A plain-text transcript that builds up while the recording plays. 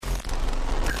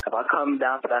If I come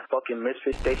down to that fucking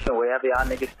Misfit station, wherever y'all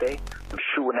niggas stay, I'm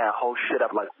shooting that whole shit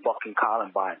up like fucking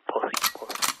Columbine. Pussy.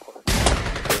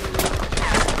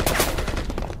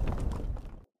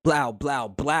 Blow, blow,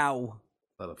 blow.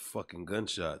 A lot of fucking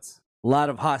gunshots. A lot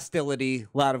of hostility,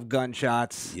 a lot of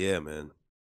gunshots. Yeah, man.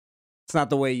 It's not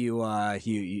the way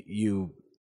you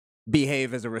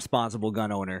behave as a responsible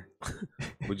gun owner.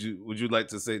 Would you like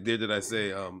to say? Did I say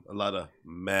a lot of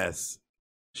mass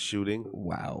shooting?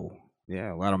 Wow.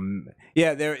 Yeah, a lot of.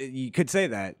 Yeah, there. You could say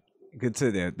that. You could say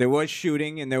that. There was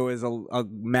shooting, and there was a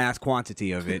mass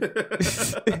quantity of it.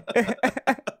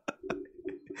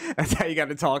 That's how you got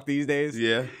to talk these days.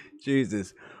 Yeah.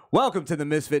 Jesus. Welcome to the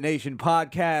Misfit Nation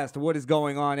podcast. What is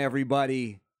going on,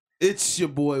 everybody? It's your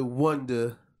boy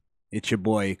Wonder. It's your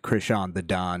boy Krishan the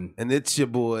Don. And it's your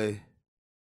boy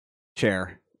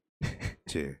Chair.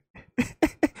 Chair.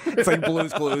 It's like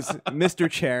Blue's Clues.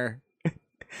 Mr. Chair.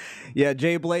 Yeah,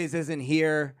 Jay Blaze isn't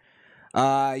here.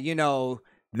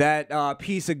 That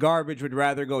piece of garbage would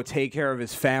rather go take care of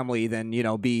his family than,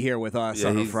 be here with us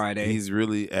on a Friday. He's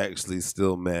really actually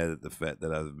still mad at the fact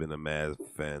that I've been a Mavs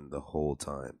fan the whole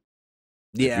time.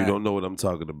 Yeah. If you don't know what I'm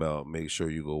talking about, make sure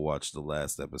you go watch the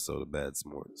last episode of Bad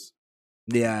S'mores.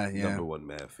 Yeah. Number one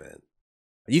Mavs fan.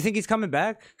 You think he's coming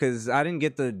back? Because I didn't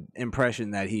get the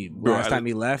impression that last time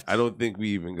he left. I don't think we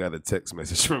even got a text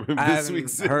message from him I this week.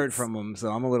 haven't heard from him, so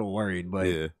I'm a little worried. But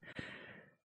yeah.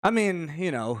 I mean,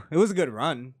 it was a good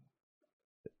run.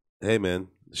 Hey, man,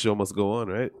 the show must go on,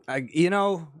 right?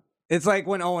 It's like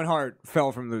when Owen Hart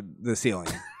fell from the ceiling.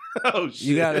 Oh shit!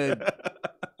 You gotta.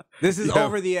 This is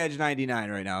over the edge 99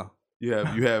 right now. You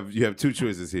have two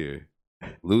choices here: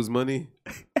 lose money,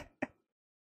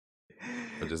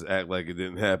 or just act like it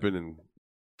didn't happen and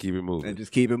keep it moving. And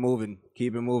just keep it moving.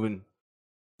 Keep it moving.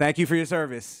 Thank you for your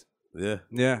service. Yeah.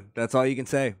 Yeah, that's all you can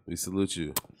say. We salute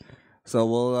you. So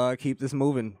we'll keep this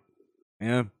moving.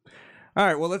 Yeah. All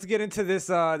right. Well, let's get into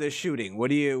this shooting. What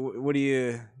do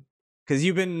you? Because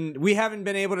we haven't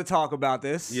been able to talk about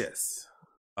this. Yes.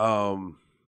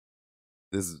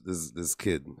 This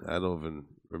kid. I don't even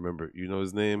remember. You know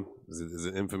his name? Is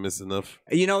it infamous enough?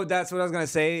 That's what I was gonna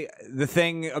say. The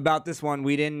thing about this one,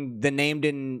 the name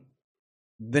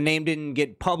didn't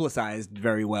get publicized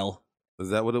very well. Is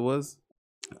that what it was?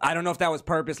 I don't know if that was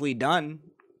purposely done.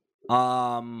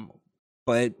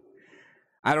 But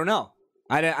I don't know.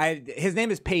 His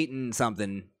name is Peyton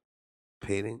something.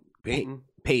 Peyton?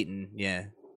 Peyton, yeah.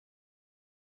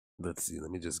 Let's see.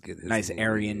 Let me just get his nice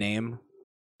Aryan name.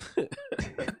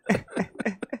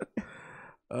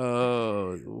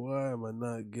 Oh, why am I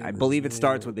not getting? I believe it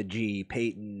starts with a G.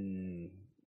 Peyton.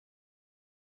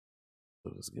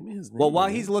 Just give me his name. Well, while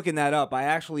he's looking that up, I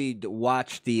actually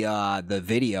watched the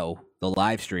video, the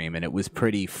live stream, and it was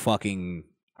pretty fucking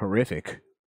horrific.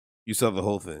 You saw the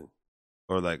whole thing,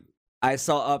 or like? I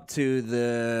saw up to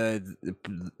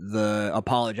the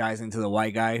apologizing to the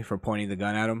white guy for pointing the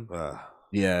gun at him.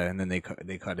 Yeah, and then they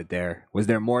cut it there. Was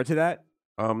there more to that?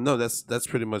 No, that's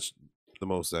pretty much the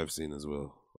most I've seen as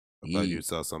well. I thought you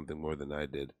saw something more than I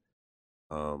did.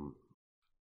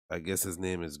 I guess his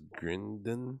name is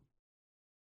Grindon.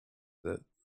 That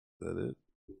it?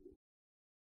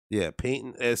 Yeah,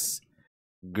 Peyton S.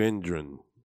 Grindron.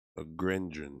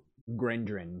 Grindron.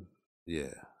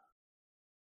 Yeah.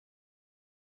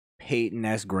 Peyton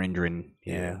S. Grindron.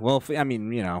 Yeah. Well, I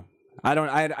mean,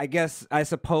 I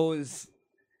suppose.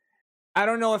 I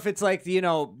don't know if it's like, this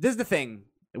is the thing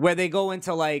where they go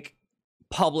into like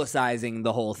publicizing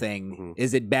the whole thing. Mm-hmm.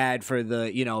 Is it bad for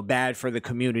bad for the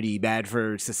community, bad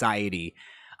for society?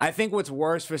 I think what's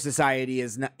worse for society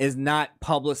is not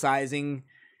publicizing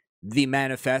the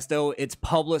manifesto. It's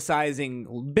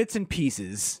publicizing bits and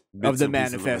pieces of the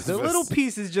manifesto. Little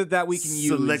pieces just that we can use.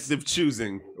 Selective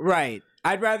choosing. Right.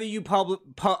 I'd rather you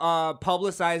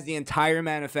publicize the entire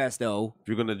manifesto. If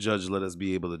you're going to judge, let us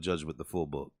be able to judge with the full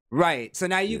book. Right. So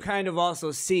now you kind of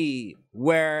also see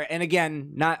where, and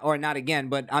again, not again,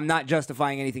 but I'm not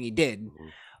justifying anything he did. Mm-hmm.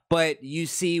 But you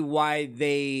see why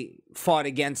they fought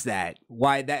against that.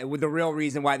 Why that was the real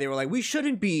reason why they were like, we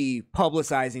shouldn't be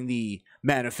publicizing the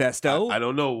manifesto. I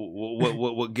don't know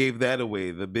what gave that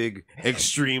away. The big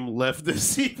extreme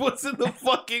leftist he was in the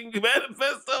fucking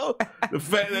manifesto. The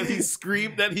fact that he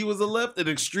screamed that he was a left, an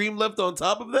extreme left on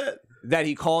top of that. That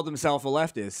he called himself a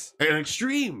leftist. An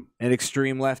extreme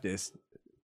leftist.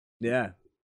 Yeah.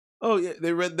 Oh yeah,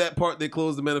 they read that part. They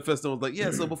closed the manifesto and was like,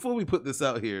 yeah. So before we put this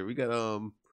out here, we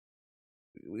gotta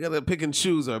pick and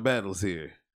choose our battles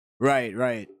here.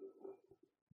 Right.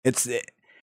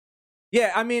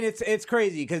 Yeah, I mean it's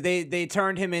crazy because they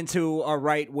turned him into a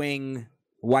right wing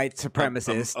white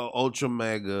supremacist,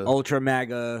 ultra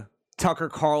MAGA Tucker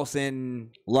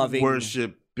Carlson loving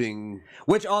worshiping.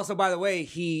 Which also, by the way,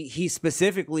 he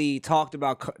specifically talked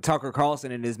about Tucker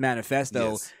Carlson in his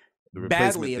manifesto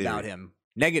badly about him,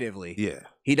 negatively. Yeah.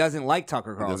 He doesn't like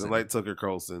Tucker Carlson. He doesn't like Tucker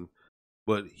Carlson,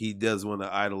 but he does want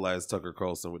to idolize Tucker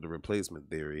Carlson with the replacement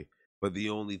theory. But the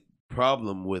only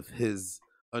problem with his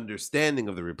understanding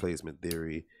of the replacement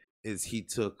theory is he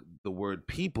took the word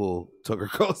people, Tucker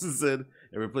Carlson said,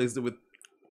 and replaced it with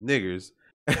niggers,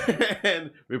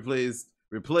 and replaced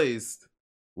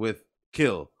with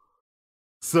kill.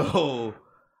 So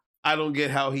I don't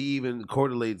get how he even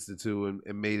correlates the two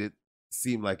and made it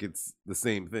seem like it's the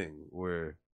same thing.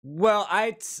 Where, well,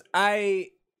 I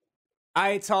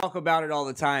talk about it all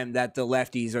the time that the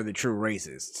lefties are the true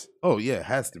racists. Oh yeah, it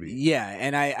has to be. Yeah,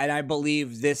 and I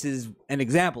believe this is an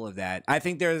example of that. I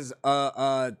think there's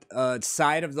a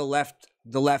side of the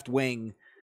left wing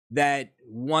that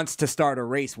wants to start a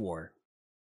race war.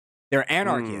 They're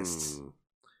anarchists.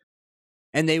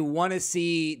 And they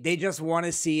just want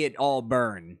to see it all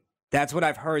burn. That's what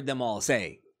I've heard them all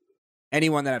say.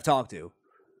 Anyone that I've talked to.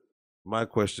 My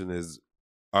question is,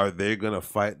 are they going to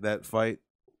fight that fight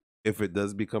if it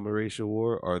does become a racial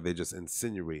war, or are they just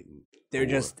insinuating? They're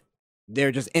just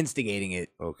instigating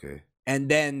it. Okay. And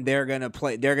then they're going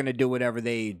to do whatever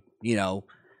they,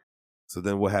 So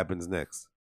then what happens next?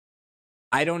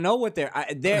 I don't know what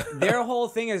their whole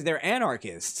thing is. They're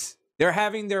anarchists. They're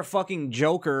having their fucking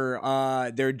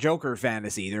their Joker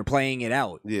fantasy. They're playing it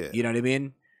out. Yeah. You know what I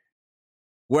mean?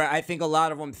 Where I think a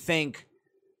lot of them think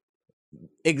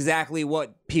exactly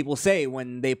what people say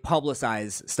when they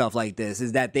publicize stuff like this,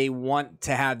 is that they want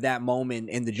to have that moment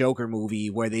in the Joker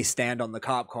movie where they stand on the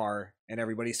cop car and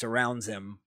everybody surrounds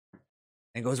him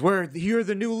and goes, you're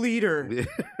the new leader.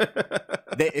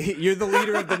 You're the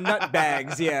leader of the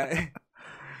nutbags. Yeah.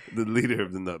 The leader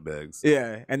of the nutbags.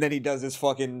 Yeah. And then he does his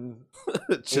fucking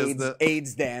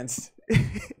AIDS dance.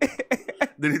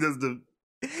 Then he does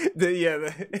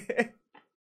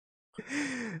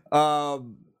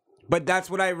but that's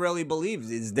what I really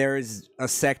believe, is there is a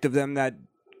sect of them that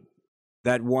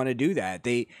want to do that.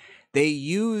 They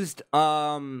used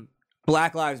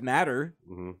Black Lives Matter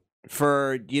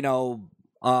for,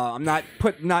 I'm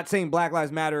not saying Black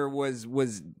Lives Matter was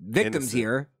victims innocent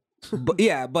here. But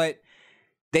yeah, but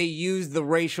they used the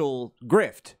racial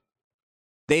grift.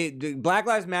 Black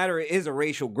Lives Matter is a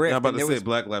racial grift. I'm about to say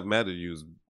Black Lives Matter used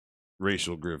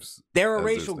racial grifts. They're a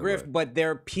racial grift, right? But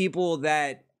they're people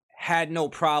that had no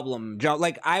problem.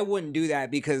 Like, I wouldn't do that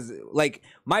because, like,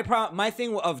 my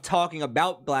thing of talking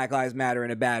about Black Lives Matter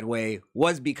in a bad way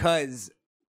was because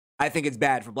I think it's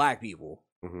bad for black people.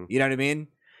 You know what I mean?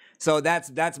 So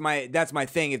that's my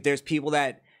thing. If there's people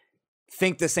that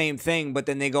think the same thing, but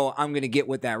then they go, I'm going to get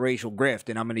with that racial grift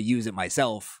and I'm going to use it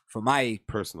myself for my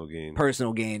personal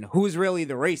gain. Who's really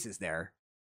the racist there?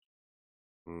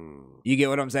 You get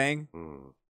what I'm saying?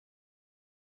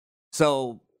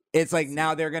 So it's like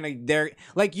now they're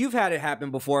like, you've had it happen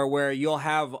before where you'll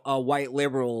have a white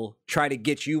liberal try to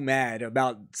get you mad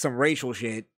about some racial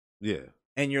shit. Yeah.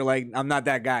 And you're like, I'm not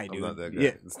that guy, dude. I'm not that guy.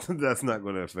 Yeah. That's not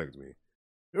going to affect me.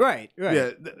 Right.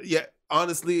 Yeah.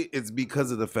 Honestly, it's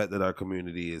because of the fact that our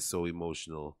community is so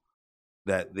emotional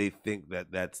that they think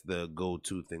that that's the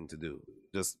go-to thing to do.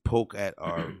 Just poke at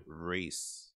our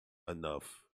race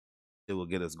enough. It will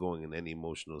get us going in any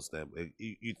emotional standpoint.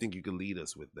 You think you can lead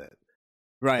us with that.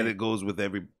 Right. And it goes with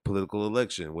every political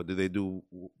election. What do they do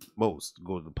most?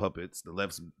 Go to the puppets. The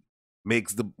left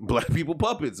makes the black people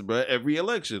puppets, bruh. Every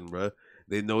election, bruh.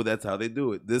 They know that's how they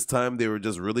do it. This time they were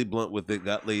just really blunt with it,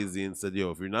 got lazy and said,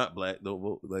 yo, if you're not black, don't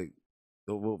vote. Like,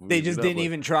 don't vote for me. They just didn't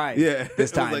even try. Yeah.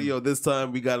 This time. Like, yo, this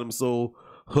time we got them so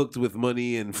hooked with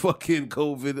money and fucking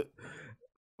COVID.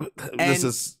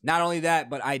 And not only that,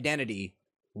 but identity.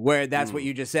 Where that's what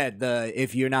you just said.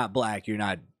 If you're not black, you're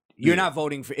not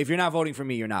voting for. If you're not voting for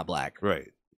me, you're not black. Right.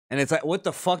 And it's like, what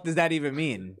the fuck does that even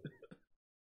mean?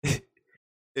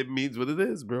 It means what it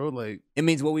is, bro. Like, it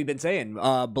means what we've been saying.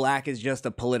 Black is just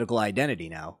a political identity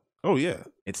now. Oh yeah.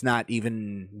 It's not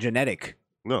even genetic.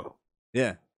 No.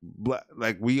 Yeah. Black,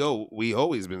 like we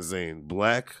always been saying,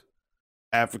 black,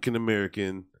 African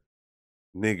American,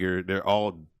 nigger. They're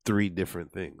all three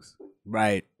different things.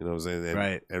 Right. You know what I'm saying? And,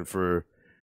 right. And for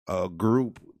a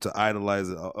group to idolize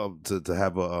to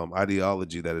have a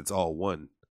ideology that it's all one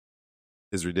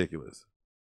is ridiculous,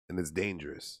 and it's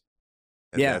dangerous,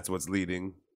 and that's what's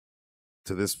leading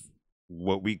to this,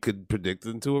 what we could predict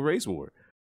into a race war.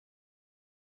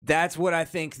 That's what I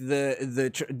think.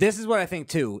 This is what I think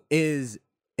too. Is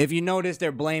if you notice,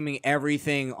 they're blaming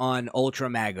everything on Ultra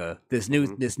MAGA. This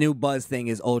new buzz thing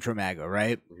is Ultra MAGA,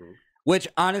 right? Which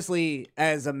honestly,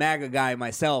 as a MAGA guy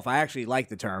myself, I actually like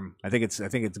the term. I think it's good. I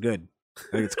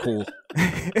think it's cool.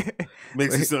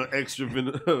 Makes you sound extra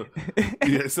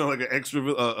you sound like an extra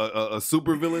a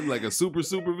super villain, like a super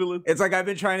villain. It's like I've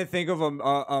been trying to think of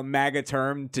a MAGA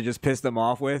term to just piss them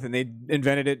off with, and they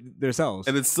invented it themselves.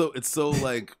 And it's so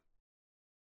like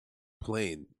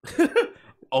plain.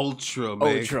 Ultra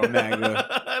MAGA. Ultra MAGA.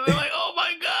 They're like, oh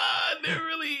my god, they're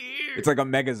really here. It's like a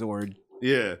Megazord.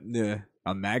 Yeah. Yeah.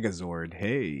 A Magazord.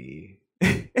 Hey.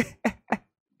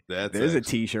 There's a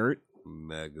t-shirt.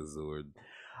 Magazord.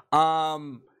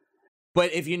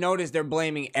 But if you notice, they're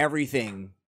blaming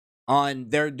everything on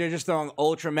they're just throwing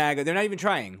ultra MAGA. They're not even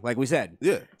trying, like we said.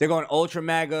 Yeah. They're going ultra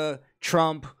MAGA,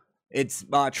 Trump. It's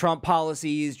Trump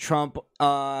policies, Trump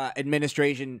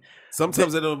administration.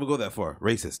 Sometimes they don't even go that far.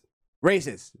 Racist.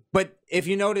 But if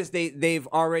you notice, they've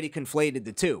already conflated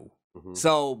the two. Mm-hmm.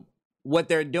 So what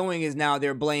they're doing is now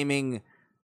they're blaming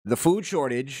the food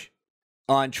shortage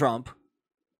on Trump.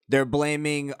 They're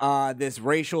blaming this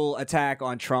racial attack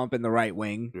on Trump and the right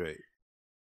wing. Right.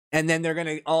 And then they're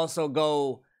going to also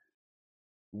go,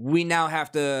 we now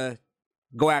have to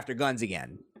go after guns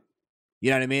again.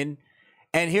 You know what I mean?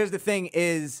 And here's the thing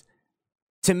is,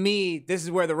 to me, this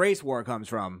is where the race war comes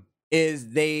from,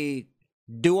 is they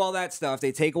do all that stuff,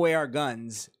 they take away our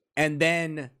guns, and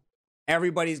then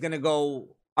everybody's going to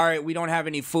go, all right, we don't have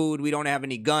any food, we don't have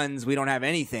any guns, we don't have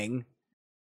anything.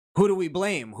 Who do we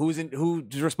blame? Who's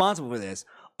responsible for this?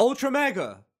 Ultra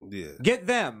MAGA. Yeah. Get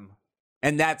them.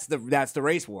 And that's the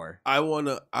race war. I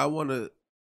wanna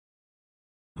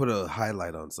put a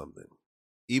highlight on something.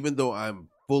 Even though I'm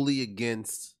fully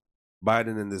against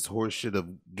Biden and this horse shit of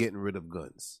getting rid of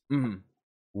guns,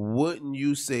 wouldn't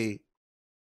you say,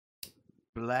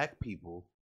 black people,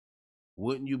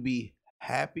 wouldn't you be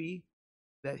happy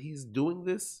that he's doing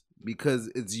this?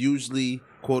 Because it's usually,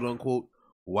 quote unquote,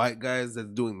 white guys that's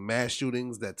doing mass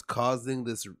shootings that's causing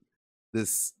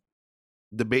this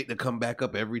debate to come back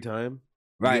up every time.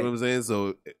 Right. You know what I'm saying?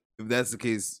 So if that's the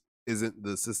case, isn't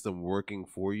the system working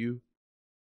for you?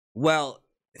 Well,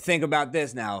 think about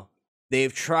this now.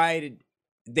 They've tried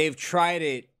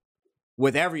it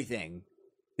with everything.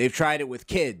 They've tried it with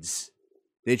kids.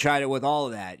 They tried it with all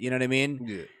of that. You know what I mean?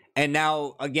 Yeah. And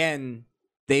now, again,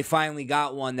 they finally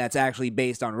got one that's actually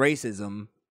based on racism,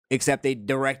 except they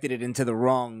directed it into the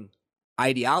wrong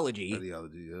ideology. Yeah.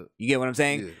 You get what I'm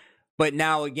saying? Yeah. But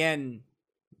now, again,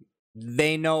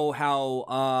 they know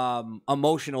how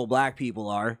emotional black people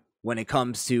are when it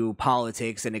comes to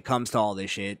politics and it comes to all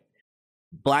this shit.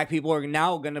 Black people are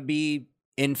now going to be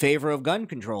in favor of gun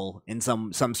control in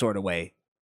some sort of way.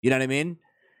 You know what I mean?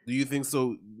 Do you think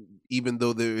so, even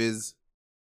though there is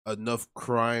enough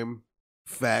crime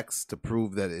facts to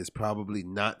prove that it's probably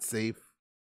not safe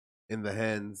in the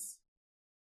hands?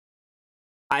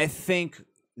 I think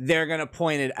they're going to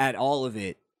point it at all of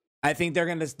it. I think they're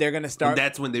gonna start. And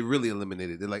that's when they really eliminate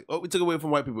it. They're like, "Oh, we took away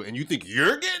from white people, and you think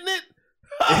you're getting it?"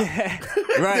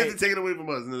 Right? They take it away from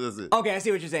us, and that's it. Okay, I see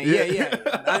what you're saying.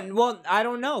 Yeah. Well, I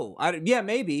don't know.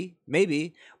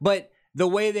 Maybe. But the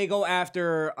way they go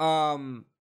after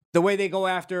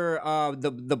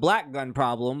the black gun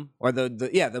problem, or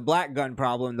the black gun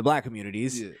problem in the black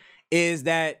communities, is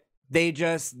that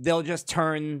they'll just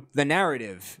turn the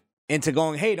narrative into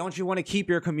going, hey, don't you want to keep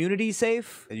your community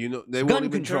safe? And they gun won't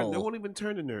even control. They won't even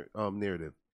turn the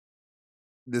narrative.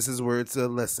 This is where it's a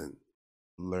lesson.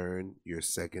 Learn your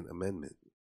Second Amendment.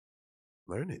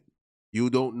 Learn it. You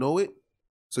don't know it,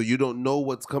 so you don't know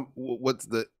what's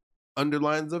the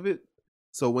underlines of it.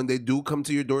 So when they do come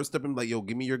to your doorstep and like, yo,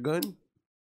 give me your gun,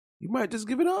 you might just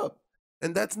give it up,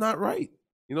 and that's not right.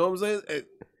 You know what I'm saying?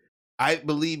 I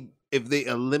believe if they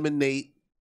eliminate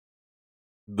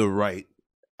the right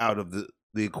out of the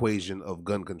equation of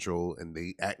gun control, and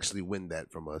they actually win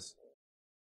that from us,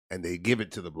 and they give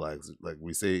it to the blacks, like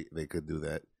we say they could do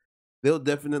that, they'll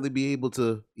definitely be able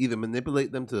to either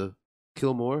manipulate them to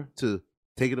kill more, to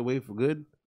take it away for good,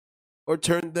 or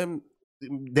turn them.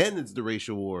 Then it's the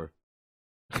racial war.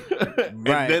 And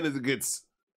Right. then it gets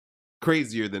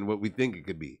crazier than what we think it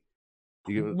could be.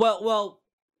 Well,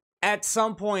 at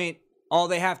some point, all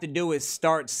they have to do is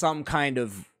start some kind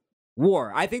of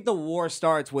war. I think the war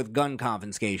starts with gun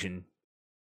confiscation.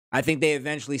 I think they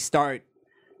eventually start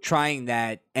trying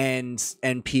that, and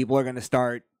people are going to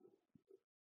start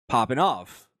popping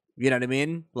off. You know what I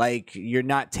mean? Like, you're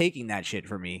not taking that shit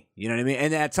from me. You know what I mean?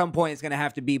 And at some point, it's going to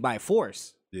have to be by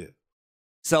force. Yeah.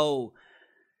 So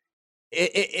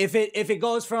if it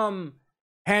goes from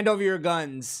hand over your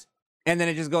guns, and then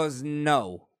it just goes,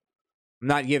 no, I'm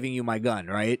not giving you my gun,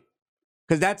 right?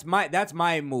 Because that's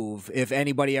my move if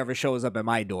anybody ever shows up at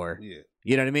my door. Yeah.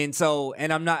 You know what I mean? So,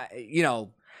 and I'm not,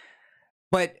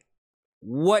 but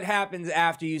what happens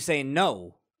after you say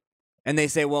no? And they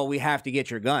say, well, we have to get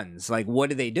your guns. Like, what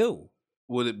do they do?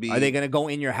 Would it be? Are they going to go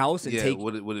in your house and take?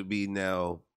 Would it be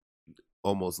now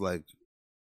almost like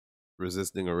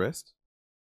resisting arrest?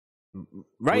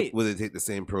 Right. Would they take the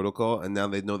same protocol? And now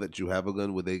they know that you have a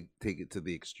gun. Would they take it to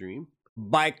the extreme?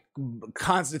 By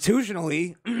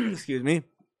constitutionally, excuse me,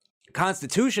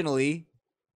 constitutionally,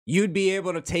 you'd be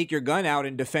able to take your gun out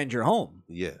and defend your home.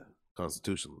 Yeah,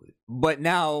 constitutionally. But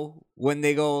now, when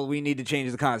they go, we need to change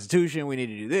the Constitution, we need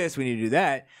to do this, we need to do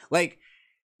that. Like,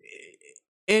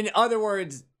 in other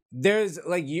words, there's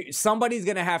like somebody's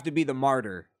gonna have to be the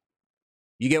martyr.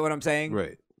 You get what I'm saying?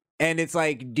 Right. And it's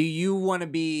like, do you want to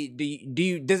be?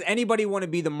 Does anybody want to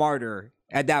be the martyr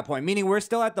at that point? Meaning, we're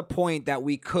still at the point that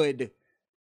we could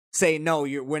say no.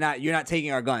 You're not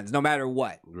taking our guns, no matter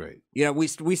what. Right.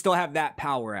 We still have that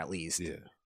power at least. Yeah.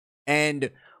 And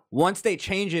once they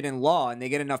change it in law and they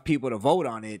get enough people to vote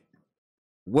on it,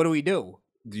 what do we do?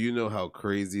 Do you know how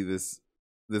crazy this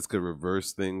could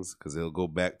reverse things? Because it'll go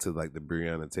back to like the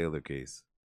Breonna Taylor case.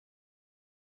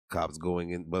 Cops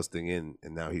going in, busting in,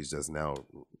 and now he's just now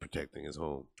protecting his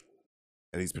home.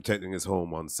 And he's protecting his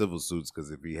home on civil suits because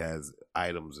if he has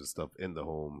items and stuff in the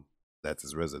home, that's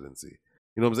his residency.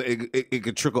 You know what I'm saying? It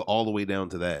could trickle all the way down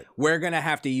to that. We're going to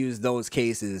have to use those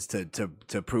cases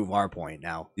to prove our point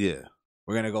now. Yeah.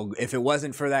 We're going to go, if it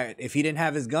wasn't for that, if he didn't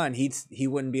have his gun, he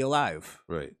wouldn't be alive.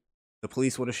 Right. The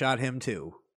police would have shot him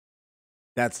too.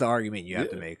 That's the argument you have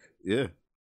to make. Yeah.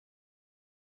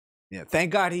 Yeah.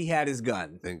 Thank God he had his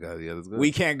gun. Thank God he had his gun.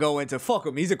 We can't go into fuck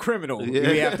him. He's a criminal.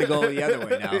 Yeah. We have to go the other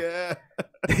way now. Yeah.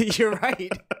 You're right.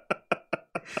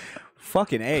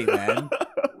 Fucking A, man.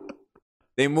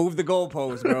 They move the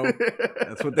goalposts, bro.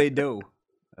 That's what they do.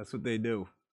 That's what they do.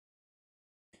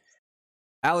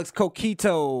 Alex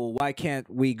Coquito, why can't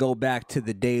we go back to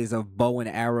the days of bow and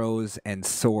arrows and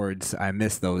swords? I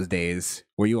miss those days.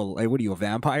 What are you, a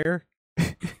vampire?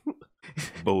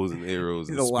 Bows and arrows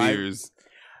and alive. spears.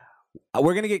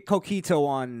 We're going to get Coquito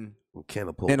on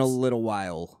Catapults. in a little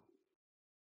while.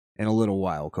 In a little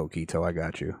while, Coquito, I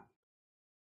got you.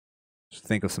 Just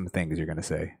think of some things you're going to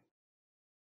say.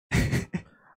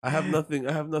 I have nothing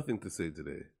to say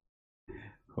today.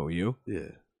 Oh, you?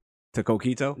 Yeah. To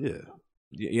Coquito? Yeah.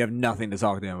 You have nothing to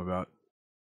talk to him about.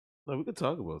 No, we could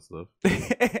talk about stuff.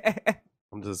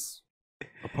 I'm just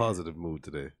a positive mood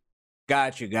today.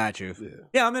 Got you.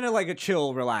 Yeah, I'm in a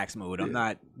chill, relaxed mood. I'm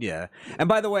not. Yeah. And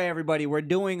by the way, everybody, we're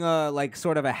doing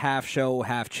sort of a half show,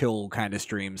 half chill kind of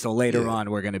stream. So later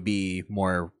on, we're gonna be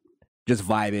more just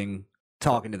vibing,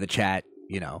 talking to the chat.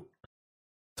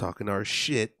 Talking our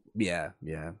shit. Yeah.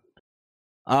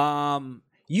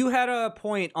 You had a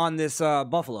point on this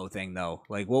Buffalo thing, though.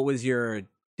 Like, what was your?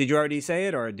 Did you already say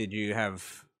it, or did you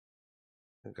have?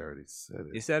 I think I already said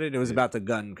it. You said it. It was about the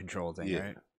gun control thing, Yeah.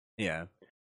 right? Yeah.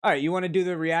 All right, you want to do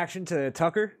the reaction to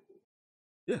Tucker?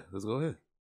 Yeah, let's go ahead.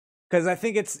 Because I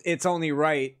think it's only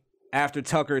right after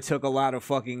Tucker took a lot of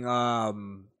fucking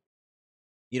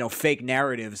fake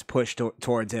narratives pushed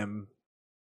towards him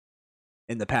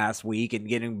in the past week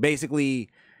and basically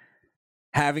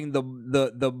having the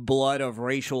blood of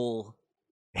racial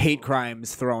hate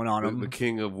crimes thrown on him. The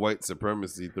king of white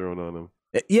supremacy thrown on him.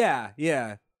 Yeah.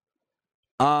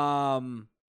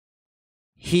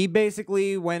 He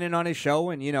basically went in on his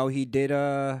show and he did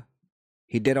a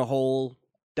whole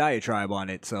diatribe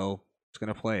on it, so I'm just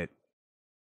gonna play it.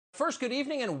 First, good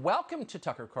evening and welcome to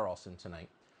Tucker Carlson Tonight.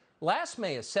 Last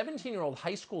May, a 17-year-old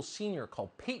high school senior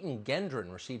called Peyton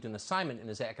Gendron received an assignment in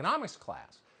his economics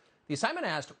class. The assignment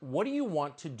asked, "What do you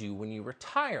want to do when you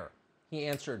retire?" He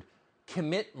answered,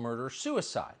 "Commit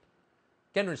murder-suicide."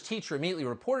 Gendron's teacher immediately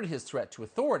reported his threat to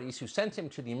authorities, who sent him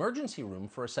to the emergency room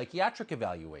for a psychiatric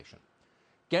evaluation.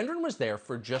 Gendron was there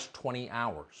for just 20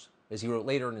 hours. As he wrote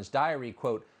later in his diary,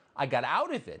 quote, "I got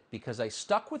out of it because I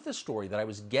stuck with the story that I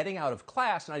was getting out of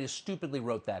class and I just stupidly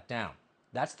wrote that down.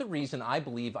 That's the reason I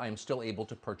believe I am still able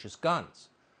to purchase guns."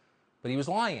 But he was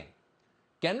lying.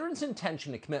 Gendron's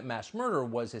intention to commit mass murder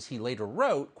was, as he later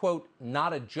wrote, quote,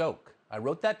 "not a joke. I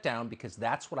wrote that down because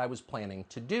that's what I was planning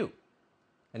to do."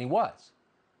 And he was.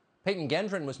 Peyton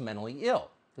Gendron was mentally ill.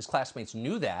 His classmates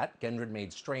knew that. Gendron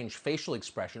made strange facial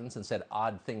expressions and said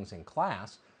odd things in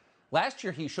class. Last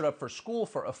year, he showed up for school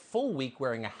for a full week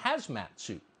wearing a hazmat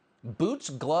suit. Boots,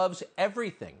 gloves,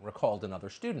 everything, recalled another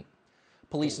student.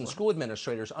 Police and school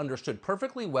administrators understood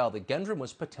perfectly well that Gendron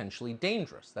was potentially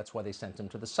dangerous. That's why they sent him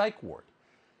to the psych ward.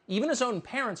 Even his own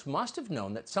parents must have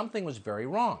known that something was very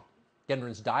wrong.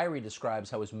 Gendron's diary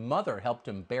describes how his mother helped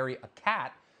him bury a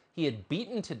cat he had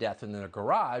beaten to death in their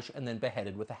garage and then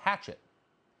beheaded with a hatchet.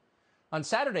 On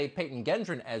Saturday, Peyton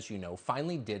Gendron, as you know,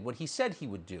 finally did what he said he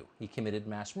would do. He committed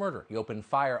mass murder. He opened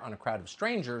fire on a crowd of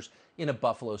strangers in a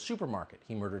Buffalo supermarket.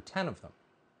 He murdered 10 of them.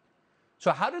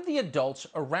 So how did the adults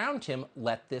around him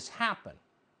let this happen?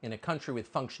 In a country with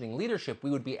functioning leadership, we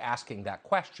would be asking that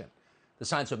question. The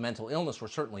signs of mental illness were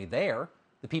certainly there.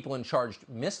 The people in charge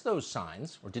missed those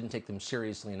signs or didn't take them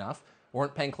seriously enough,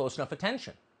 weren't paying close enough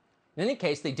attention. In any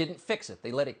case, they didn't fix it.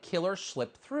 They let a killer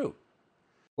slip through.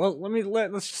 Well,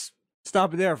 let's just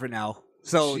stop it there for now.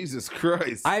 So Jesus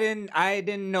Christ. I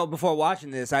didn't know before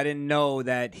watching this. I didn't know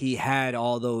that he had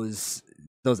all those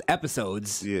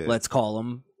episodes, let's call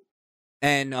them,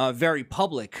 and very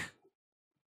public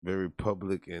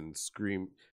and scream.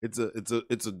 It's a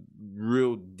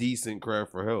real decent cry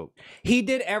for help. He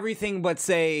did everything but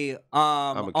say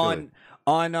on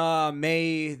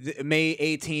May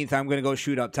 18th I'm gonna go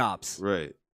shoot up Tops.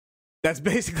 Right. That's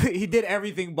basically, he did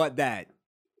everything but that.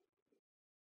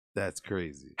 That's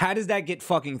crazy. How does that get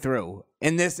fucking through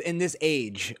in this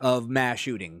age of mass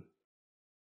shooting?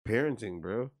 Parenting,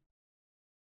 bro.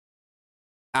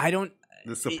 I don't.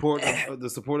 The support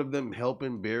of them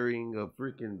helping burying a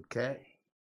freaking cat.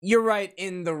 You're right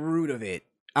in the root of it.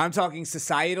 I'm talking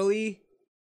societally.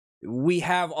 We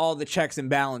have all the checks and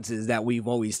balances that we've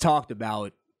always talked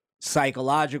about,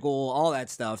 psychological, all that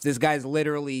stuff. This guy's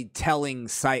literally telling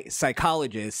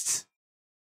psychologists,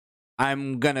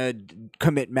 I'm gonna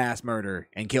commit mass murder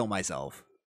and kill myself.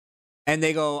 And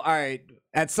they go, all right,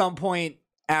 at some point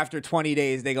after 20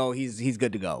 days, they go, he's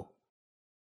good to go.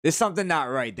 There's something not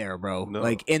right there, bro. No.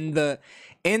 Like in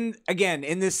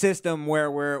this system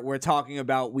where we're talking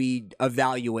about, we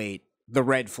evaluate the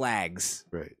red flags,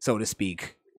 right, so to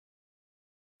speak.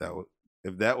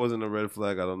 If that wasn't a red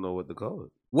flag, I don't know what to call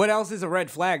it. What else is a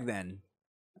red flag then?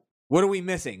 What are we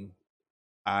missing?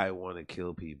 I want to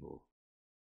kill people.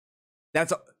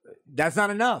 That's not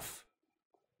enough.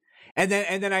 And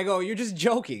then I go, you're just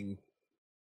joking.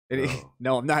 No,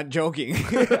 no, I'm not joking.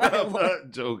 I'm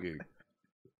not joking.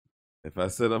 If I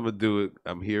said I'm gonna do it,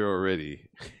 I'm here already.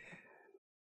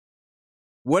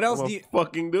 What else do you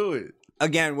fucking do it?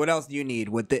 Again, what else do you need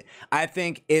with it? I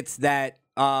think it's that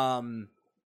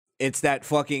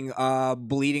fucking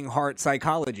bleeding heart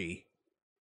psychology.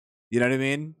 You know what I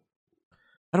mean?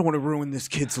 I don't want to ruin this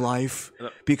kid's life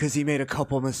because he made a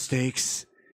couple mistakes.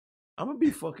 I'm gonna be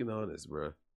fucking honest,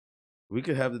 bro. We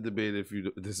could have the debate if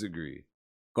you disagree.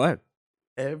 Go ahead.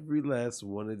 Every last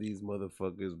one of these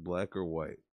motherfuckers, black or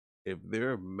white, if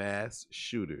they're mass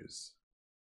shooters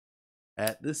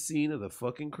at the scene of the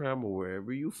fucking crime or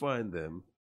wherever you find them,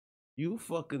 you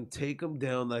fucking take them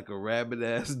down like a rabid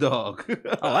ass dog.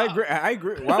 Oh, I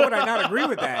agree. Why would I not agree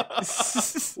with that?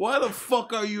 Why the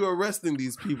fuck are you arresting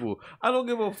these people? I don't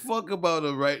give a fuck about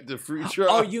a right to free trial.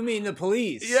 Oh, you mean the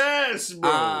police? Yes, bro.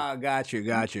 Ah, got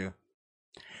you.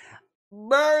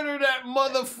 Murder that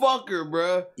motherfucker,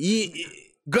 bro.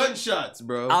 Gunshots,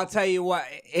 bro. I'll tell you what.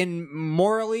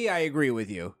 Morally, I agree with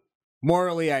you.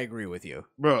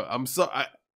 Bro, I'm sorry.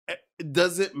 It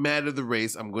doesn't matter the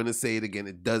race. I'm going to say it again.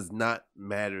 It does not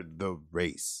matter the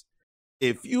race.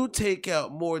 If you take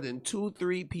out more than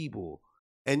 2-3 people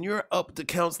and you're up to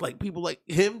counts like people like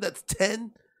him, that's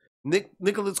 10.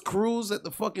 Nicholas Cruz at the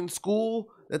fucking school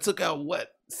that took out,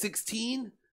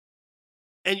 16?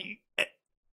 And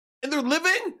they're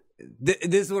living?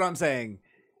 This is what I'm saying.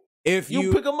 If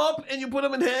you pick them up and you put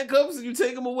them in handcuffs and you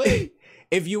take them away.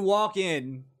 If you walk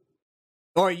in,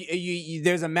 or you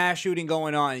there's a mass shooting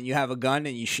going on and you have a gun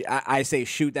and I say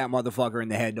shoot that motherfucker in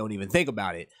the head. Don't even think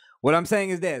about it. What I'm saying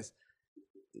is this.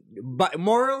 But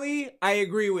morally, I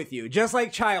agree with you. Just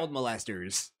like child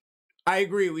molesters, I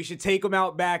agree. We should take them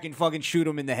out back and fucking shoot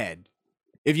them in the head.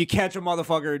 If you catch a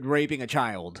motherfucker raping a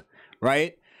child,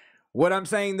 right? What I'm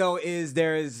saying though is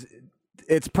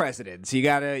it's precedence. You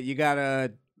gotta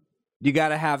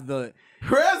have the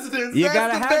precedence.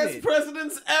 That's the best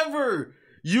precedence ever.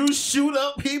 You shoot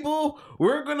up people,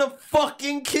 we're gonna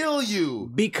fucking kill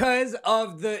you because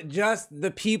of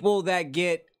the people that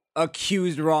get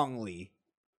accused wrongly.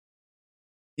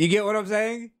 You get what I'm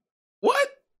saying? What?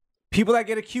 People that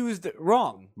get accused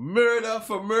wrong. Murder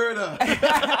for murder.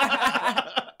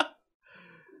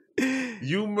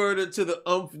 You murder to the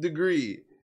nth degree.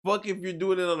 Fuck if you're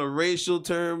doing it on a racial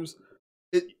terms.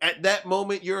 At that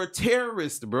moment, you're a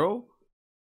terrorist, bro.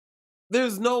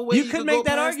 There's no way you could make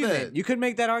that argument. That. You could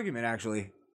make that argument,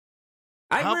 actually.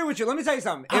 I agree with you. Let me tell you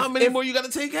something. How many more you got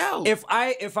to take out? If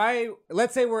I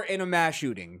let's say we're in a mass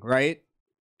shooting, right?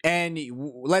 And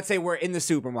let's say we're in the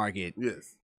supermarket.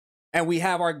 Yes. And we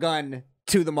have our gun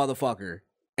to the motherfucker,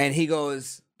 and he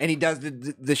goes and he does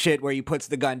the shit where he puts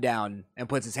the gun down and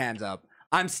puts his hands up.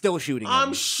 I'm still shooting him.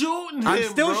 I'm shooting him. I'm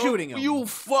still bro. shooting him.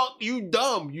 You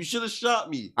dumb. You should have shot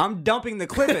me. I'm dumping the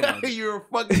clip in him. You're a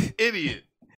fucking idiot.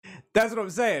 That's what I'm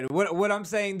saying. What I'm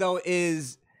saying though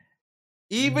is,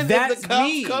 Even that's if the cops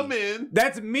me. come in,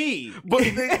 That's me. but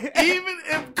even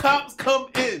if cops come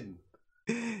in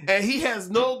and he has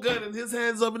no gun and his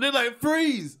hands up and they're like,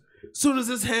 freeze. Soon as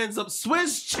his hands up,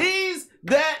 Swiss cheese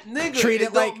that nigga. Treat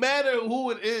it don't like- matter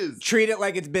who it is. Treat it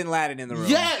like it's Bin Laden in the room.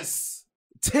 Yes.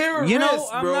 Terrorist, You know,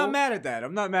 I'm bro. not mad at that.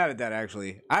 I'm not mad at that,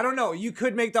 actually. I don't know. You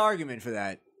could make the argument for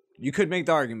that.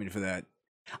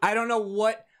 I don't know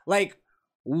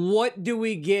what do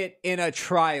we get in a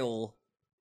trial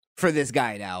for this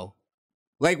guy now?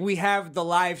 Like, we have the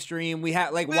live stream. We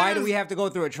have, like, why do we have to go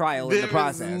through a trial in the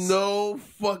process? There's no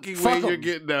fucking Fuck way 'em. you're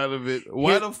getting out of it.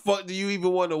 Why the fuck do you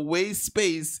even want to waste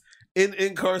space in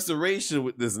incarceration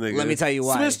with this nigga? Let me tell you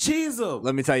why. Swiss cheese him.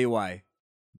 Let me tell you why.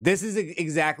 This is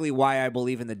exactly why I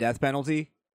believe in the death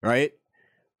penalty, right?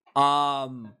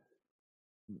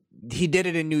 He did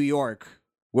it in New York,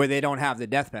 where they don't have the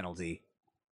death penalty.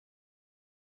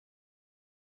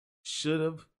 Should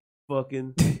have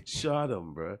fucking shot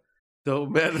him, bro.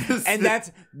 Don't matter. And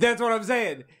that's what I'm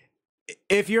saying.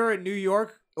 If you're in New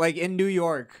York, like in New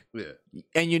York, yeah.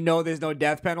 and you know there's no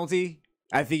death penalty,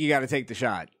 I think you got to take the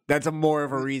shot. That's a more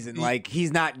of a reason. Like,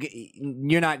 you're not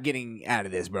getting out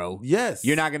of this, bro. Yes.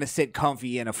 You're not gonna sit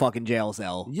comfy in a fucking jail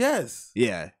cell. Yes.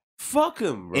 Yeah. Fuck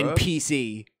him, bro. In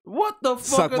PC. What the fuck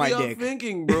Suck are my y'all dick.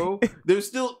 thinking, bro? They're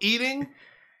still eating.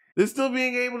 They're still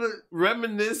being able to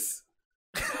reminisce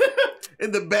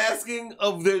in the basking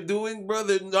of their doing, bro.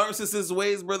 Their narcissist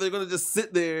ways, bro. They're gonna just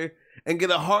sit there and get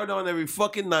a hard on every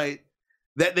fucking night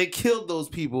that they killed those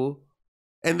people,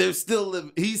 and they're still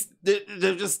living.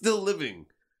 They're just still living.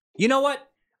 You know what?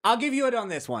 I'll give you it on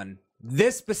this one.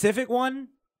 This specific one,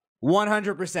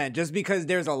 100%. Just because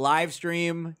there's a live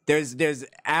stream, there's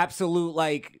absolute,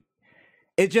 like,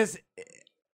 it just.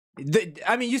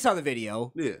 I mean, you saw the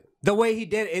video. Yeah. The way he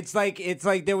did it, it's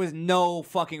like there was no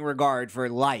fucking regard for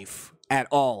life at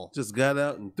all. Just got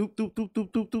out and doop doop doop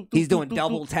doop doop doop. He's doop, doing doop,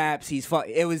 double doop. taps.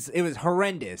 It was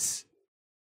horrendous.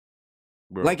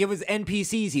 Bro. Like, it was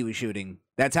NPCs he was shooting.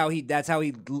 That's how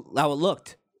it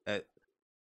looked.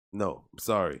 No,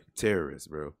 sorry, terrorist,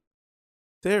 bro.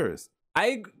 Terrorist.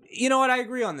 You know what? I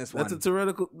agree on this one. That's a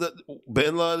theoretical.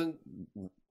 Bin Laden.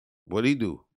 What'd he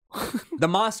do? The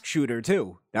mosque shooter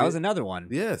too. That was another one.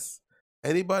 Yes.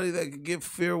 Anybody that could give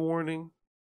fair warning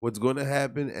what's going to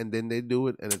happen, and then they do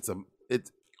it, and it's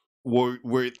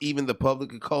where even the public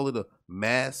could call it a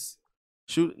mass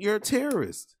shoot. You're a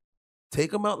terrorist.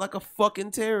 Take them out like a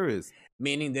fucking terrorist.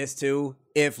 Meaning this too,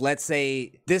 if let's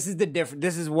say this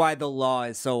is why the law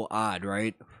is so odd,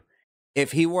 right?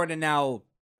 If he were to now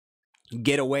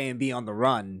get away and be on the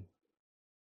run,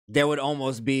 there would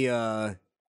almost be a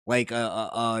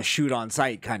shoot on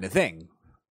sight kind of thing.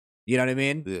 You know what I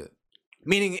mean? Yeah.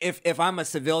 Meaning if I'm a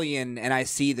civilian and I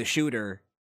see the shooter,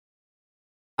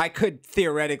 I could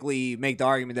theoretically make the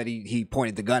argument that he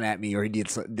pointed the gun at me or he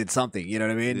did something, you know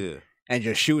what I mean? Yeah. And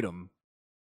just shoot him.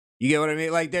 You get what I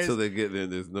mean? Like, there's So they get there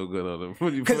and there's no gun on them.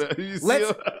 When you 'Cause you see let's-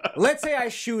 him? let's say I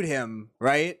shoot him,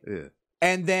 right? Yeah.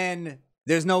 And then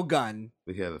there's no gun,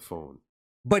 He had a phone.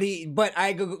 but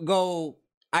I go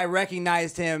I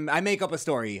recognized him. I make up a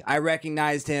story. I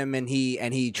recognized him and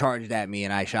he charged at me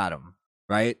and I shot him,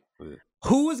 right? Yeah.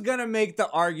 Who's going to make the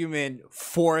argument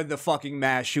for the fucking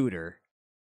mass shooter?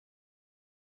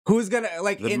 Who's going to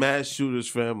like The mass shooter's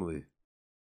family.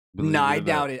 Believe No, it I or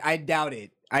doubt not. it. I doubt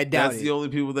it. I doubt That's it. the only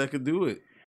people that could do it.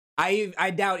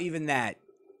 I doubt even that.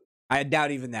 I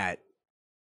doubt even that.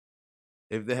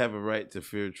 If they have a right to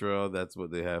fair trial, that's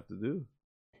what they have to do.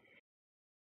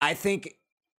 I think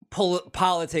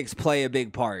politics play a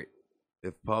big part.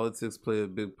 If politics play a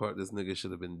big part, this nigga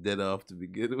should have been dead off to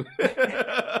begin with.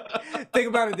 Think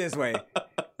about it this way.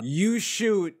 You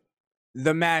shoot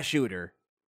the mass shooter,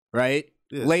 right?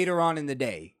 Yes. Later on in the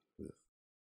day. Yes.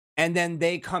 And then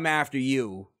they come after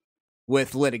you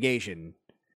with litigation.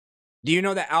 Do you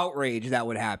know the outrage that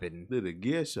would happen?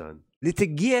 Litigation.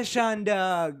 Litigation,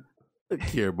 dog. I don't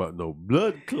care about no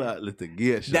blood clot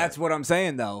litigation. That's what I'm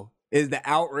saying, though, is the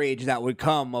outrage that would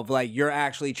come of, like, you're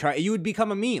actually trying. You would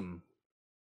become a meme.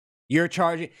 You're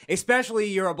charging, especially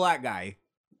you're a black guy.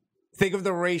 Think of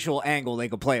the racial angle they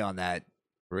could play on that.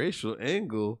 racial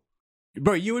angle.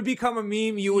 Bro, you would become a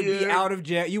meme. You would be out of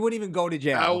jail. You wouldn't even go to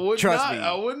jail. I would Trust not. me.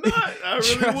 I would not. I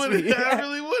really Trust wouldn't. me. I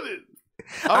really wouldn't.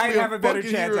 I'd have a better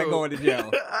chance at going to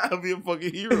jail. I'd be a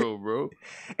fucking hero, bro.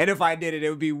 And if I did it, it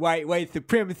would be white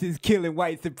supremacists killing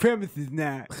white supremacists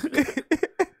now.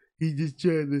 He's just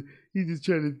trying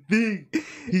to think.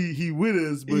 he with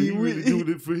us, but he really doing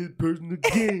it for his personal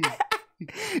gain.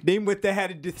 They must have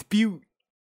had a dispute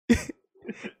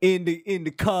in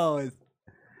the cause.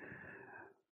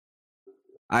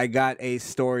 I got a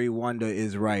story. Wanda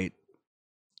is right.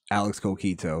 Alex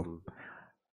Coquito.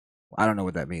 I don't know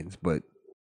what that means, but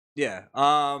yeah.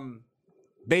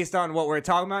 Based on what we're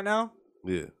talking about now.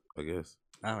 Yeah, I guess.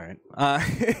 All right.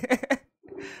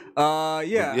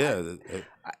 Yeah. Yeah.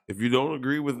 If you don't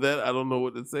agree with that, I don't know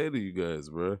what to say to you guys,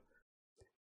 bro.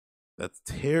 That's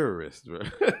terrorist, bro.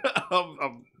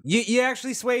 You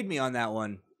actually swayed me on that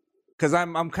one, because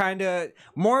I'm kind of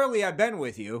morally I've been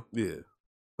with you. Yeah.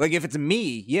 Like if it's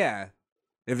me, yeah.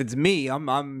 If it's me,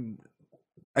 I'm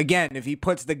again. If he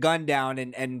puts the gun down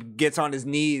and gets on his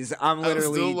knees, I'm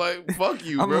literally still like fuck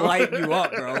you, I'm bro. lighting you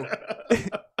up, bro.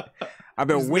 I've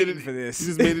been waiting for this. You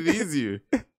just made it easier.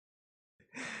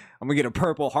 I'm gonna get a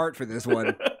Purple Heart for this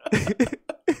one.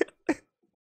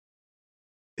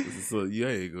 So you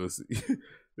ain't gonna see.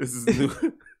 This is new.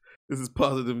 This is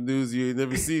positive news you ain't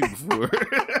never seen before.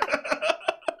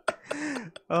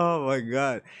 Oh my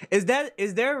god. Is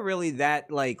there really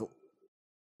that like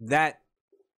that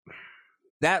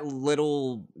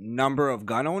little number of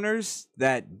gun owners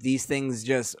that these things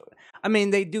just I mean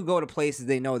they do go to places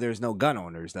they know there's no gun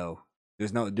owners though.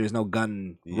 There's no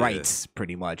gun rights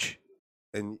pretty much.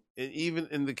 And even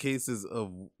in the cases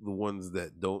of the ones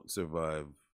that don't survive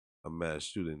a mass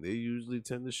shooting, they usually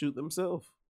tend to shoot themselves.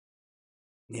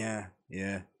 Yeah.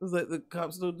 It's like the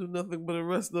cops don't do nothing but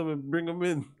arrest them and bring them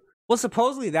in. Well,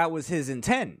 supposedly that was his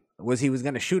intent. Was he was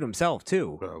going to shoot himself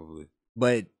too? Probably.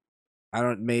 But I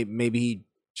don't. Maybe he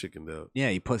chickened out. Yeah,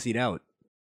 he pussied out.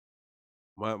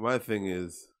 My thing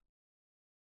is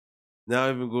now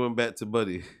even going back to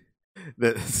Buddy,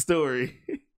 that story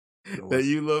that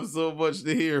you love so much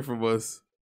to hear from us.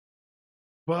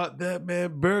 Bought that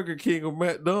man Burger King or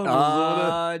McDonald's.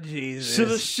 Oh, Jesus.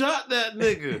 Should have shot that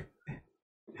nigga.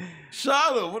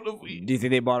 Shot him. What the Do you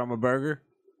think they bought him a burger?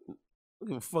 I don't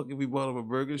give a fuck if we bought him a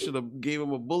burger. Should have gave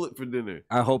him a bullet for dinner.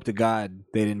 I hope to God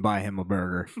they didn't buy him a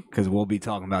burger, because we'll be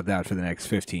talking about that for the next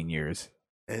 15 years.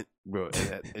 And bro,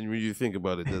 and when you think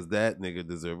about it, does that nigga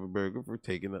deserve a burger for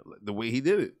taking it the way he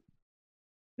did it?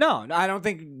 No, I don't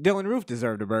think Dylan Roof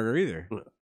deserved a burger either.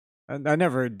 I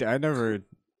never.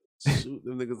 Shoot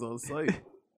them niggas on sight.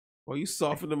 Why you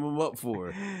softening them up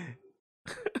for?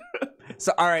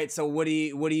 So all right, so what do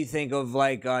you think of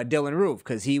like Dylan Roof?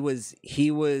 Because he was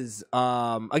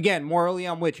again, morally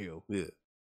I'm with you. Yeah.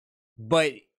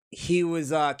 But he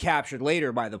was captured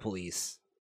later by the police.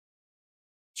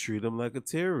 Treat him like a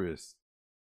terrorist.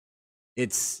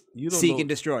 It's seek and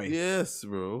destroy. Yes,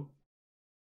 bro.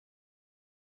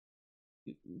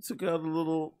 You took out a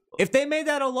little. If they made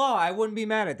that a law, I wouldn't be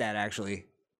mad at that. Actually,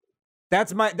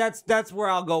 that's where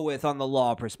I'll go with on the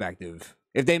law perspective.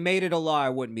 If they made it a law, I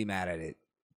wouldn't be mad at it.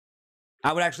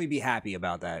 I would actually be happy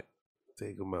about that.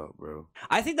 Take him out, bro.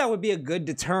 I think that would be a good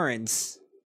deterrence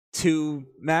to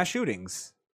mass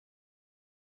shootings.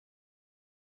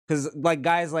 Because like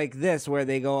guys like this, where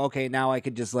they go, okay, now I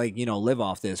could just like live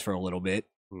off this for a little bit.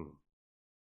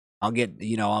 I'll get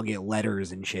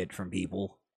letters and shit from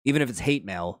people, even if it's hate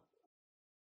mail.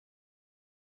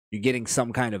 You're getting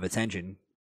some kind of attention.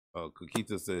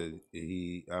 Coquito said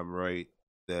I'm right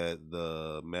that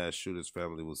the mass shooter's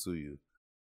family will sue you.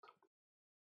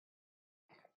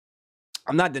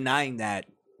 I'm not denying that.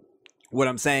 What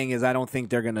I'm saying is I don't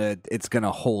think it's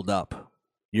gonna hold up.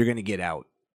 You're gonna get out.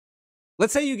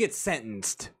 Let's say you get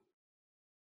sentenced,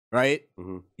 right?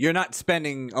 Mm-hmm. You're not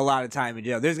spending a lot of time in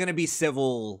jail. There's gonna be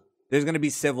civil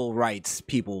rights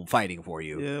people fighting for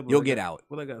you. Yeah, you'll get out.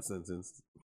 But I got sentenced.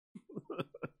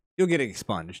 You'll get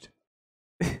expunged.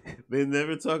 They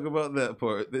never talk about that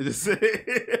part. They just say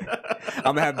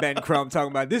I'm gonna have Ben Crumb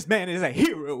talking about this man is a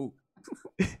hero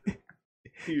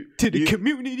to the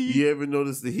community. You ever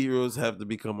notice the heroes have to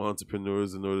become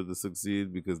entrepreneurs in order to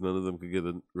succeed because none of them could get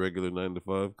a regular 9 to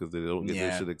 5 because they don't get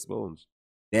their shit expunged.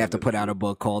 They have to put out a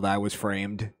book called "I Was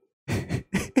Framed." It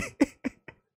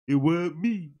wasn't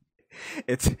me.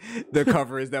 It's the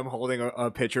cover is them holding a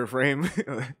picture frame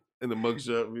and the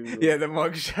mugshot. Yeah, the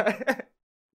mugshot.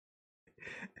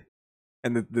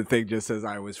 And the thing just says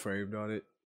 "I was framed" on it.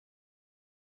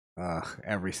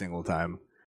 Every single time.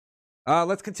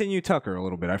 Let's continue Tucker a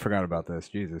little bit. I forgot about this.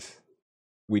 Jesus.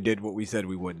 We did what we said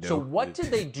we would do. So what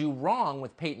did they do wrong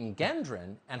with Peyton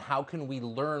Gendron, and how can we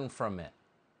learn from it?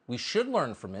 We should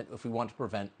learn from it if we want to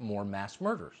prevent more mass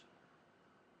murders.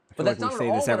 But that's not at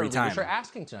all what our leaders are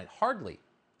asking tonight. Hardly.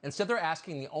 Instead, they're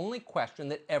asking the only question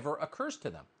that ever occurs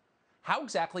to them. How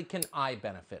exactly can I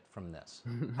benefit from this?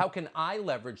 How can I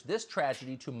leverage this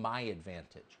tragedy to my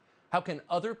advantage? How can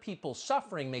other people's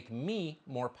suffering make me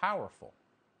more powerful?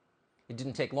 It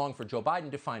didn't take long for Joe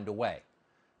Biden to find a way.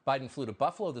 Biden flew to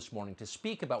Buffalo this morning to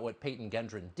speak about what Peyton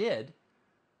Gendron did.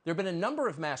 There have been a number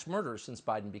of mass murders since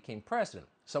Biden became president.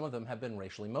 Some of them have been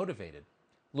racially motivated.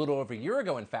 A little over a year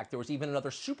ago, in fact, there was even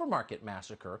another supermarket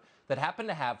massacre that happened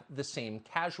to have the same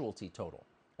casualty total.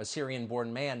 A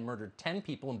Syrian-born man murdered 10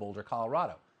 people in Boulder,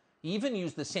 Colorado. He even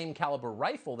used the same caliber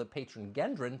rifle that Peyton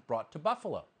Gendron brought to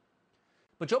Buffalo.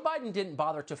 But Joe Biden didn't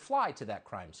bother to fly to that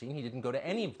crime scene. He didn't go to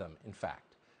any of them, in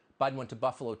fact. Biden went to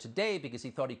Buffalo today because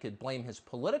he thought he could blame his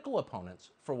political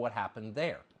opponents for what happened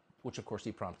there, which of course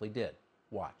he promptly did.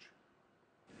 Watch.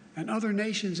 And other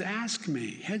nations ask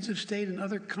me, heads of state in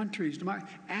other countries,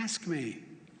 ask me,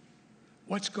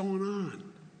 what's going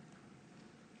on?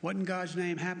 What in God's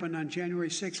name happened on January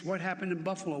 6th? What happened in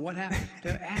Buffalo? What happened?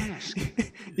 To ask.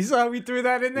 You saw we threw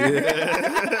that in there?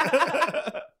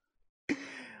 Yeah.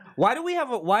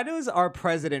 Why does our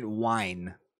president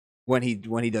whine when he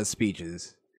does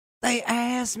speeches? They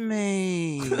asked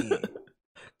me.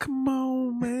 Come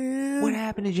on, man. What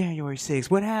happened to January 6th?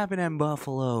 What happened in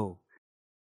Buffalo?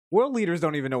 World leaders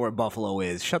don't even know where Buffalo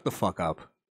is. Shut the fuck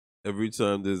up. Every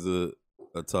time there's a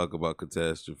talk about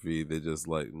catastrophe, they just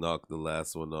like knock the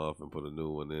last one off and put a new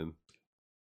one in.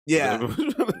 Yeah.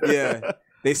 Yeah.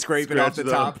 They scrape it off the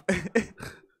top.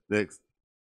 Next.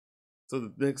 So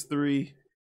the next three,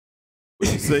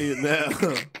 when you say it now,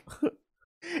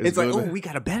 it's like, oh, we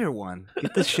got a better one.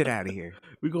 Get this shit out of here.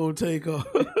 We're going to take off.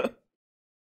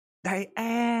 They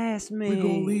asked me. We're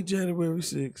going to leave January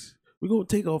 6th. We're going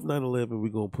to take off 9/11. We're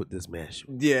going to put this mash.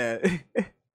 Yeah.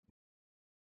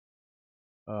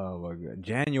 Oh, my God.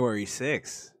 January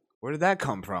 6th. Where did that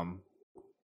come from?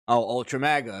 Oh, Ultra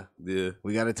MAGA. Yeah.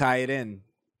 We got to tie it in.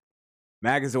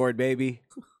 Magazord, baby.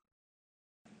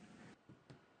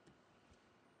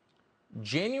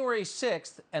 January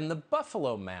 6th and the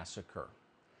Buffalo Massacre.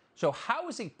 So how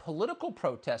is a political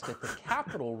protest at the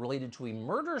Capitol related to a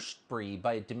murder spree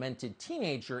by a demented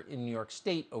teenager in New York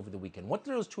State over the weekend? What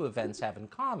do those two events have in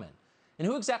common? And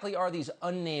who exactly are these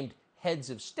unnamed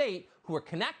heads of state who are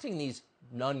connecting these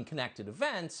non-connected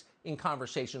events in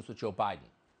conversations with Joe Biden?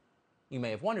 You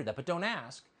may have wondered that, but don't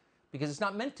ask, because it's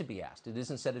not meant to be asked. It is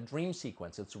instead a dream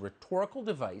sequence. It's a rhetorical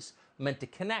device meant to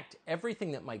connect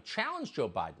everything that might challenge Joe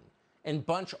Biden and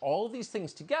bunch all of these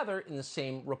things together in the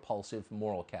same repulsive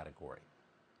moral category.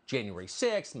 January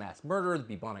 6th, mass murder, the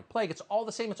bubonic plague, it's all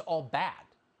the same, it's all bad.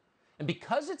 And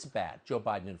because it's bad, Joe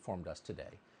Biden informed us today,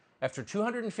 after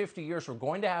 250 years, we're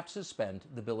going to have to suspend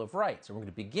the Bill of Rights. And we're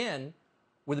going to begin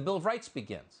where the Bill of Rights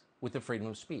begins, with the freedom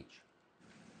of speech.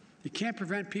 You can't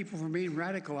prevent people from being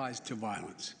radicalized to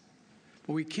violence,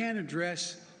 but we can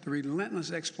address the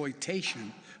relentless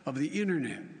exploitation of the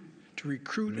internet to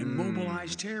recruit and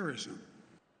mobilize terrorism.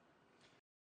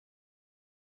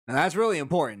 And that's really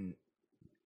important.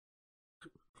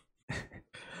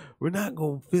 We're not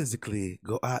going to physically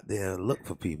go out there and look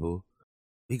for people.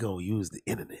 We're going to use the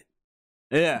internet.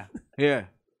 Yeah, yeah.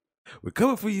 We're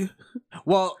coming for you.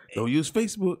 Well, don't use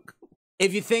Facebook.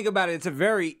 If you think about it, it's a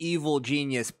very evil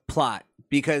genius plot,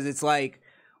 because it's like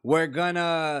we're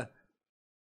gonna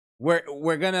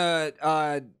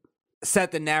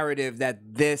set the narrative that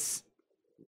this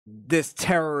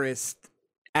terrorist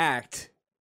act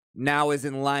now is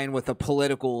in line with a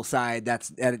political side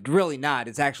that's really not.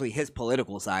 It's actually his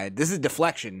political side. This is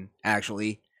deflection,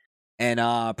 actually,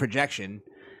 and projection.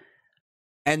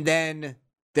 And then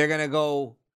they're gonna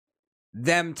go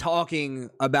them talking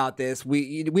about this.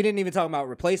 We didn't even talk about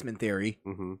replacement theory,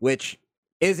 which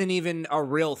isn't even a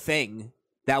real thing.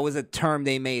 That was a term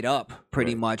they made up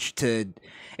pretty much to.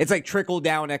 It's like trickle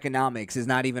down economics is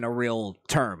not even a real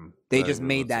term. They just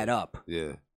made that up.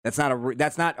 Yeah, that's not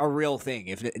a real thing.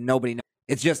 If nobody knows,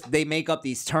 it's just they make up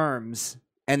these terms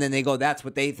and then they go, "That's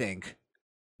what they think."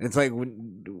 It's like,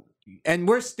 and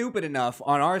we're stupid enough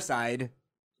on our side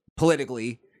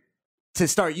politically to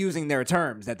start using their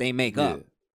terms that they make up.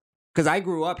 Because I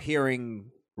grew up hearing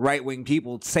right-wing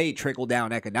people say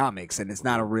trickle-down economics, and it's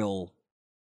not a real,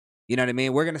 you know what I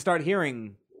mean? We're going to start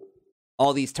hearing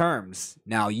all these terms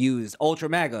now used. Ultra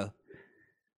MAGA.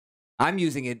 I'm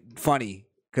using it funny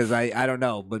because I don't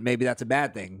know, but maybe that's a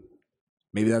bad thing.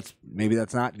 Maybe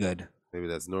that's not good. Maybe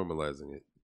that's normalizing it.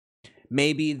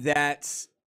 Maybe that's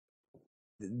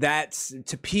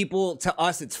to people, to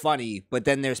us it's funny, but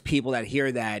then there's people that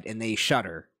hear that and they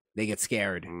shudder, they get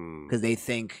scared because they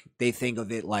think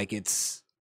of it like it's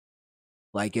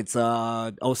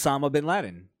Osama bin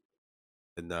Laden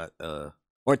and not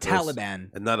or Taliban,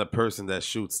 and not a person that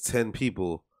shoots 10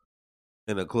 people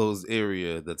in a closed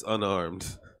area that's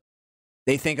unarmed.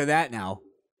 They think of that now.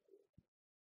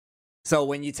 So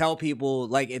when you tell people,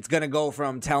 like, it's gonna go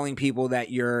from telling people that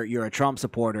you're a Trump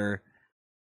supporter,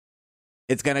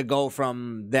 it's gonna go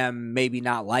from them maybe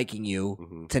not liking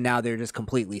you to now they're just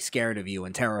completely scared of you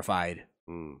and terrified,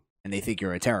 and they think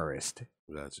you're a terrorist.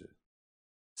 Gotcha.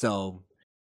 So,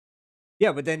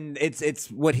 yeah, but then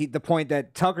it's what the point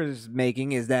that Tucker's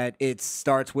making is that it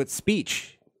starts with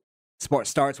speech. Sport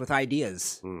starts with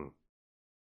ideas.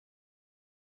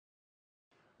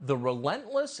 The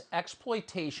relentless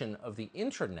exploitation of the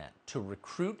internet to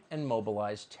recruit and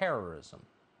mobilize terrorism.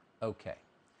 Okay.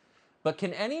 But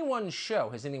can anyone show,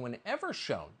 has anyone ever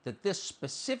shown, that this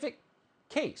specific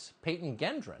case, Peyton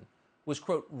Gendron, was,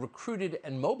 quote, recruited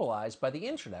and mobilized by the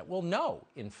internet? Well, no,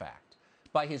 in fact.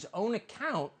 By his own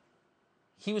account,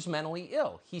 he was mentally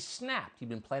ill. He snapped. He'd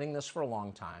been planning this for a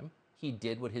long time. He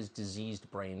did what his diseased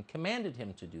brain commanded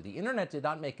him to do. The internet did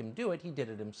not make him do it. He did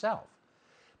it himself.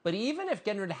 But even if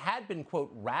Gendron had been,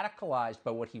 quote, radicalized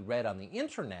by what he read on the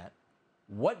internet,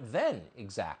 what then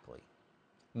exactly?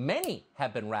 Many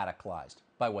have been radicalized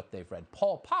by what they've read.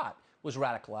 Paul Pot was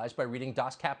radicalized by reading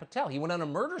Das Kapital. He went on a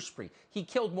murder spree. He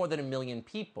killed more than 1 million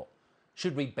people.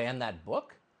 Should we ban that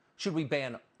book? Should we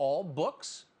ban all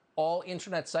books, all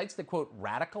internet sites that, quote,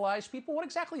 radicalize people? What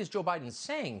exactly is Joe Biden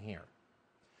saying here?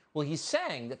 Well, he's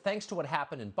saying that thanks to what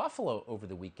happened in Buffalo over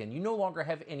the weekend, you no longer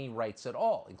have any rights at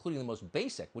all, including the most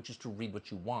basic, which is to read what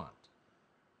you want.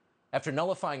 After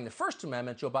nullifying the First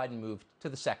Amendment, Joe Biden moved to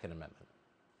the Second Amendment.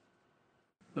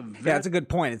 Yeah, that's a good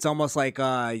point. It's almost like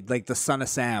the son of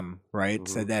Sam, right?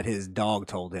 Said that his dog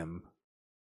told him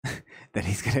that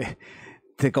he's gonna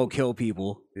to go kill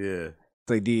people. Yeah. It's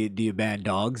like, do you ban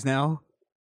dogs now?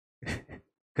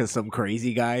 Because some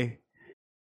crazy guy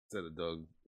said a dog.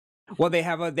 Well, they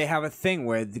have a thing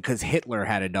where, because Hitler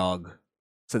had a dog,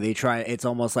 so they try. It's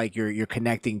almost like you're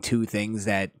connecting two things,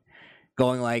 that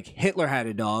going like, Hitler had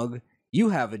a dog,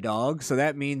 you have a dog, so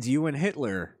that means you and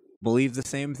Hitler believe the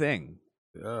same thing.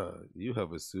 Yeah, you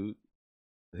have a suit.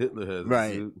 Hitler has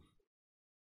Right. a suit.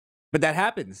 But that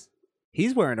happens.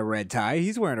 He's wearing a red tie.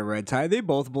 He's wearing a red tie. They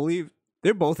both believe.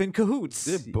 They're both in cahoots.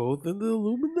 They're both in the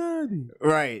Illuminati.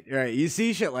 Right. You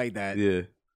see shit like that. Yeah.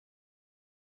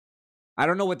 I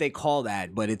don't know what they call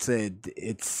that, but it's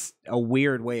a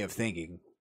weird way of thinking.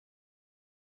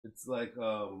 It's like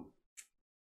I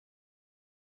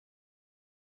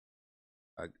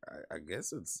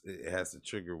guess it has to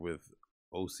trigger with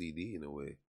OCD in a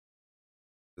way,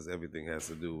 because everything has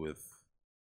to do with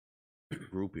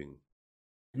grouping.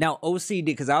 Now, OCD,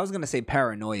 because I was going to say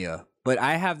paranoia, but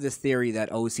I have this theory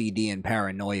that OCD and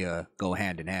paranoia go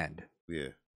hand in hand. Yeah.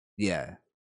 Yeah.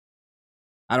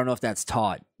 I don't know if that's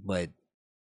taught, but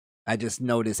I just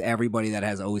notice everybody that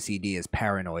has OCD is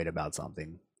paranoid about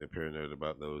something. They're paranoid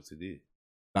about the OCD.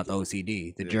 About the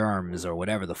OCD, the germs, or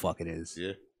whatever the fuck it is.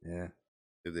 Yeah. Yeah.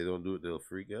 If they don't do it, they'll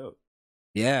freak out.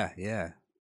 Yeah.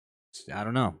 I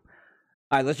don't know.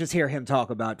 All right, let's just hear him talk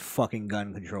about fucking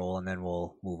gun control, and then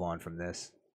we'll move on from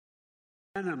this.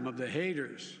 Venom of the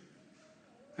haters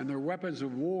and their weapons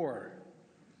of war,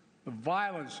 the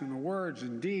violence and the words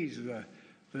and deeds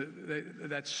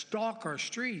that stalk our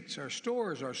streets, our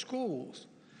stores, our schools.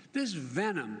 This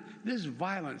venom, this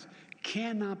violence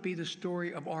cannot be the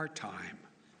story of our time.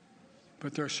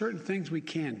 But there are certain things we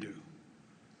can do.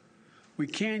 We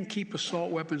can keep assault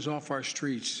weapons off our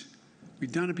streets.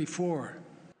 We've done it before.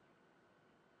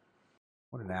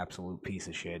 What an absolute piece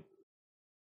of shit.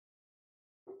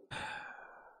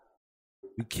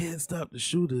 We can't stop the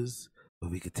shooters,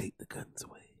 but we could take the guns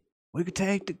away. We could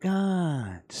take the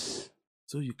guns.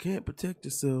 So you can't protect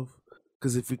yourself,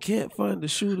 because if we can't find the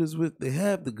shooters they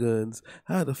have the guns,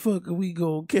 how the fuck are we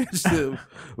going to catch them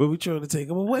when we're trying to take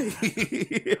them away?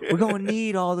 We're going to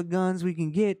need all the guns we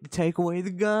can get to take away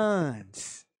the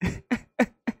guns.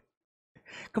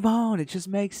 Come on, it just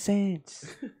makes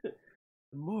sense.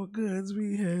 The more guns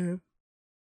we have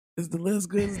is the less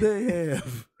guns they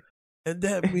have. And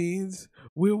that means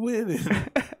we're winning.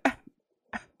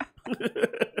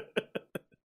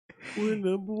 We're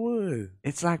number one.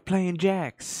 It's like playing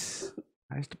jacks.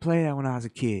 I used to play that when I was a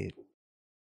kid.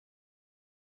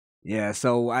 Yeah,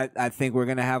 so I think we're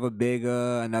gonna have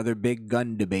another big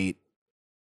gun debate,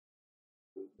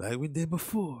 like we did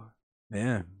before.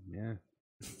 Yeah.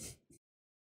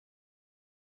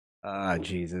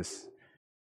 Jesus.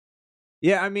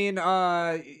 Yeah, I mean,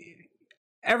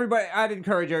 everybody. I'd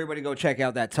encourage everybody to go check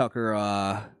out that Tucker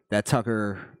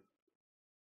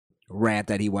rant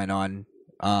that he went on.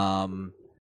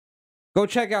 Go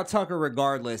check out Tucker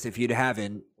regardless if you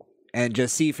haven't, and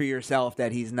just see for yourself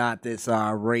that he's not this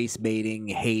race baiting,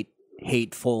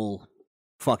 hateful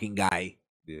fucking guy.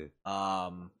 Yeah.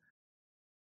 I'm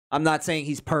not saying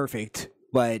he's perfect,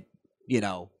 but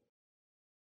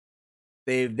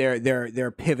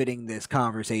they're pivoting this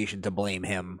conversation to blame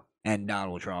him and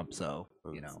Donald Trump. So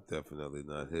It's definitely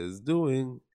not his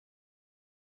doing.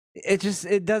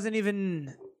 it doesn't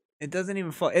even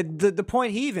the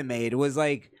point he even made was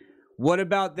like, what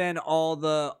about then all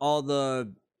the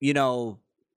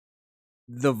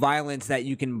the violence that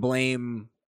you can blame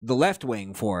the left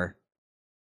wing for?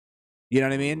 You know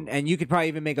what I mean? And you could probably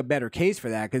even make a better case for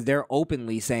that because they're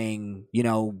openly saying,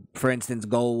 for instance,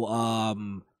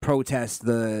 go protest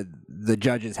the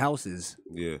judges' houses.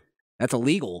 Yeah. That's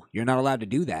illegal. You're not allowed to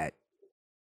do that.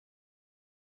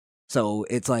 So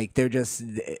it's like they're just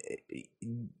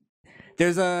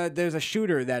there's a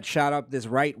shooter that shot up this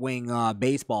right wing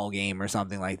baseball game or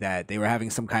something like that. They were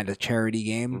having some kind of charity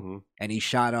game, and he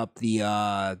shot up the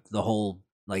whole,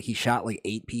 like, he shot like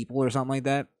 8 people or something like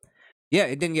that. Yeah,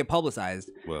 it didn't get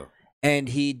publicized. Well, and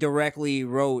he directly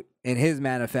wrote in his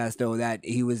manifesto that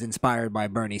he was inspired by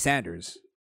Bernie Sanders.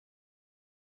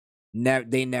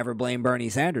 They never blame Bernie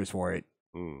Sanders for it.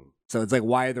 So it's like,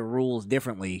 why are the rules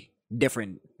different?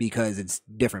 Because it's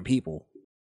different people.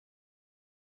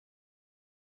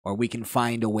 Or we can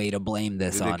find a way to blame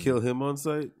this did on. they kill him on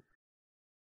site?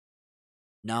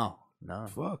 No.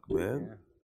 Fuck, man. Yeah.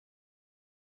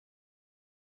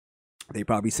 They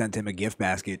probably sent him a gift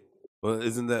basket. Well,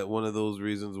 isn't that one of those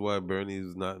reasons why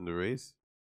Bernie's not in the race?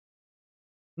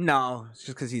 No, it's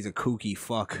just because he's a kooky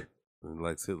fuck. And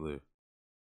likes Hitler.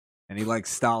 And he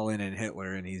likes Stalin and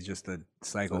Hitler, and he's just a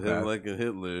psychopath. So him liking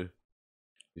Hitler,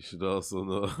 you should also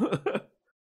know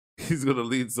he's gonna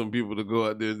lead some people to go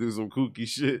out there and do some kooky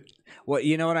shit. Well,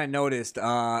 you know what I noticed?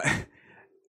 I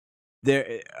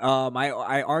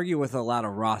argue with a lot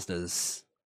of Rastas,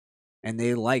 and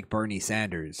they like Bernie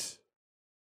Sanders,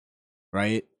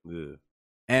 right? Yeah.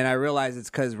 And I realize it's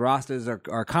because Rastas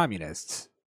are communists.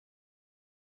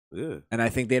 Yeah. And I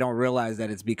think they don't realize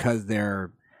that it's because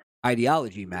their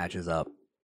ideology matches up.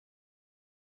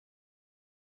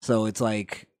 So it's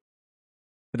like,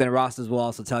 but then Rastas will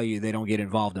also tell you they don't get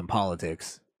involved in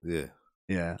politics. Yeah.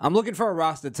 Yeah. I'm looking for a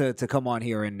Rasta to come on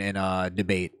here and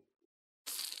debate.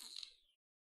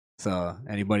 So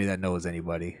anybody that knows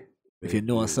anybody. If you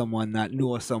know someone, not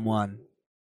know someone.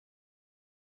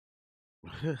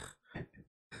 You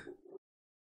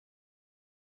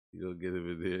gonna get him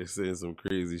in there saying some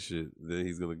crazy shit. Then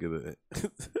he's gonna get a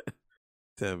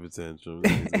temper tantrum.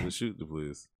 Then he's gonna shoot the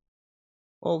police.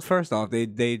 Well, first off,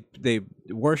 they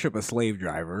worship a slave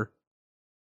driver.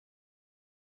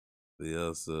 They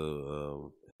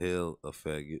also hail a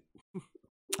faggot.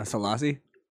 A Selassie?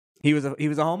 He was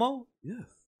a homo? Yes.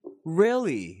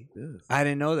 Really? Yes. I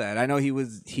didn't know that. I know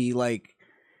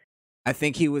I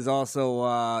think he was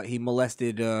also he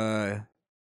molested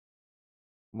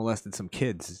some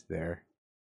kids there.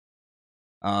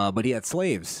 But he had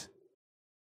slaves.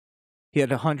 He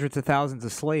had hundreds of thousands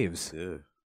of slaves. Yeah.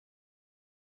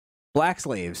 Black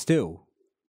slaves too.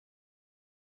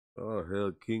 Oh,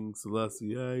 hell, King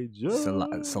Selassie I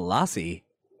John. Selassie.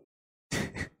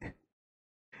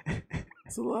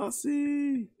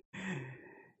 Selassie.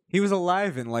 He was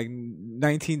alive in like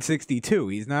 1962.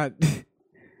 He's not. It's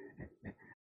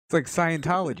like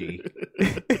Scientology.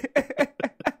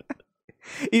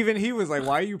 Even he was like,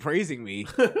 "Why are you praising me?"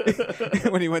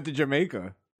 when he went to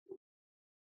Jamaica.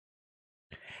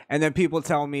 And then people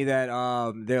tell me that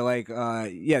they're like,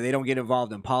 yeah, they don't get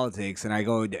involved in politics. And I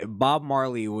go, Bob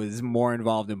Marley was more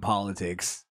involved in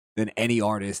politics than any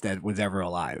artist that was ever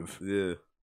alive. Yeah.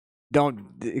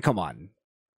 Come on.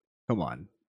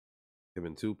 Him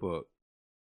and Tupac.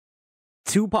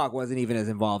 Tupac wasn't even as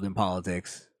involved in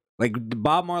politics. Like,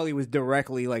 Bob Marley was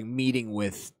directly like meeting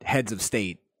with heads of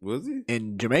state. Was he?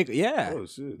 In Jamaica. Yeah. Oh,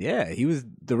 shit. Yeah, he was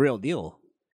the real deal.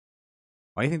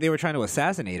 Why do you think they were trying to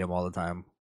assassinate him all the time?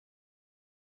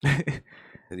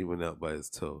 And he went out by his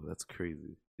toe. That's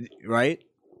crazy. Right?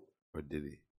 Or did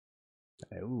he?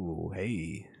 Ooh,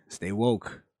 hey. Stay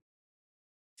woke.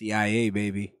 CIA,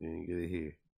 baby. You didn't get it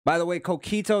here. By the way,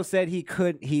 Coquito said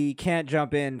he can't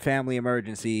jump in family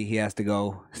emergency. He has to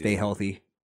go. Stay healthy.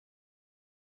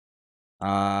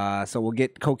 So we'll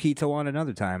get Coquito on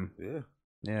another time. Yeah.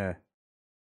 Yeah.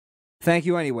 Thank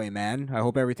you anyway, man. I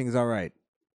hope everything's all right.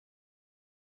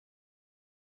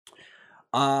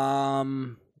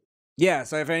 Yeah,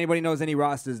 so if anybody knows any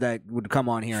Rastas that would come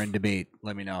on here and debate,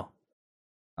 let me know.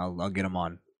 I'll get them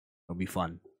on. It'll be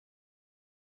fun.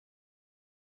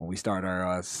 When we start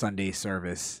our Sunday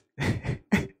service. They're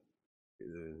gonna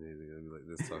be like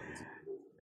this talking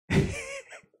to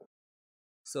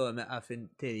So I'm often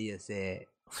tell you say,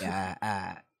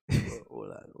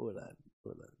 hold on.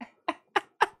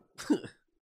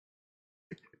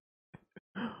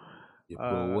 You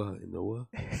know what? You know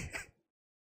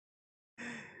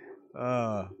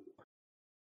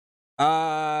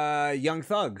what? Young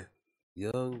Thug.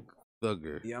 Young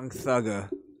Thugger. Young Thugger.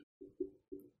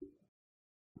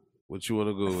 What you want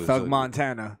to go with? Thug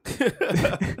Montana.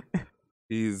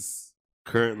 He's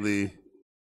currently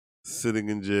sitting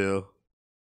in jail.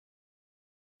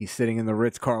 He's sitting in the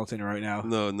Ritz-Carlton right now.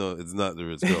 No, it's not the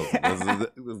Ritz-Carlton.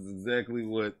 That's exactly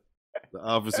what the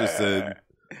officer said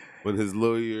when his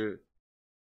lawyer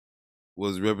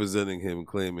was representing him,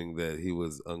 claiming that he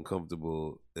was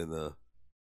uncomfortable in a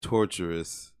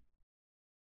torturous,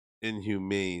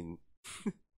 inhumane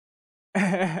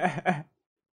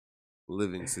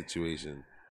living situation.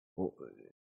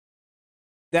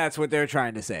 That's what they're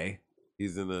trying to say.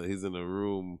 He's in a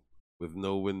room with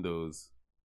no windows,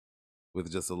 with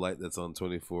just a light that's on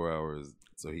 24 hours,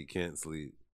 so he can't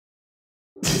sleep.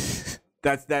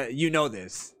 That's that. You know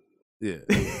this. Yeah.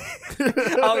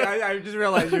 I just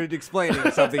realized you were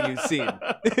explaining something you've seen.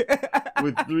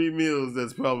 With 3 meals,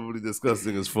 that's probably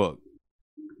disgusting as fuck.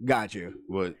 Got you.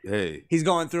 But hey, he's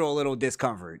going through a little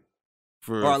discomfort,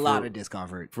 or a lot of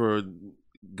discomfort for a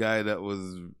guy that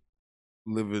was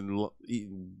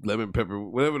eating lemon pepper,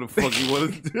 whatever the fuck he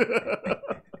wanted.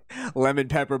 Lemon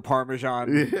pepper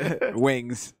Parmesan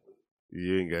wings.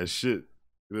 You ain't got shit.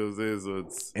 You know what I'm saying? So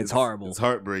it's horrible. It's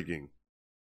heartbreaking.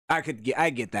 I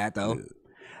get that though. Yeah.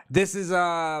 This is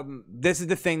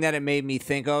the thing that it made me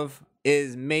think of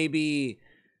is maybe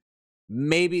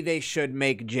they should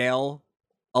make jail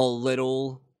a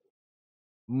little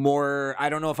more. I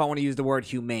don't know if I want to use the word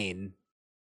humane,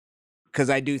 because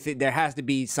I do think there has to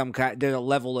be there's a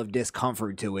level of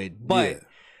discomfort to it. But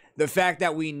the fact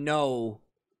that we know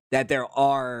that there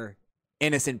are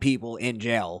innocent people in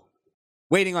jail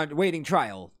waiting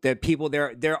trial, that people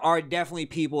there are definitely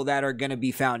people that are going to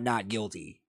be found not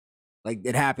guilty. Like,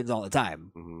 it happens all the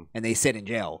time. Mm-hmm. And they sit in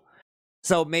jail.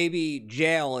 So maybe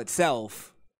jail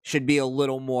itself should be a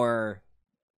little more,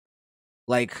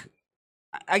 like,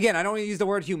 again, I don't want to use the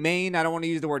word humane. I don't want to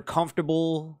use the word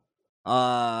comfortable.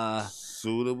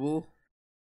 Suitable?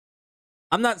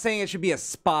 I'm not saying it should be a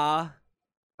spa.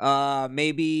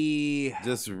 Maybe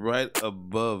just right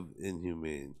above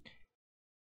inhumane.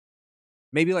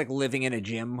 Maybe like living in a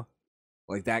gym,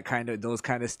 like those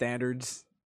kind of standards.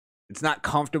 It's not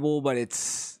comfortable, but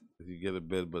it's. If you get a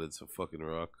bed, but it's a fucking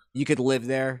rock. You could live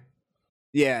there.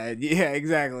 Yeah,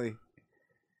 exactly.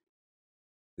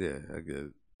 Yeah, I get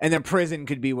it. And then prison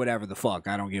could be whatever the fuck.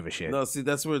 I don't give a shit. No, see,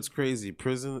 that's where it's crazy.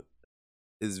 Prison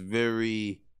is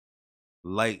very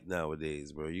light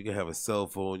nowadays, bro. You can have a cell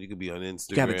phone. You can be on Instagram.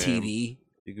 You can have a TV.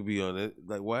 You could be on it.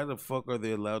 Like, why the fuck are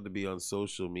they allowed to be on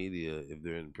social media if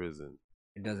they're in prison?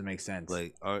 It doesn't make sense.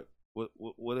 Like,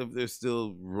 what if they're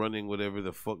still running whatever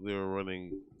the fuck they were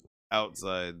running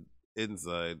outside,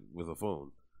 inside with a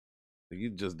phone? Like,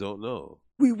 you just don't know.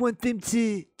 We want them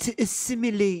to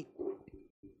assimilate.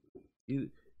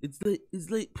 It's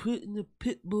like putting a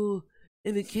pit bull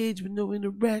in a cage with no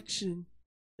interaction,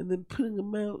 and then putting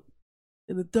them out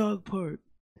in a dog park.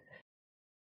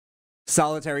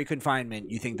 Solitary confinement.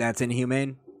 You think that's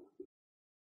inhumane?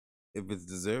 If it's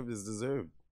deserved, it's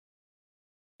deserved.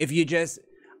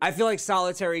 I feel like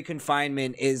solitary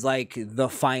confinement is like the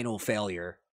final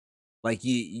failure. Like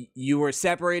you were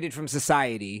separated from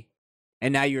society,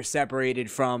 and now you're separated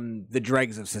from the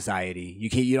dregs of society.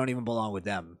 You don't even belong with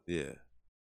them. Yeah.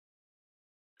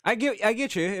 I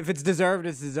get you. If it's deserved,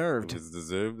 it's deserved. If it's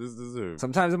deserved, it's deserved.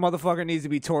 Sometimes a motherfucker needs to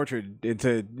be tortured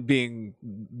into being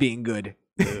good.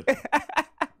 Yeah.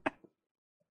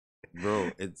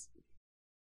 Bro, it's.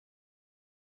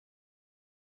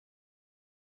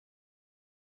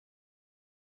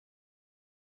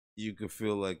 You could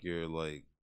feel like you're like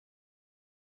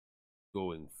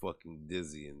going fucking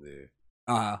dizzy in there.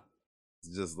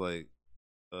 It's just like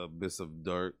a bit of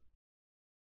dark.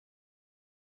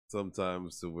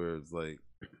 Sometimes to where it's like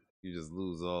you just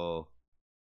lose all.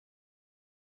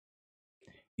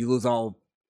 You lose all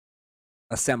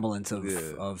a semblance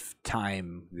of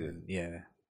time. Yeah. Yeah.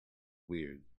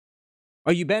 Weird.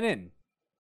 Oh, you been in?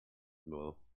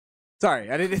 Well. Sorry,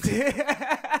 I didn't.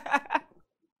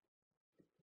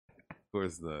 Of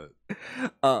course not.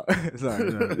 Oh,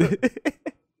 sorry.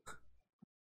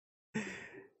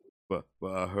 But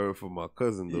I heard from my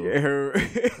cousin though. Yeah,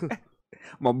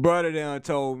 my brother down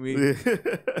told me.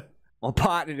 My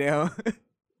partner down.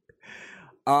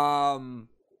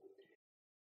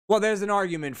 Well, there's an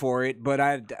argument for it, but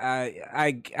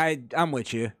I'm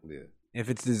with you. Yeah. If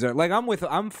it's deserved, like I'm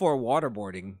for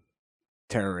waterboarding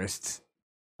terrorists.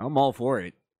 I'm all for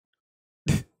it.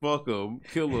 Fuck them,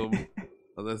 kill them.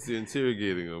 Unless you're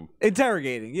interrogating them.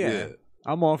 Interrogating, yeah.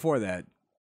 I'm all for that.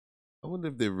 I wonder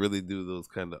if they really do those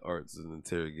kind of arts in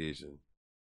interrogation,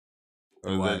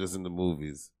 or is What? that just in the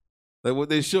movies? Like what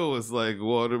they show us, like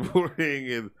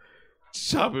waterboarding and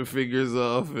chopping fingers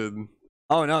off, and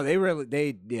Oh no,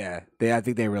 I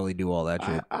think they really do all that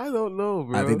shit. I don't know,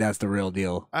 bro. I think that's the real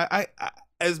deal. I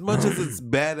as much as it's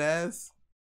badass,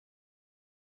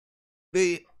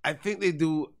 I think they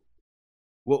do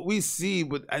what we see,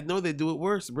 but I know they do it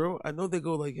worse, bro. I know they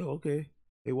go like, yo, okay,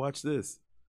 hey, watch this.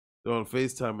 They're on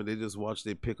FaceTime and they just watch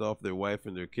they pick off their wife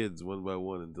and their kids one by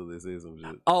one until they say some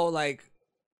shit. All right.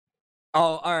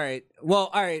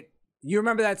 Well, all right. You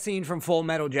remember that scene from Full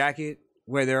Metal Jacket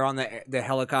where they're on the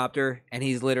helicopter and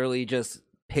he's literally just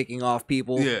picking off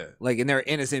people? Yeah. Like, and they're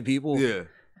innocent people. Yeah.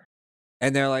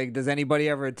 And they're like, does anybody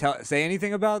ever say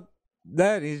anything about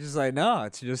that? And he's just like, no,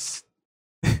 it's just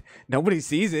nobody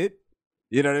sees it.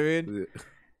 You know what I mean?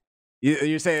 Yeah.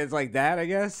 You're saying it's like that, I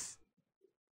guess?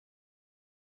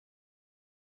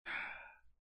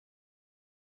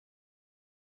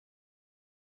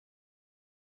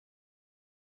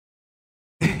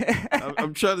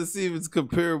 I'm trying to see if it's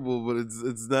comparable, but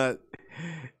it's not.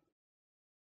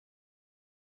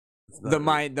 It's not the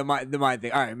mind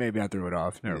thing. All right, maybe I threw it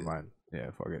off. Never mind. Yeah,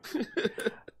 fuck it.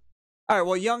 All right,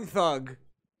 well, Young Thug.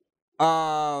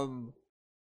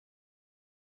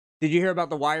 Did you hear about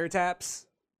the wiretaps?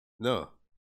 No.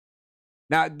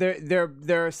 Now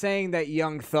they're saying that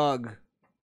Young Thug.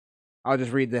 I'll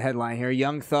just read the headline here.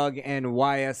 Young Thug and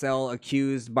YSL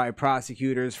accused by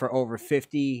prosecutors for over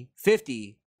 50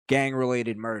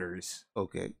 gang-related murders.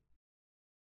 Okay.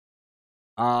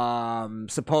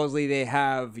 Supposedly they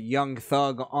have Young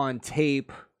Thug on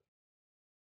tape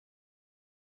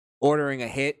ordering a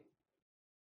hit,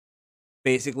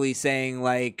 basically saying,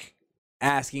 like,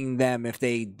 asking them if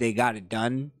they got it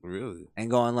done. Really?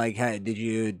 And going like, hey, did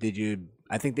you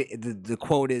I think the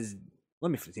quote is,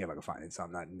 let me see if I can find it so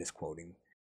I'm not misquoting.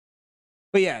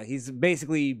 But yeah, he's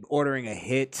basically ordering a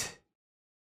hit.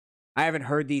 I haven't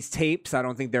heard these tapes. I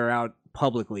don't think they're out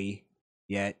publicly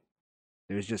yet.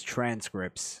 There's just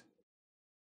transcripts.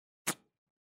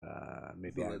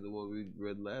 Maybe like the one we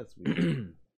read last week.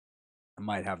 I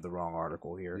might have the wrong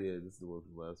article here. Yeah, this is the one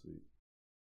from last week.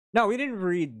 No, we didn't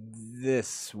read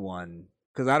this one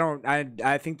because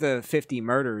I think the 50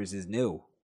 murders is new.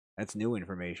 That's new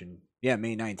information. Yeah,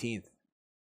 May 19th.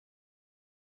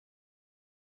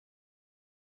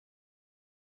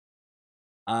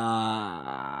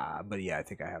 But yeah, I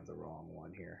think I have the wrong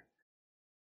one here.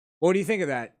 What do you think of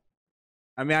that?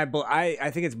 I mean,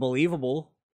 I think it's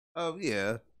believable.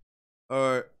 Yeah.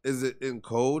 Or is it in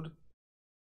code?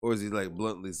 Or is he like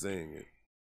bluntly saying it?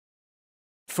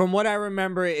 From what I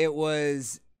remember, it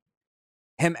was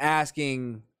him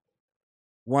asking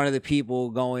one of the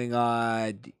people going,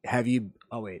 have you,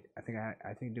 oh wait, I think I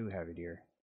do have it here.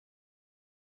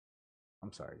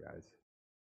 I'm sorry, guys.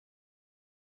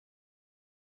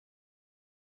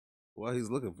 While he's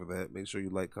looking for that, make sure you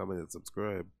like, comment, and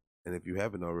subscribe. And if you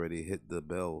haven't already, hit the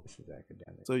bell This is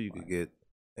academic. so you can get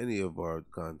any of our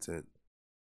content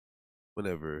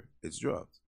whenever it's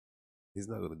dropped. He's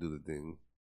not going to do the thing,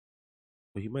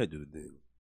 but he might do the thing.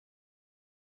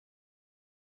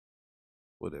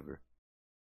 Whatever.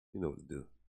 You know what to do.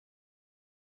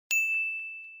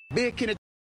 Big in it.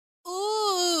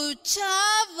 Ooh,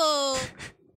 chavo.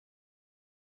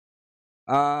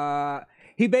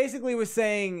 He basically was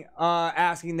saying,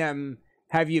 asking them,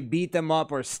 have you beat them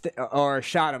up or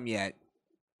shot them yet?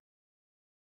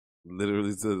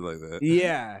 Literally said it like that.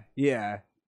 Yeah.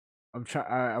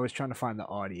 I was trying to find the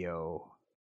audio.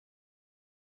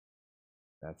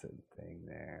 That's a thing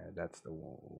there. That's the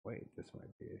one. Wait, this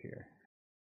might be it here.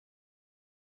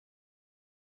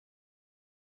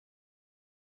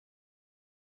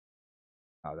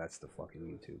 Oh, that's the fucking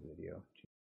YouTube video. Jesus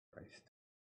Christ.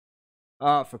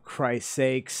 Oh, for Christ's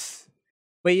sakes.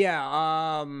 But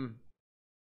yeah,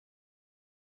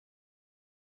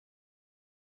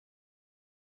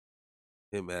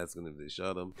 Him asking if they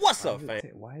shot him. What's up, fam?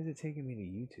 why is it taking me to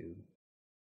YouTube?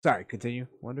 Sorry, continue.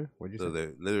 Wonder, what'd you So say?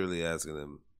 they're literally asking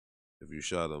him if you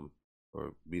shot him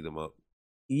or beat him up.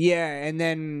 Yeah, and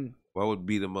then Why would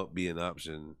beat him up be an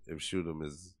option if shoot him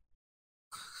is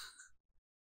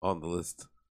on the list?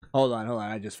 hold on.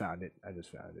 I just found it.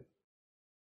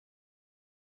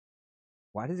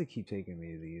 Why does it keep taking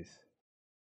me to these?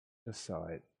 Just saw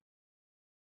it.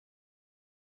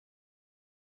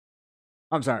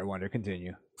 I'm sorry, Wonder.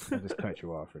 Continue. I just cut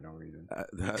you off for no reason. I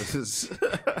just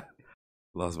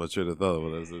lost my train of thought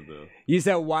when I said that. You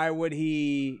said, why would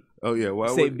he Oh yeah, why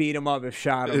say would beat him up if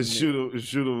shot him? if shoot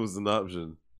him was an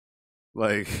option?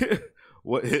 Like,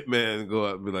 what hitman go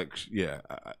out and be like, yeah,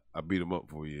 I beat him up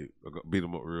for you. I beat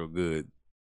him up real good.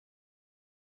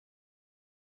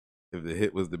 If the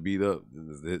hit was to beat up, then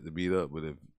it's the hit to beat up. But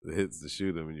if the hit's to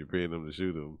shoot him and you're paying him to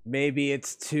shoot him, Maybe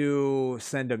it's to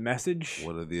send a message.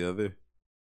 one or the other.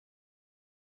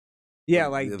 Yeah,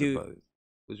 What like the other dude, part?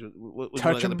 Which one I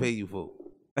touch gotta him. pay you for?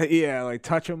 Yeah, like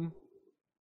touch him,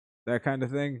 that kind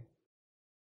of thing.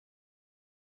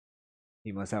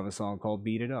 He must have a song called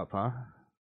 "Beat It Up," huh?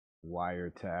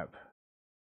 Wiretap.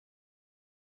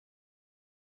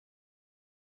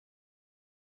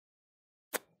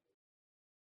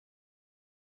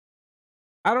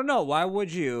 I don't know. Why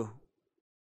would you?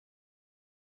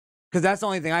 Because that's the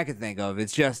only thing I could think of.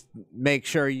 It's just make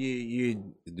sure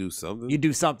you do something. you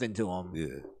do something to him.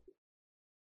 Yeah.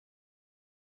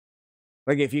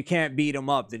 Like if you can't beat him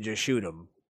up, then just shoot him.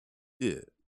 Yeah.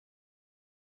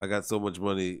 I got so much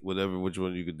money. Which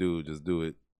one you could do, just do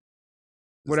it.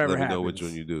 Just Whatever let me know which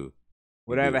happens. one you do.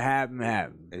 Whatever happened,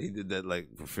 happened. And he did that like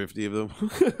for 50 of them.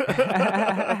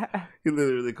 He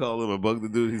literally called him a bug. The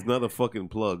dude, he's not a fucking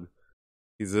plug.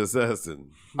 He's an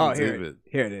assassin. Oh, David.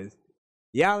 here it is.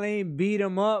 Y'all ain't beat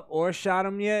him up or shot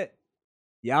him yet.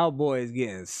 Y'all boys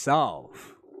getting soft.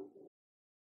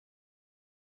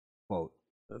 Quote.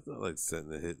 That's not like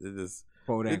setting a hit. It just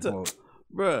Quote it unquote.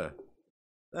 bruh.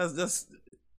 That's just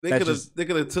they That's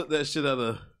could have took that shit out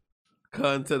of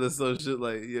content or some shit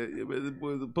like yeah man, the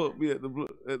boys will pump me at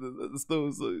the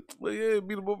stove so well yeah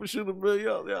beat him up and shoot him bro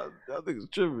y'all think it's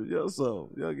tripping y'all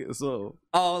getting soft.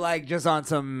 Oh, like just on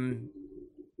some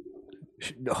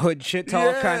hood shit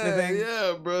talk kind of thing?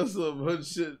 Yeah, bro, some hood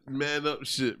shit, man up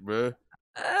shit, bro.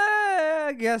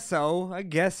 I guess so.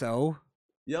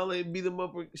 Y'all ain't beat him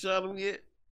up or shot him yet?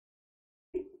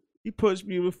 He punched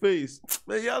me in the face.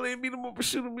 Man, y'all ain't beat him up or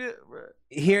shoot him yet, bro.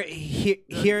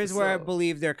 Here's where I so.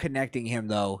 believe they're connecting him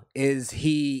though, is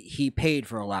he paid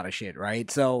for a lot of shit,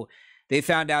 right? So they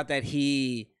found out that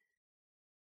he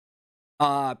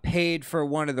paid for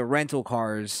one of the rental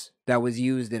cars that was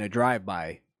used in a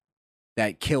drive-by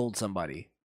that killed somebody.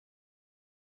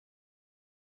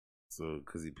 So,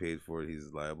 because he paid for it,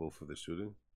 he's liable for the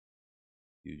shooting?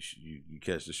 You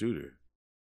catch the shooter.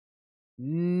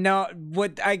 No,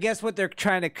 what they're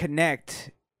trying to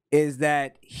connect is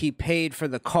that he paid for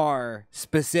the car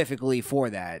specifically for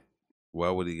that. Why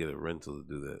would he get a rental to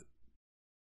do that?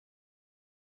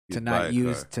 To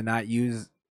not use.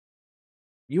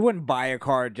 You wouldn't buy a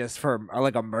car just for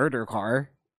like a murder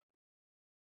car.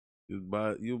 You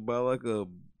buy like a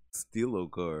Stilo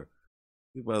car.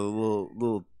 You buy the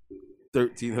little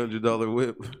 $1,300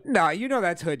 whip. Nah, you know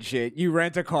that's hood shit. You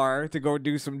rent a car to go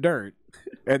do some dirt,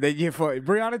 and then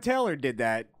Breonna Taylor did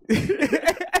that.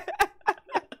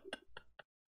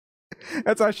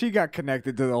 That's how she got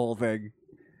connected to the whole thing.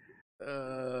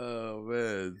 Oh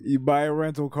man! You buy a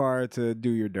rental car to do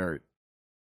your dirt.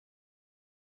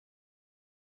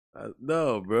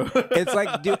 No, bro.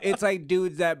 It's like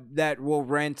dudes that will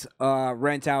rent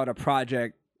out a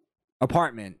project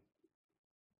apartment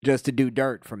just to do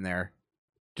dirt from there,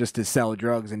 just to sell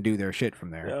drugs and do their shit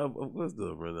from there. Yeah, of course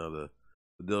they'll rent out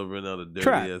a dirty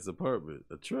Trap. ass apartment,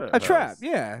 a trap. A trap, house.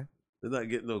 yeah. They're not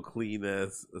getting no clean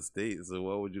ass estate, so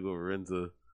why would you go rent a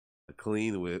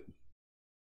clean whip?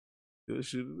 Go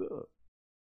shoot it up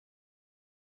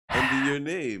under your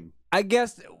name. I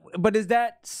guess, but is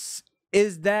that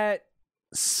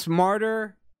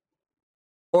smarter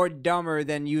or dumber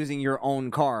than using your own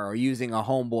car or using a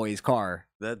homeboy's car?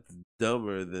 That's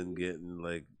dumber than getting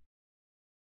like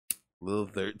a little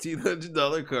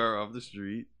 $1,300 car off the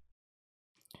street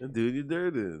and doing your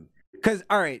dirt in. Because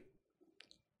all right,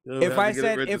 You don't if have I to get it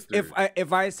said registered.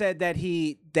 if I said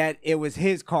that it was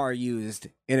his car used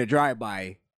in a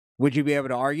drive-by, would you be able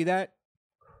to argue that?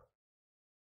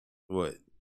 What?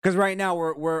 Because right now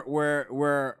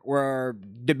we're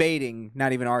debating,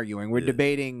 not even arguing. We're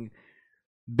debating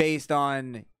based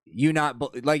on you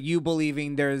not like you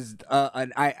believing there's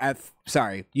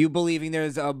you believing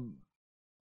there's a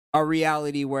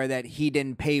reality where that he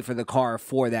didn't pay for the car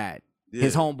for that. Yeah.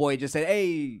 His homeboy just said,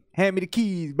 "Hey, hand me the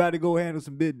keys. About to go handle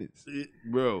some business."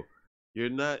 Bro, you're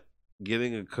not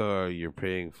getting a car you're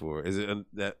paying for. Is it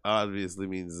that obviously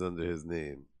means it's under his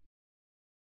name?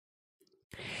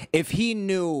 If he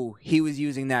knew he was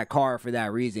using that car for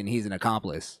that reason, he's an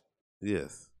accomplice.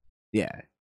 Yes. Yeah.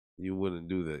 You wouldn't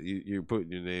do that. You're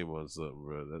putting your name on something,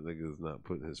 bro. That nigga's not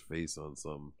putting his face on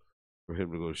something for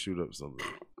him to go shoot up something.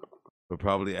 But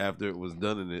probably after it was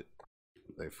done in it,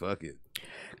 like, fuck it.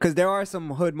 Because there are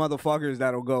some hood motherfuckers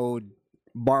that'll go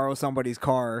borrow somebody's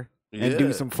car and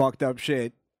do some fucked up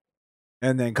shit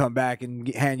and then come back and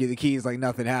hand you the keys like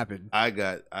nothing happened. I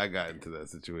got into that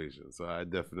situation, so I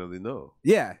definitely know.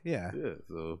 Yeah.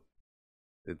 So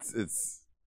it's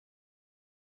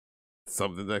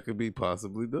something that could be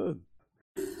possibly done.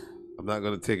 I'm not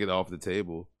gonna take it off the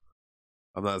table.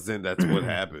 I'm not saying that's what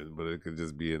happened, but it could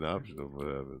just be an option of what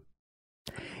happened.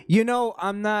 You know,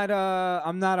 I'm not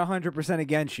 100%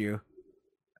 against you.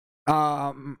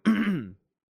 I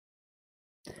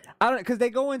don't, because they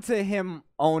go into him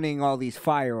owning all these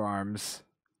firearms,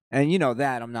 and you know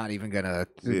that I'm not even gonna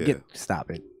stop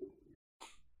it.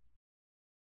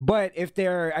 But if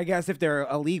they're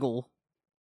illegal,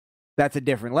 that's a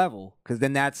different level, because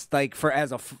then that's like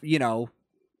as a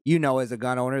as a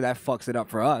gun owner, that fucks it up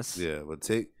for us. Yeah, but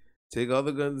take all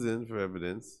the guns in for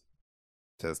evidence,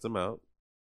 test them out,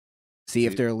 see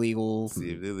if they're illegal. See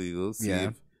if they're legal.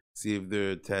 See if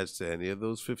they're attached to any of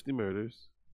those 50 murders.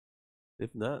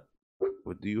 If not,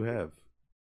 what do you have?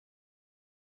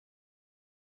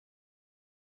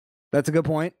 That's a good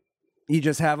point. You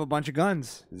just have a bunch of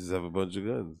guns. You just have a bunch of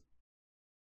guns.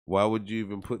 Why would you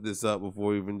even put this up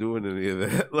before even doing any of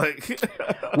that? Like,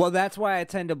 well, that's why I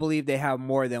tend to believe they have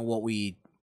more than what we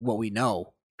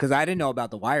know. Because I didn't know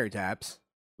about the wiretaps.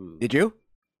 Did you?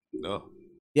 No.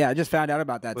 Yeah, I just found out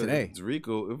about that today. If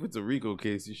it's a RICO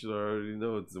case, you should already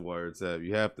know it's a wiretap.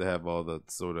 You have to have all the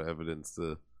sort of evidence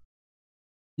to.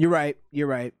 You're right.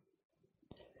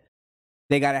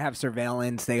 They got to have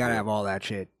surveillance. They got to have all that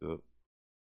shit. Yep.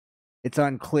 It's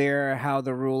unclear how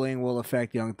the ruling will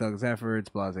affect Young Thug's efforts,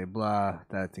 blah, blah, blah.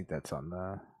 I think that's on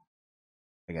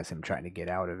I guess him trying to get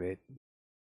out of it.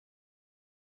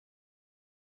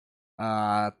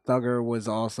 Thugger was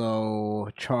also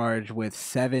charged with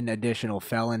 7 additional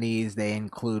felonies. They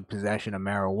include possession of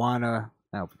marijuana.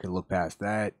 Now we can look past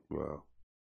that. Wow.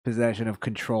 Possession of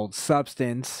controlled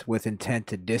substance with intent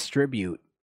to distribute.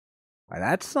 Well,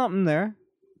 that's something there.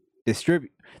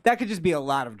 Distribute. That could just be a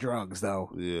lot of drugs,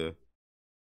 though. Yeah.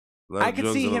 A lot of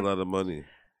drugs and a lot of money.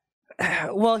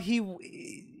 Well, he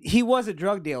was a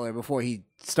drug dealer before he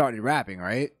started rapping,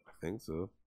 right? I think so.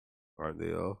 Aren't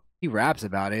they all? He raps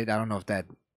about it. I don't know if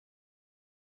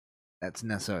that's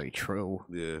necessarily true.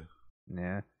 Yeah.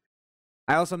 Yeah.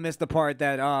 I also missed the part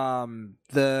that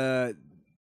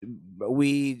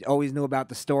we always knew about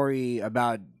the story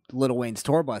about Lil Wayne's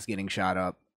tour bus getting shot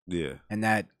up. Yeah. And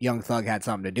that Young Thug had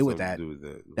something to do with that.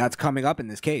 That's coming up in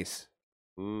this case.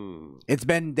 They've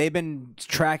been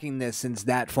tracking this since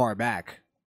that far back.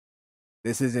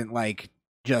 This isn't like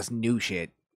just new shit.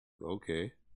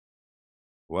 Okay.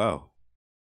 Wow.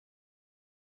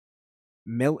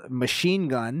 Machine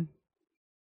gun,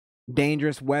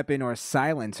 dangerous weapon, or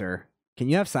silencer. Can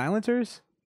you have silencers?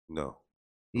 No.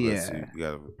 Unless you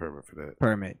got a permit for that.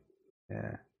 Permit.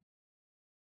 Yeah.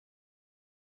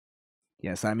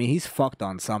 Yes, I mean he's fucked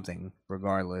on something,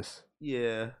 regardless.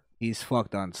 Yeah. He's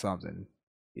fucked on something.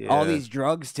 Yeah. All these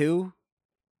drugs too.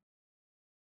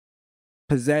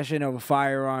 Possession of a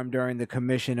firearm during the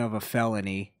commission of a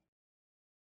felony.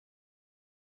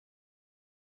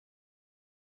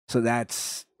 So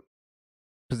that's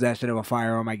possession of a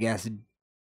firearm, I guess,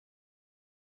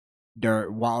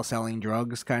 while selling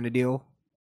drugs kind of deal.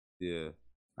 Yeah.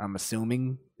 I'm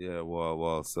assuming. Yeah,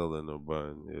 while selling or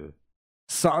buying, yeah.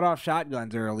 Sawed-off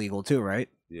shotguns are illegal too, right?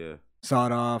 Yeah.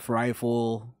 Sawed-off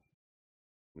rifle.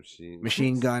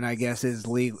 Machine gun, I guess, is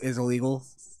illegal.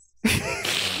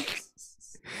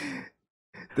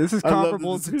 This is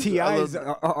comparable to T.I.'s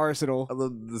arsenal. I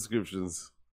love the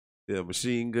descriptions. Yeah,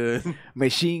 machine gun.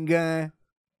 Machine gun.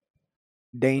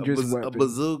 Dangerous weapon. A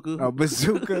bazooka. A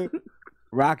bazooka.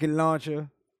 Rocket launcher.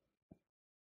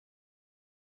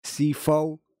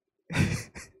 C4. A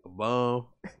bomb.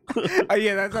 Oh,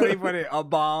 yeah, that's how they put it. A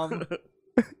bomb.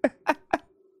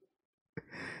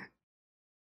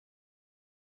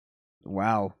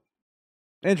 Wow.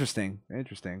 Interesting.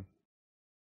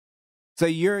 So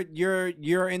you're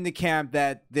in the camp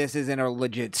that this isn't a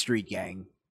legit street gang.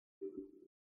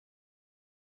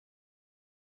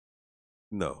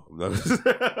 No,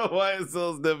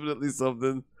 YSL is definitely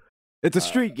something. It's a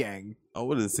street gang. I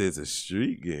wouldn't say it's a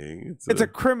street gang. It's a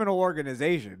criminal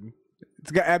organization.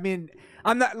 I mean,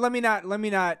 let me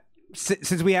not.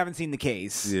 Since we haven't seen the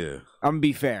case, yeah, I'm gonna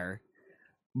be fair,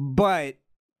 but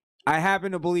I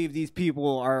happen to believe these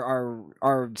people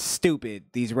are stupid.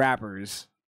 These rappers,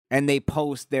 and they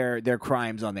post their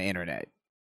crimes on the internet.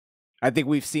 I think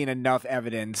we've seen enough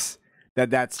evidence that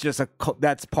that's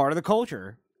that's part of the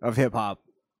culture of hip hop.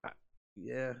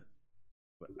 Yeah,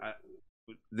 but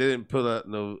they didn't put out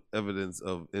no evidence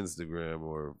of Instagram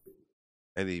or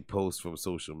any post from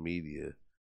social media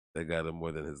that got him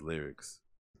more than his lyrics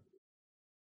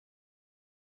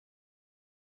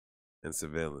and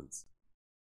surveillance,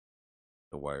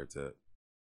 the wiretap.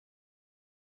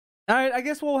 All right, I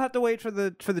guess we'll have to wait for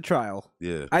the trial.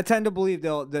 Yeah, I tend to believe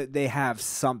they have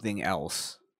something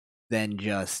else than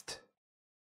just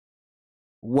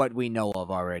what we know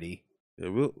of already.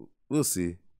 Yeah, we'll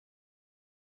see.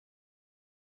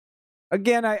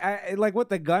 Again, I like with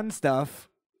the gun stuff.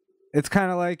 It's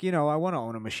kind of like, you know, I want to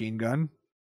own a machine gun.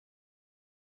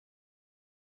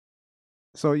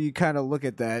 So you kind of look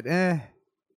at that,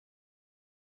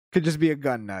 could just be a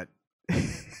gun nut.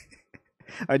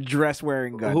 A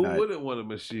dress-wearing gun Who nut. wouldn't want a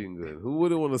machine gun? Who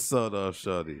wouldn't want a sawed-off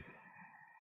shotty?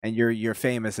 And you're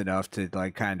famous enough to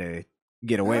like kind of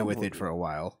get away with it for a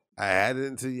while. I had it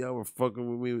until y'all were fucking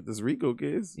with me with this Rico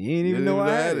case. You didn't even know I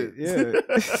had it. Yeah.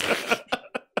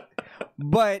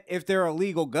 But if they're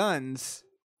illegal guns,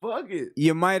 Fuck it.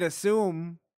 you might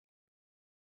assume,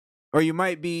 or it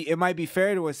might be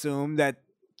fair to assume that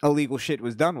illegal shit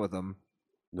was done with them.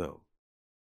 No.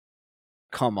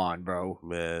 Come on, bro.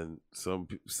 Man, some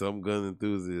gun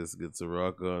enthusiasts get to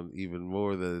rock on even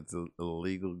more that it's an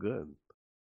illegal gun.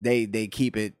 They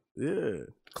keep it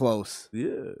close.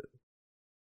 Yeah.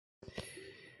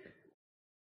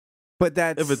 But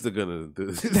that's If it's a gun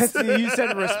enthusiast. that's you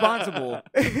said responsible.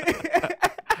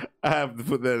 I have to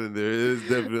put that in there. It is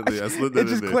definitely. I slid that It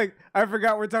just in there. clicked. I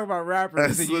forgot we're talking about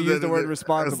rappers and you slid used that the in word there.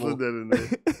 responsible. I slid that in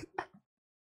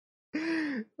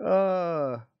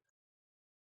there.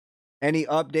 Any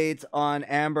updates on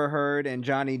Amber Heard and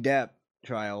Johnny Depp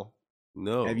trial?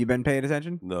 No. Have you been paying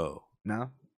attention? No.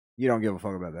 No? You don't give a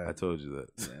fuck about I that. told you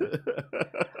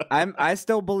that. I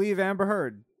still believe Amber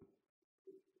Heard.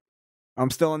 I'm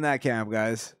still in that camp,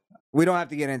 guys. We don't have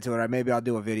to get into it. Maybe I'll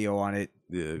do a video on it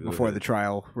Yeah. Go before ahead. the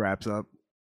trial wraps up.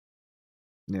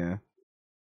 Yeah.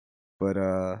 But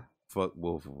Fuck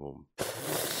both of them.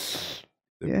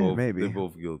 Yeah, maybe. They're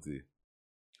both guilty,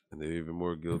 and they're even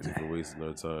more guilty for wasting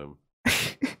our time.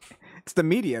 it's the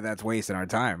media that's wasting our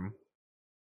time.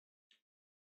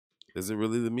 Is it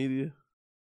really the media?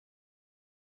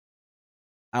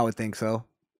 I would think so.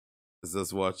 It's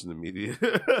us watching the media.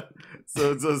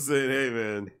 So it's us saying, "Hey,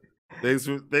 man,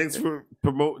 thanks for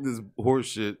promoting this horse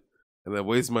shit," and I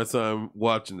waste my time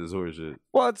watching this horse shit.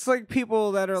 Well, it's like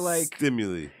people that are like,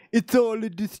 Stimuli. it's all a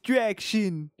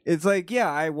distraction. It's like, yeah,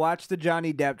 I watched the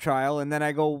Johnny Depp trial and then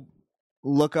I go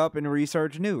look up and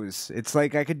research news. It's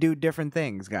like I could do different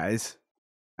things, guys.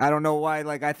 I don't know why.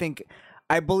 Like,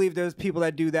 I believe there's people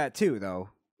that do that too, though.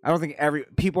 I don't think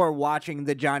people are watching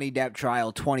the Johnny Depp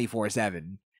trial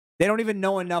 24/7. They don't even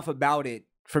know enough about it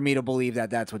for me to believe that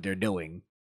that's what they're doing.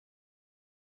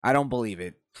 I don't believe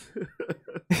it.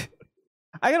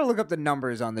 I gotta look up the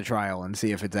numbers on the trial and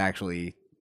see if it's actually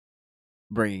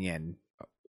bringing in.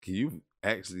 Can you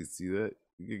actually see that?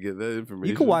 You can get that information.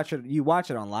 You can watch it. You watch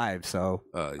it on live, so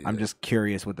Yeah. I'm just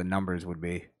curious what the numbers would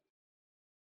be.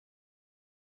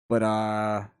 But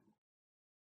yeah,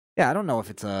 I don't know if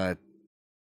it's a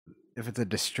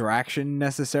distraction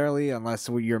necessarily, unless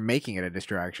you're making it a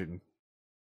distraction.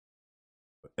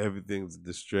 Everything's a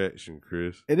distraction,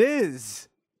 Chris. It is.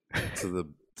 to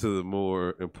the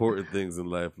more important things in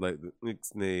life, like the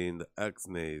ixnay and the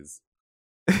axnays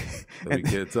that we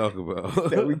can't talk about.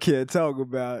 That we can't talk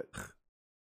about.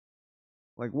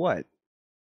 Like what?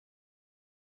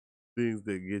 Things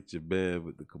that get you banned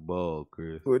with the cabal,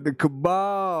 Chris. With the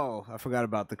cabal. I forgot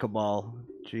about the cabal.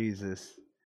 Jesus.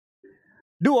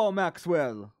 Duo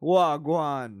Maxwell.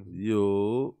 Wagwan.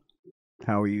 Yo.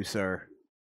 How are you, sir?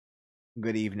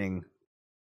 Good evening.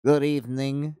 Good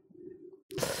evening.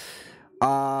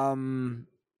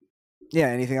 Yeah,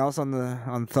 anything else on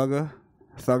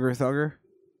Thugger?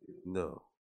 No.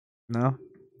 No?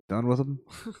 Done with him?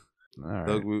 All right.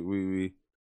 Doug, we're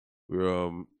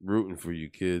rooting for you,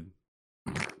 kid.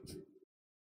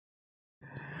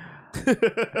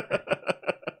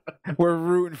 We're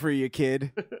rooting for you,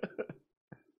 kid.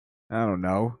 I don't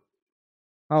know.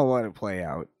 I'll let it play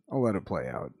out.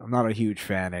 I'm not a huge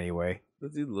fan anyway.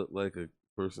 Does he look like a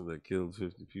person that killed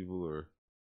 50 people or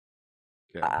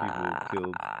got people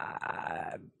killed?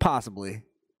 Possibly.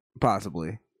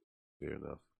 Fair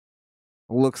enough.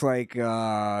 Looks like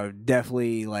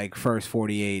definitely like first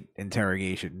 48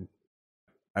 interrogation.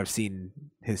 I've seen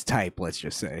his type, let's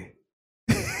just say.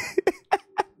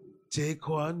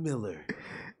 Jaquan Miller.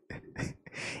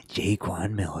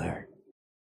 Jaquan Miller.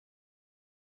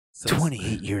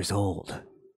 28 years old.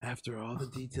 After all the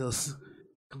details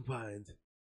combined,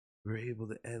 we were able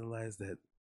to analyze that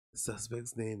the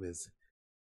suspect's name is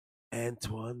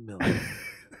Antoine Miller.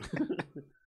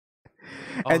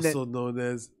 And Also known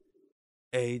as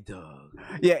A-Dog.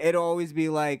 Yeah, it'll always be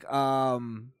like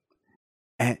Antoine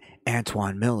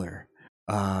Miller,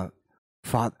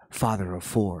 father of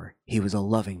 4. He was a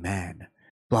loving man.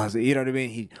 You know what I mean?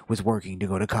 He was working to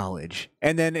go to college.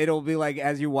 And then it'll be like,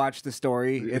 as you watch the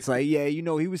story, it's like, yeah, he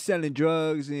was selling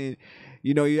drugs and,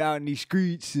 you're out in these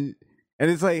streets. And And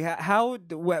it's like,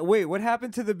 wait, what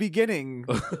happened to the beginning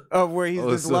of where he's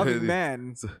this loving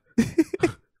man?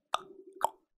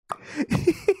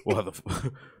 Well,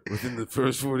 within the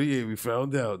first 48, we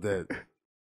found out that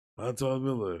Anton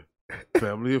Miller,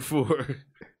 family of 4,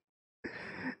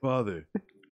 father,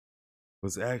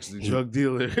 was actually drug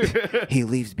dealer. He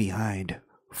leaves behind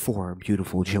 4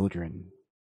 beautiful children.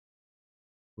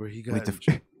 Where he got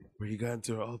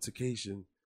into an altercation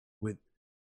with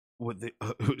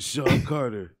Sean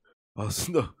Carter,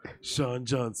 Sean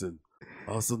Johnson,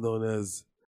 also known as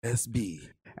SB.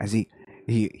 As he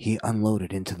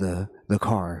unloaded into the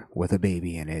car with a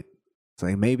baby in it. It's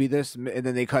like, maybe this, and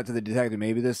then they cut to the detective.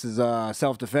 Maybe this is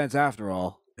self-defense after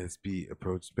all. SB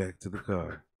approached back to the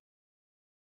car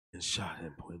and shot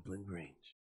him point blank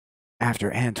range.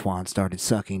 After Antoine started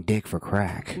sucking dick for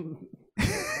crack.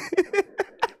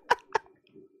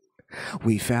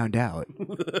 We found out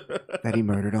that he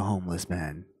murdered a homeless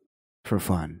man for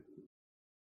fun.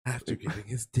 After getting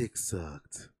his dick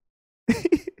sucked.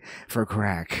 For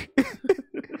crack.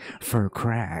 For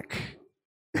crack.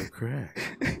 For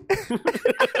crack.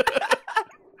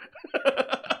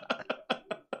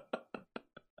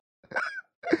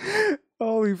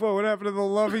 Holy fuck, what happened to the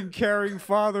loving, caring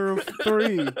father of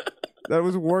 3 that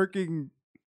was working?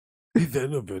 He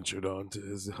then ventured on to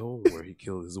his home where he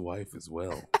killed his wife as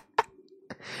well.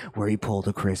 Where he pulled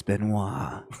a Chris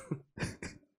Benoit.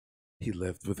 He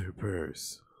left with her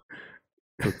purse.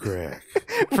 For crack.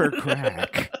 For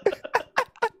crack.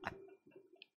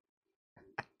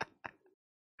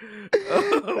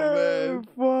 Oh, man.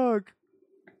 Fuck.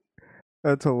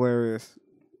 That's hilarious.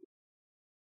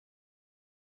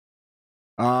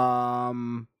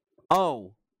 Oh.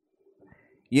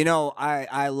 You know,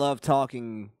 I love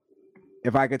talking.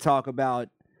 If I could talk about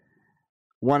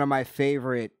one of my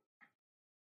favorite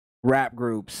rap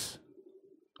groups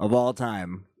of all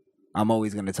time, I'm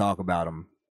always going to talk about them.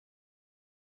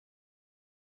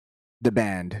 The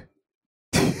Band.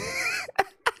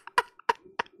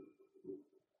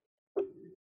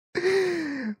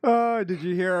 Did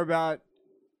you hear about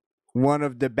one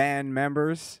of the band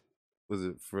members? Was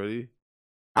it Freddie?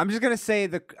 I'm gonna say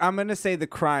the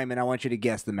crime, and I want you to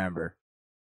guess the member.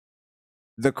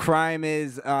 The crime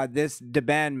is the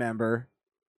band member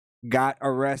got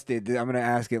arrested. I'm gonna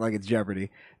ask it like it's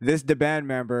Jeopardy. This band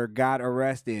member got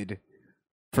arrested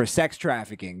for sex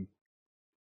trafficking.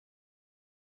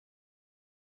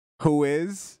 Who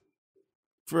is?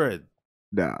 Fred.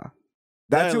 Nah.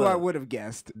 That's who I Dylon. would have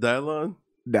guessed. Dylon?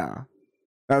 Nah.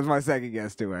 That was my second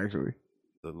guess too, actually.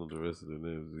 Don't know the rest of their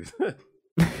names.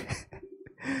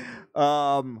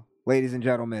 Ladies and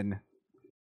gentlemen,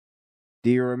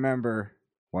 do you remember?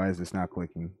 Why is this not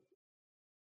clicking?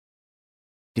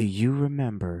 Do you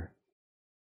remember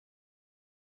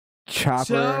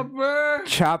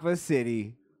Chopper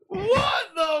City?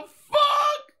 What the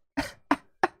fuck?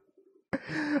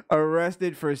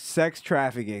 Arrested for sex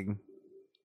trafficking.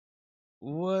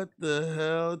 What the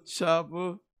hell,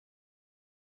 Chopper?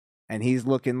 And he's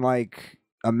looking like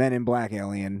a Men in Black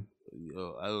alien.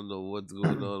 Yo, I don't know what's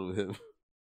going on with him. Is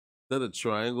that a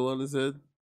triangle on his head?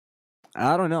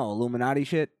 I don't know, Illuminati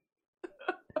shit.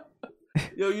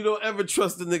 Yo, you don't ever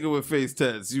trust a nigga with face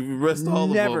tats. You arrest all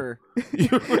Never. of them. You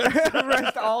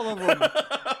Arrest all of them.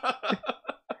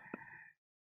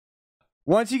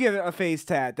 Once you get a face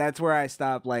tat, that's where I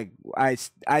stop. Like, I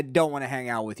don't want to hang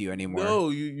out with you anymore. No,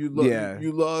 you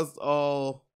lost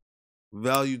all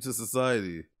value to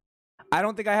society. I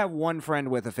don't think I have one friend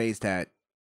with a face tat.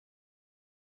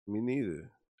 Me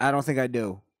neither. I don't think I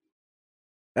do.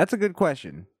 That's a good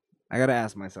question. I gotta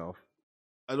ask myself.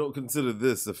 I don't consider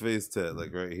this a face tat,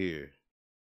 like right here.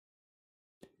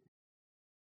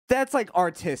 That's like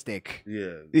artistic.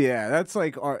 Yeah. Yeah, that's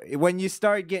like when you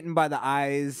start getting by the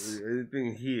eyes.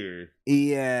 Anything here.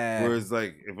 Yeah. Whereas,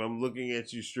 like, if I'm looking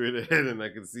at you straight ahead and I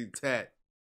can see tat.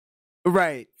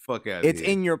 Right. Fuck out of here. It's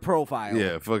in your profile.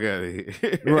 Yeah, fuck out of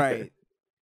here. Right.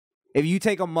 If you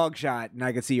take a mugshot and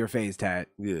I can see your face tat.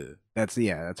 Yeah. That's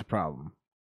a problem.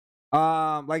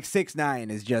 Like 6ix9ine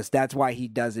is just, that's why he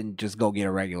doesn't just go get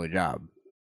a regular job.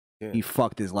 Yeah. He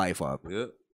fucked his life up.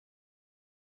 Yep.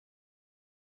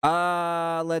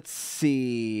 Let's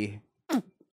see.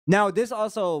 Now, this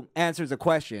also answers a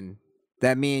question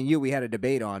that me and you, we had a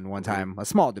debate on one time, a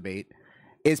small debate.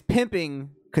 Is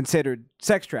pimping considered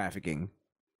sex trafficking?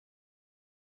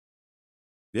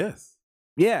 Yes.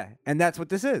 Yeah, and that's what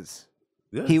this is.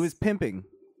 Yes. He was pimping.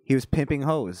 He was pimping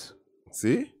hoes.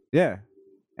 See? Yeah.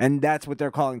 And that's what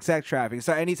they're calling sex trafficking.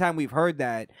 So anytime we've heard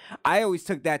that, I always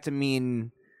took that to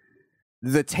mean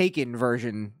the Taken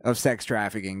version of sex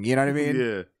trafficking. You know what I mean?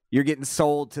 Yeah. You're getting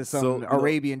sold to some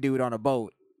Arabian dude on a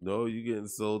boat. No, you getting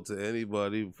sold to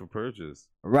anybody for purchase.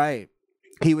 Right.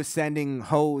 He was sending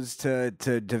hoes to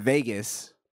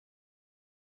Vegas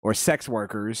or sex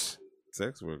workers.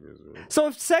 Sex workers, bro. So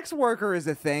if sex worker is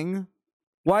a thing,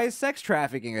 why is sex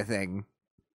trafficking a thing?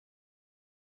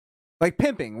 Like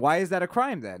pimping, why is that a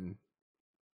crime then?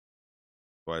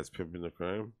 Why is pimping a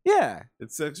crime? Yeah.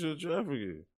 It's sexual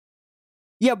trafficking.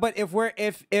 Yeah, but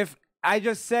if I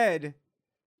just said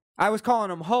I was calling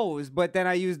them hoes, but then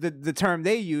I used the term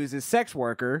they use is sex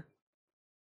worker.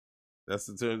 That's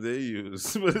the term they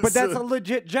use. But that's a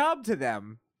legit job to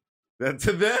them. That's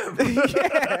to them.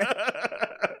 Yeah.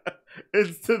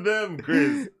 It's to them,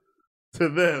 Chris. To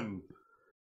them.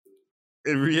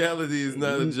 In reality, it's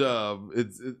not a job.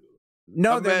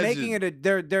 No, they're imagine.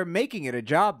 they're making it a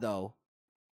job though.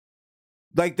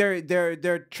 Like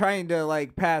they're trying to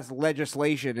like pass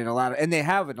legislation in and they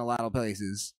have in a lot of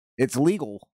places. It's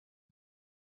legal.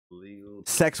 Legal.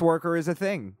 Sex worker is a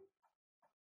thing.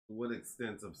 What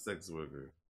extent of sex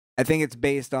worker? I think it's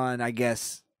based on, I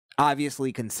guess,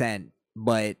 obviously consent,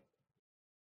 but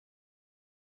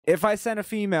if I send a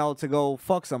female to go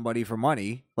fuck somebody for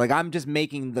money, like I'm just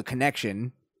making the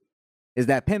connection, is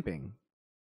that pimping?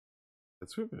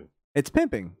 That's pimping. It's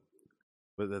pimping.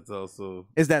 But that's also...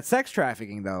 Is that sex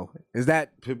trafficking, though? Is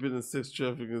that... Pimping and sex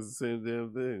trafficking is the same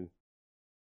damn thing.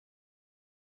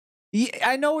 Yeah,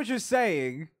 I know what you're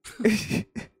saying.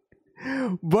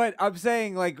 But I'm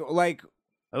saying, like...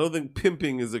 I don't think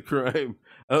pimping is a crime.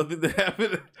 I don't think that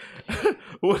happened.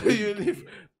 What are you in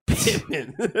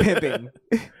pimping? Pimping.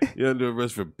 You're under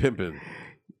arrest for pimping.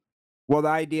 Well, the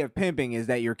idea of pimping is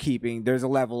that there's a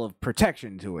level of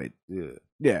protection to it. Yeah.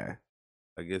 Yeah.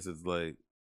 I guess it's like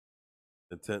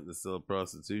intent to sell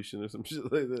prostitution or some shit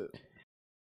like that.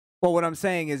 Well, what I'm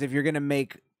saying is if you're going to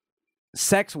make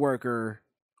sex worker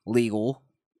legal,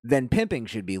 then pimping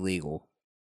should be legal.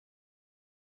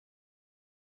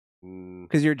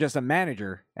 Because you're just a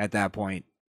manager at that point.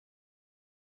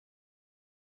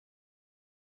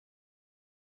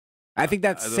 I think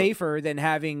that's safer than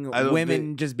having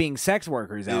women just being sex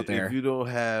workers out there. If you don't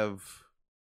have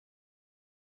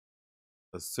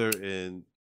a certain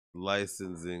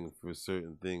licensing for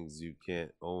certain things, you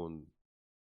can't own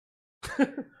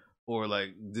or like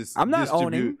I'm not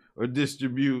owning or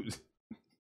distribute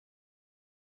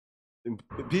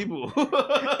people.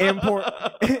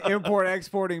 import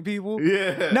exporting people.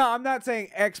 Yeah. No, I'm not saying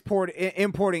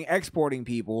importing exporting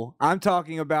people. I'm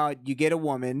talking about you get a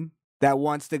woman that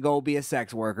wants to go be a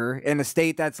sex worker in a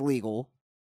state that's legal,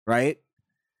 right?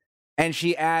 And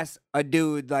she asks a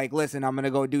dude like, "Listen, I'm going to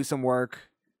go do some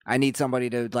work. I need somebody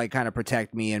to like kind of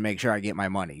protect me and make sure I get my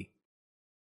money."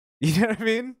 You know what I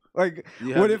mean? Like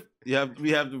we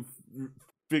have to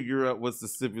figure out what's the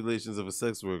stipulations of a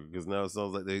sex worker, because now it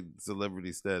sounds like they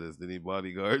celebrity status. They need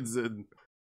bodyguards and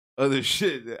other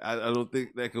shit. I don't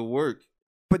think that could work.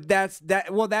 But that's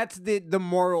the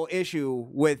moral issue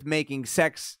with making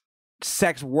sex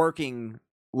working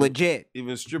legit.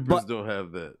 Even strippers don't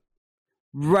have that.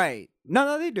 Right.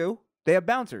 No, they do. They have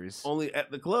bouncers. Only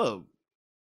at the club.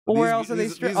 Well, where else are they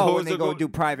strip? Oh, when they go do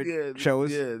private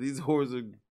shows. Yeah, these whores are.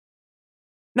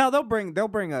 No, they'll bring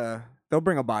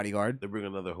a bodyguard. They bring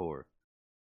another whore.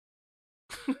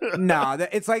 No,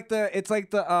 it's like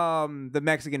the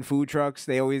Mexican food trucks.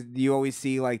 You always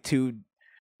see like two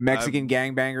Mexican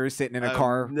gangbangers sitting in a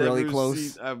car really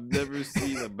close. I've never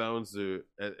seen a bouncer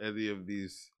at any of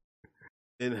these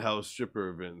in-house stripper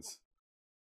events.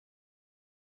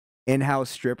 In-house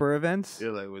stripper events? Yeah,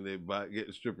 like when they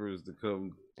get strippers to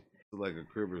come to like a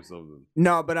crib or something.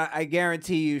 No, but I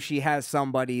guarantee you she has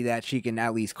somebody that she can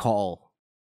at least call.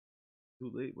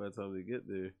 Too late by the time they get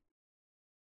there.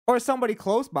 Or somebody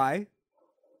close by.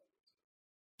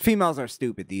 Females are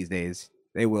stupid these days.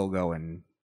 They will go and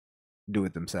do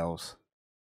it themselves.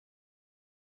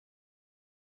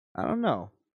 I don't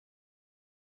know.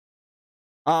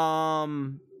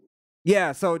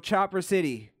 Yeah, so Chopper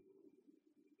City.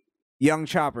 Young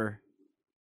Chopper.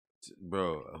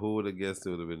 Bro, who would have guessed it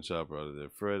would have been Chopper out of there?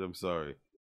 Fred, I'm sorry.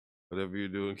 Whatever you're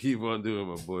doing, keep on doing,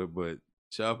 my boy. But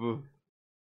Chopper,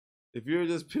 if you're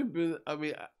just pimping, I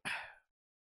mean,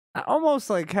 I almost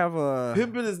like have a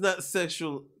pimping is not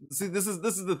sexual. See, this is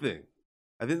the thing.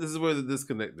 I think this is where the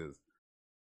disconnect is.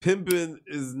 Pimping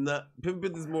is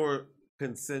more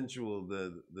consensual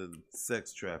than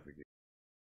sex trafficking.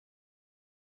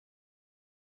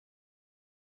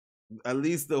 At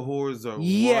least the whores are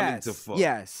wanting to fuck.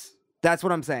 Yes, that's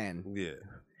what I'm saying. Yeah.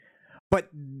 But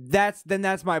that's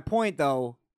my point,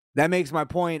 though. That makes my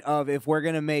point of if we're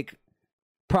going to make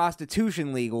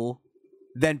prostitution legal,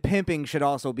 then pimping should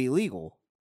also be legal.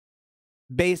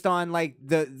 based on like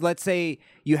let's say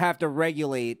you have to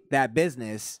regulate that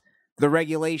business. The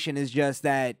regulation is just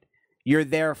that you're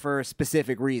there for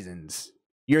specific reasons.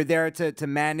 You're there to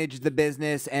manage the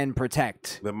business and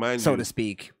protect, so to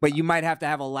speak. But you might have to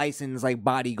have a license, like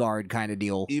bodyguard kind of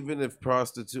deal. Even if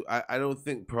I don't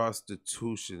think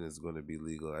prostitution is going to be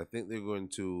legal. I think they're going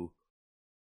to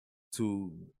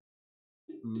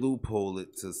loophole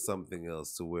it to something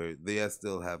else, to where they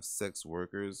still have sex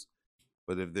workers,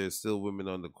 but if there's still women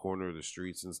on the corner of the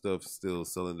streets and stuff still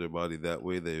selling their body that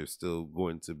way, there's still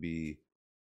going to be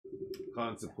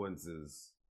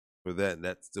consequences for that, and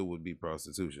that still would be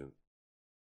prostitution.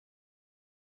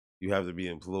 You have to be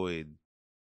employed.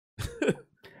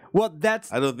 Well,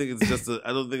 that's. I don't think it's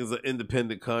an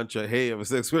independent contract. Hey, I'm a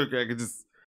sex worker.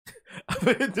 I'm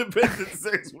an independent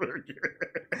sex worker.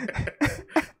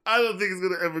 I don't think it's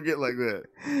gonna ever get like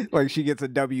that. Like she gets a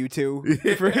W-2.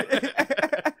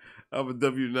 I'm a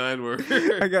W-9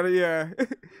 worker. I got a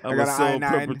I'm a sole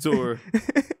proprietor.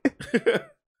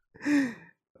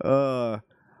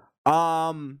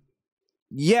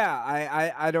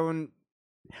 Yeah, I don't.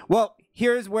 Well,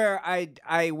 here's where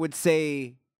I would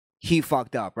say he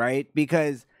fucked up, right?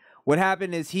 Because what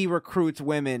happened is he recruits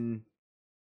women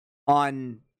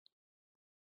on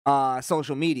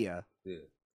social media. Yeah.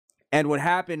 And what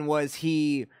happened was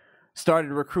he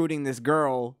started recruiting this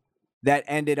girl that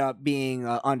ended up being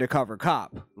an undercover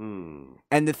cop. Mm.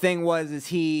 And the thing is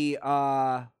he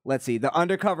let's see, the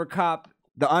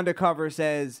undercover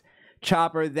says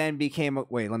Chopper then became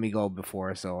wait, let me go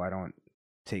before so I don't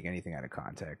take anything out of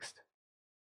context.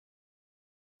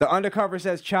 The undercover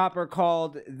says Chopper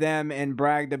called them and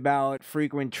bragged about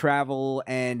frequent travel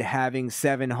and having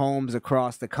 7 homes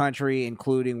across the country,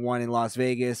 including one in Las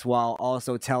Vegas, while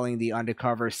also telling the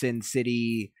undercover Sin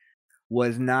City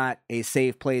was not a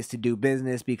safe place to do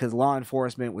business because law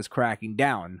enforcement was cracking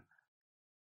down.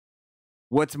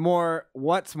 What's more,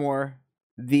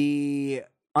 the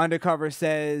undercover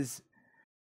says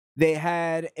they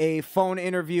had a phone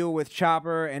interview with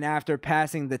Chopper, and after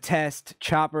passing the test,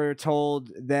 Chopper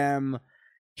told them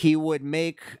he would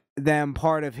make them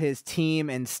part of his team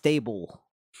and stable.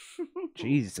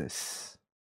 Jesus.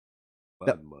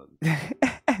 But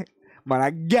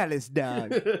I got this,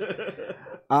 dog.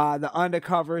 The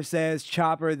undercover says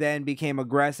Chopper then became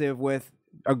aggressive with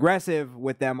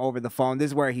them over the phone.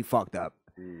 This is where he fucked up.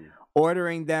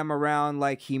 Ordering them around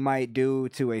like he might do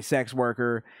to a sex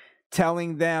worker,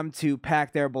 telling them to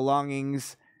pack their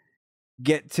belongings,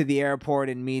 get to the airport,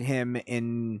 and meet him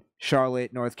in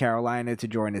Charlotte, North Carolina to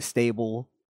join his stable.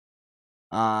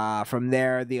 From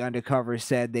there, the undercover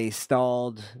said they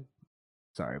stalled.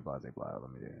 Sorry, blah, blah, blah.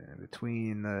 Let me do it. In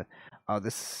between the. Oh,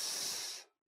 this.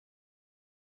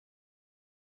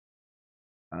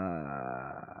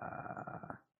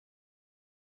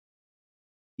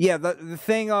 Yeah, the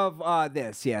thing of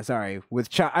this. Yeah, sorry. With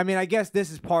I mean, I guess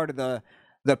this is part of the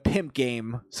pimp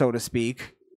game, so to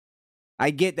speak. I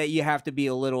get that you have to be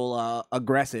a little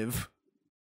aggressive.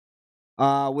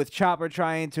 With Chopper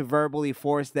trying to verbally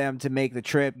force them to make the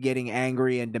trip, getting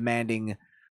angry and demanding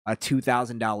a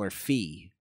 $2,000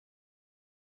 fee.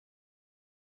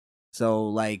 So,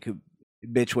 like,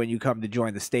 bitch, when you come to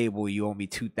join the stable, you owe me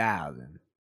 $2,000.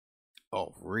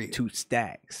 Off rip. 2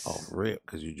 stacks. Off rip,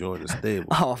 because you joined the stable.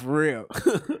 Off rip.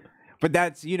 But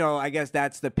that's, I guess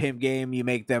that's the pimp game. You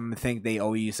make them think they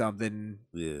owe you something.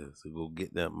 Yeah, so go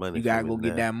get that money. You gotta go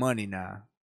get that money now.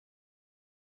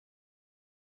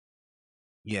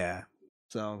 Yeah.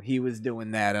 So he was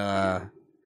doing that,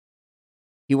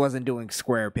 he wasn't doing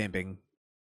square pimping.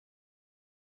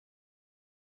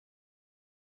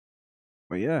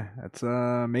 But yeah, that's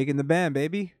making the band,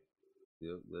 baby.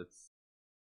 Yep,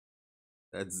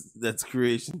 that's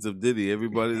creations of Diddy.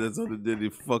 Everybody that's on the Diddy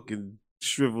fucking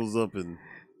shrivels up and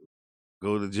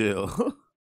go to jail.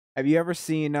 Have you ever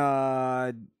seen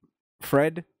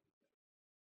Fred?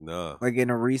 No. Like in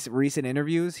a recent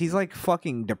interviews, he's like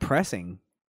fucking depressing.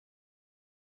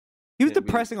 He was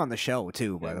depressing on the show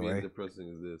too, by the way. How depressing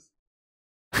is this?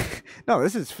 No,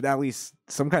 this is at least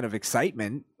some kind of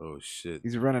excitement. Oh shit!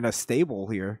 He's running a stable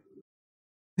here.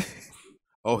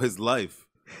 Oh, his life.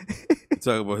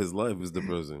 Talk about his life is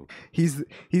depressing. He's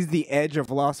the edge of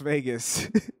Las Vegas.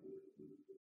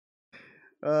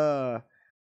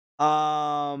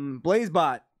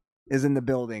 Blazebot is in the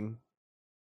building.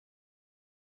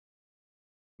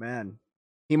 Man,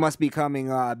 he must be coming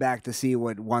back to see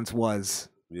what once was.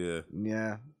 Yeah.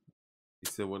 Yeah. He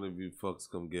said, "One of you fucks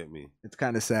come get me." It's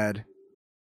kind of sad.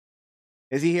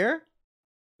 Is he here?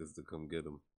 Just to come get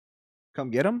him.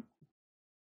 Come get him?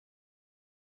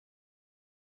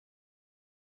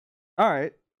 All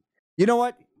right. You know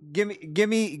what? Give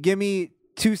me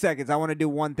 2 seconds. I want to do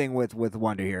one thing with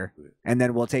Wonder here, and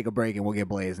then we'll take a break and we'll get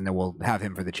Blaze, and then we'll have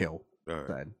him for the chill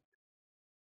side.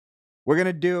 We're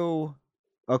gonna do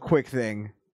a quick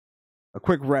thing, a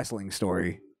quick wrestling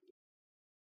story,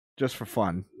 just for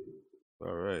fun.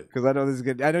 All right. Because I know this is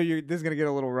good. I know this is gonna get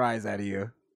a little rise out of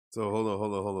you. So hold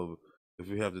on. If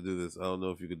we have to do this, I don't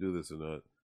know if you could do this or not.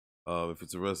 If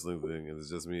it's a wrestling thing and it's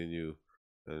just me and you,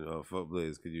 and fuck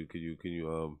Blaze, can you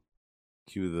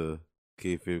cue the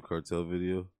Kayfabe Cartel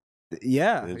video?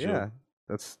 Yeah.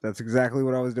 That's exactly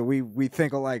what I was doing. We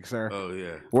think alike, sir. Oh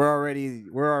yeah. We're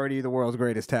already the world's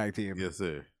greatest tag team. Yes,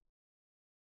 sir.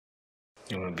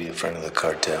 You want to be a friend of the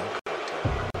cartel?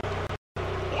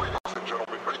 Ladies and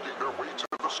gentlemen, making their way to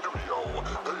the studio,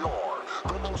 they are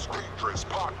the most dangerous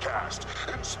podcast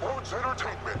in sports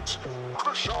entertainment.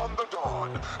 Krishan the Don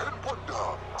and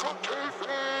Wanda from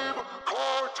Kayfabe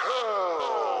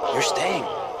Cartel. You're staying.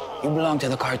 You belong to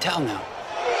the cartel now.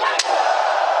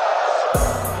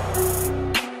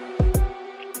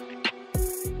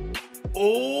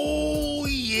 Oh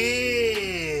yeah.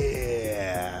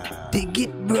 Dig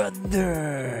it,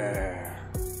 brother.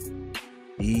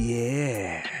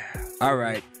 Yeah. All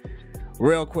right.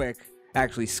 Real quick.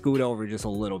 Actually, scoot over just a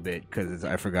little bit because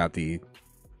I forgot the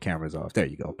camera's off. There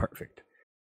you go. Perfect.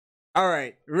 All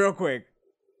right. Real quick.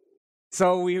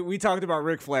 So we talked about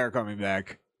Ric Flair coming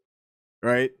back,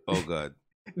 right? Oh God.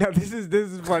 Now this is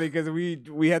funny because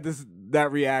we had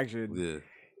that reaction. Yeah.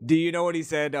 Do you know what he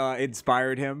said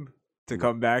inspired him to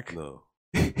come back? No.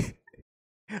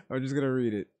 I'm just gonna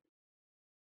read it.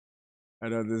 I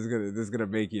know this is gonna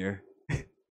make you.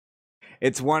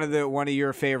 It's one of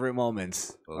your favorite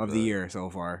moments of the year so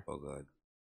far. Oh God.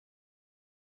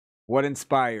 What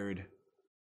inspired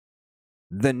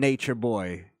the Nature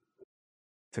Boy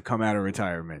to come out of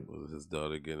retirement? Was his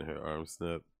daughter getting her arm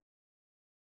snapped?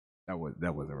 That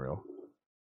wasn't real.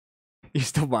 You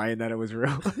still buying that it was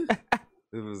real?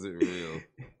 It wasn't real.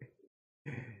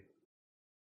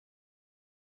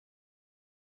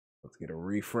 Let's get a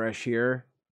refresh here.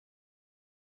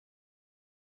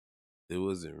 It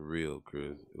wasn't real,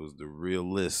 Chris. It was the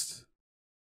realest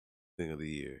thing of the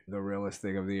year. The realest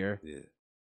thing of the year. Yeah.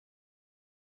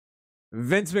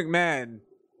 Vince McMahon,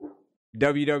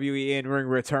 WWE in-ring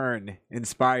return,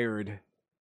 inspired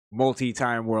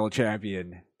multi-time world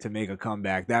champion to make a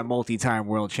comeback. That multi-time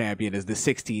world champion is the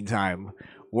 16-time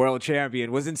world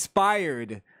champion. Was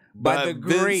inspired by the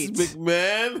great Vince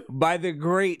McMahon. By the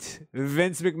great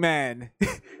Vince McMahon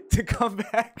to come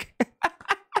back.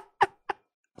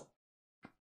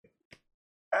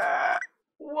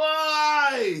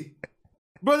 Why?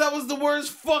 Bro, that was the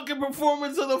worst fucking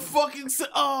performance of the fucking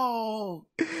So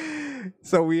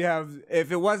we have,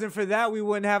 if it wasn't for that, we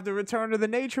wouldn't have the return of the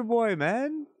Nature Boy,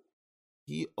 man.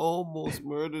 He almost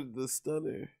murdered the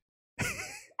Stunner.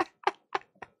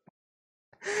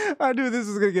 I knew this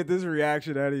was gonna get this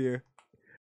reaction out of you.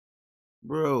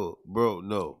 Bro,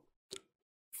 no.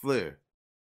 Flair,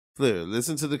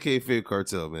 listen to the Kayfabe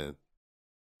Cartel, man.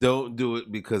 Don't do it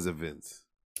because of Vince.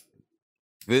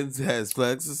 Vince has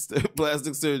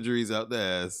plastic surgeries out the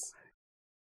ass,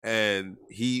 and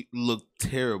he looked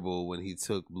terrible when he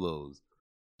took blows.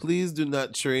 Please do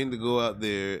not train to go out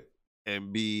there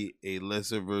and be a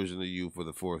lesser version of you for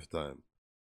the fourth time.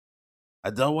 I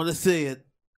don't want to see it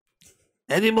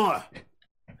anymore.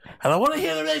 I don't want to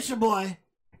hear the Nature Boy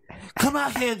come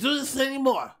out here and do this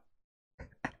anymore.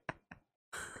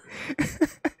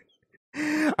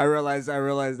 I realize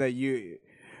that you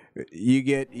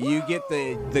get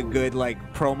the good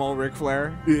like promo Ric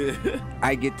Flair. Yeah.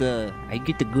 I get the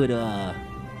good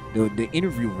the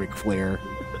interview Ric Flair.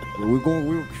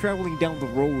 We're traveling down the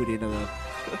road and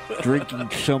drinking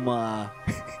some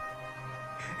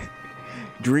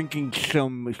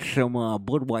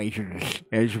Budweisers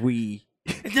as we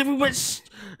And then we went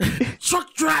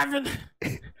truck driving,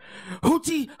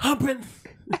 hootie humping,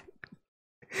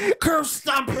 curve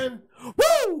stomping.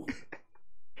 Woo!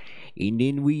 And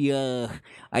then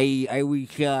I was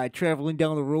traveling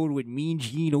down the road with Mean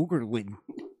Gene Okerlund.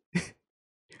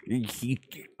 And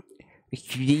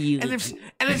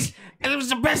it was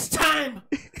the best time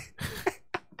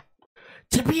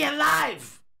to be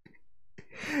alive.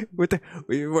 What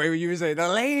you were saying? The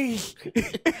ladies,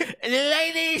 And the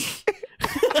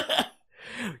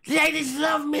ladies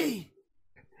love me.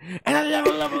 And I love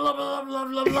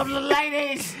the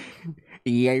ladies.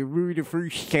 Yeah, I remember the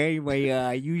first time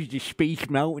I used the Space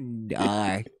Mountain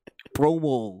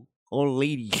promo. All the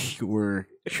ladies were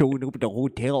showing up at the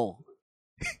hotel.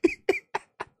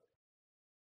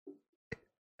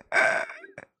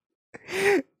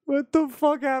 What the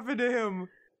fuck happened to him?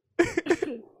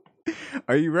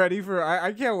 Are you ready for?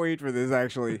 I can't wait for this.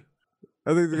 Actually,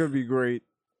 I think it's gonna be great.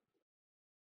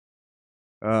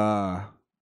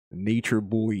 Nature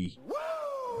Boy.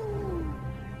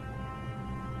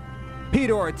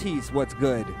 Peter Ortiz, what's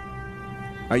good?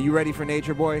 Are you ready for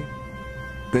Nature Boy?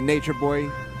 The Nature Boy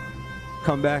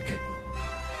comeback?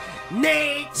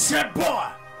 Nature Boy!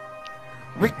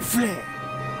 Ric Flair.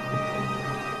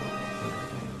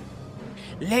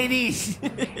 Ladies.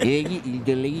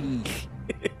 The ladies.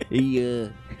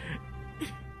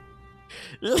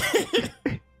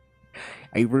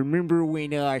 I remember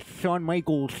when Shawn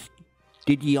Michaels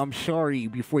did the I'm sorry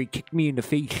before he kicked me in the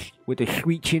face with the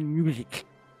sweet chin music.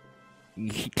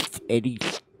 Eddie.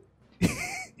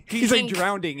 He's like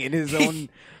drowning in his own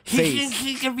He face. thinks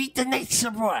he can beat the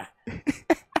Nature Boy.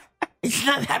 It's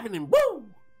not happening. Woo!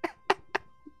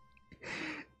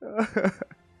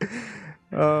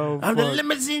 Oh, I'm the fuck.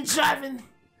 limousine driving,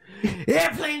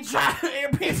 airplane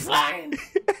flying,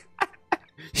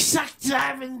 truck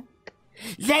driving,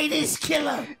 ladies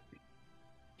killer.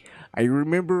 I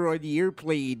remember on the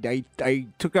airplane, I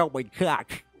took out my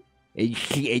cock, and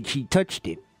she touched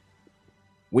it.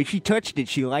 When she touched it,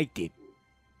 she liked it.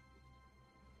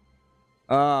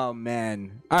 Oh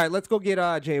man! All right, let's go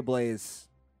get Jay Blaze.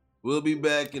 We'll be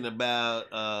back in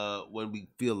about when we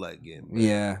feel like it. Man.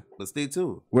 Yeah, But stay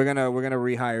tuned. we're gonna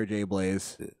rehire Jay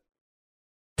Blaze.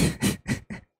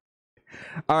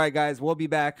 All right, guys, we'll be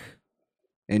back.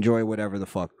 Enjoy whatever the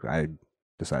fuck I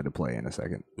decide to play in a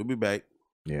second. We'll be back.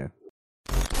 Yeah.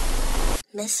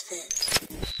 Misfit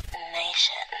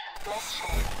Nation.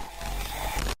 Misfit.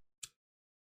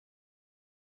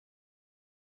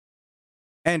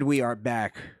 And we are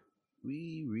back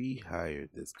We rehired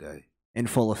this guy. in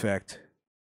full effect.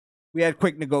 We had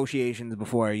quick negotiations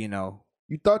before, you know.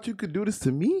 You thought you could do this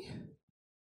to me?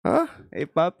 Huh? Hey,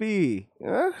 papi.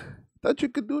 Huh? Thought you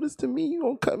could do this to me? You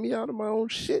gonna cut me out of my own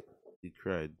shit? He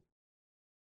cried.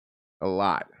 A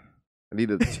lot. I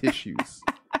needed tissues.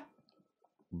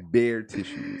 Bare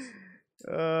tissues.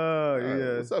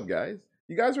 Oh, What's up, guys?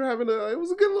 You guys were having it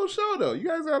was a good little show, though. You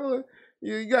guys had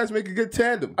you guys make a good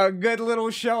tandem. A good little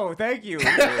show. Thank you.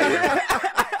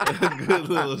 Good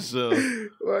little show.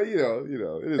 Well, you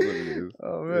know, it is what it is.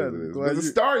 Oh, It is man. what it is. Glad But the you-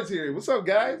 star is here. What's up,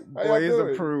 guys? How y'all Blaze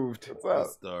doing? approved. What's The up?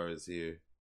 star is here.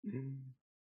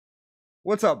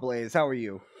 What's up, Blaze? How are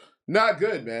you? Not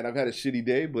good, man. I've had a shitty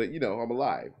day, but I'm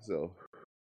alive. So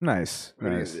Nice. what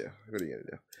are you Nice. gonna do? What are you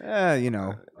gonna do? You know,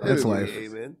 It it's is what it life.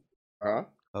 is. Amen. Huh?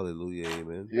 Hallelujah.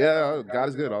 Amen. Yeah, God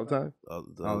is good all the time. All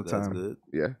All the that's time. good.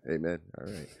 Yeah, amen. All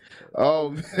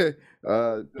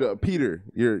right. Peter,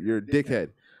 you're a dickhead.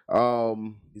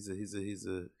 He's a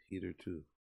heater too.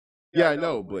 Yeah, I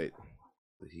know, but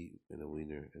The heat and a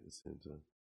wiener at the same time.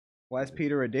 Why is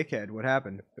Peter a dickhead? What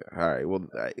happened? all right. Well,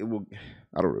 I don't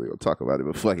really want to talk about it,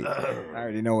 but fuck it. I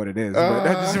already know what it is. But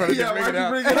I just wanted to bring it up.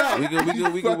 bring it up? We can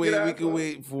Fucking wait. We asshole. can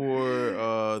wait for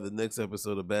the next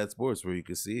episode of Bad Sports where you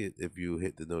can see it if you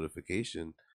hit the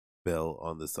notification bell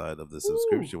on the side of the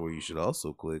subscription, where you should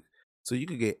also click so you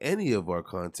can get any of our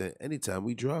content anytime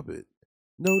we drop it.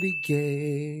 Noti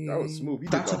gay. That was smooth. He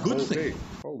did That's the a good whole thing. thing.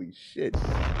 Holy shit.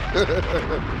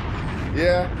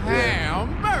 Yeah.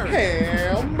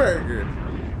 Hamburger.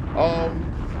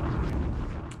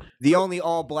 The only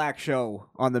all-black show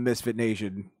on the Misfit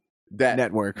Nation That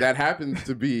network. That happens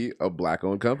to be a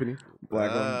black-owned company.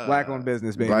 Black-owned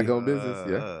business, baby. Black-owned business.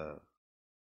 Yeah.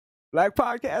 Black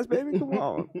podcast, baby. Come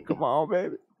on. Come on,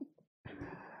 baby.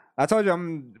 I told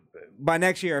you by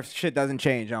next year, if shit doesn't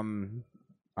change, I'm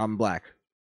black.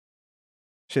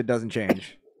 Shit doesn't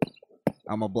change.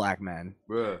 I'm a black man.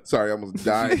 Bruh. Sorry, I almost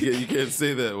died. You can't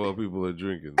say that while people are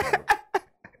drinking. Or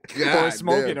God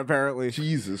smoking, damn. apparently.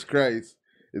 Jesus Christ.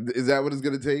 Is that what it's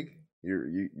gonna take? You're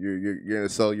gonna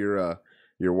sell your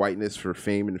whiteness for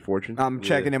fame and fortune? I'm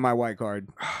checking in my white card.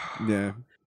 Yeah.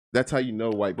 That's how you know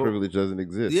white privilege doesn't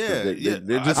exist. Yeah,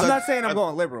 They're just I'm not saying I'm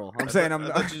going liberal. I'm saying I'm. I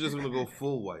thought you were just gonna go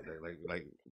full white, like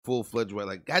full fledged white.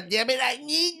 Like, God damn it, I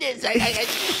need this.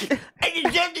 I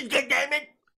deserve this. God damn it.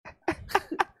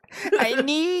 I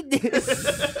need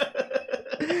this.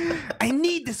 I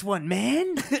need this one,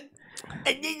 man.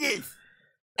 I need this.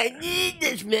 I need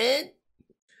this, man.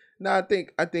 No, I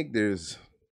think there's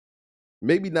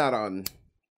maybe not on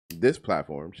this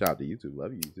platform. Shout out to YouTube,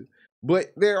 love you YouTube.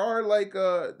 But there are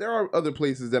there are other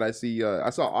places that I see. I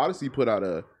saw Odyssey put out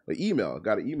an email.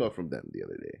 Got an email from them the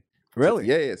other day. Really?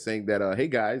 Yeah, saying that hey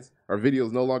guys, our video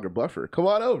is no longer buffer. Come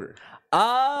on over.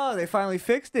 Oh, they finally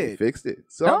fixed They it. fixed it.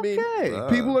 So Okay. I mean,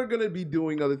 people are gonna be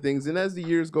doing other things, and as the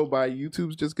years go by,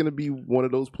 YouTube's just gonna be one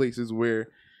of those places where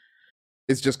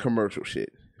it's just commercial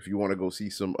shit. If you want to go see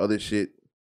some other shit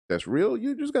that's real,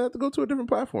 you're just gonna have to go to a different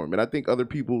platform. And I think other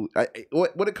people,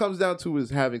 what it comes down to is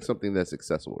having something that's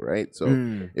accessible, right? So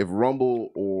if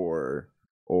Rumble or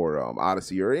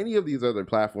Odyssey or any of these other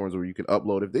platforms where you can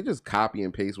upload, if they just copy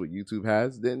and paste what YouTube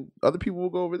has, then other people will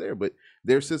go over there. But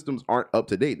their systems aren't up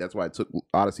to date. That's why it took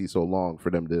Odyssey so long for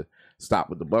them to stop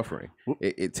with the buffering.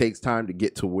 It takes time to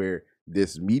get to where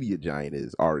this media giant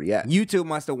is already at. YouTube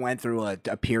must have went through a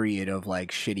period of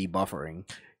like shitty buffering.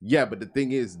 Yeah, but the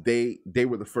thing is, they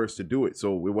were the first to do it,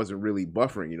 so it wasn't really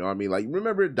buffering. You know what I mean? Like,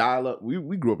 remember dial-up?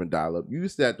 We grew up in dial-up. You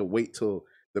used to have to wait till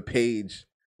the page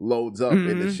loads up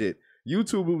and the shit.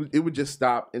 YouTube, it would just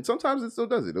stop, and sometimes it still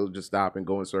does it. It'll just stop and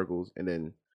go in circles and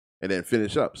then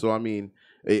finish up. So I mean,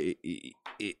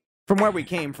 from where we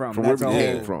came from,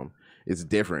 it's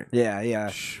different. Yeah.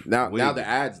 Now the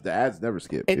ads never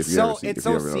skip. It's so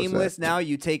seamless now.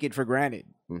 You take it for granted.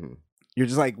 Mm-hmm. You're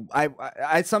just like,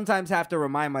 I sometimes have to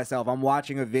remind myself I'm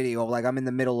watching a video, like I'm in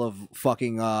the middle of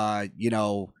fucking a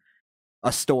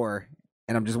store,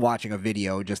 and I'm just watching a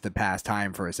video just to pass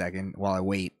time for a second while I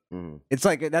wait. Mm-hmm. It's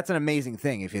like, that's an amazing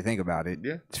thing if you think about it.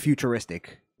 Yeah, it's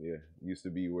futuristic. Yeah, used to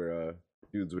be where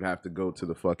dudes would have to go to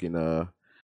the fucking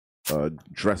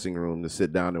dressing room to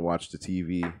sit down and watch the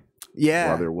TV. Yeah,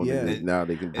 while they're women. Yeah. Now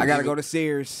they can. I gotta go to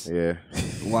Sears. Yeah,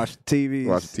 watch the TV.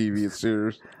 Watch the TV at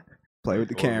Sears. Play with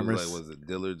the cameras. Was it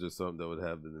Dillard's or something that would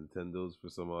have the Nintendos for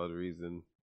some odd reason?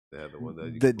 They had the one that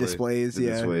you the could play. displays. The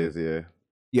yeah, displays. Yeah.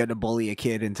 You had to bully a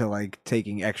kid into like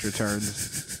taking extra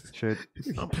turns. Shit.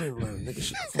 I'm playing with nigga.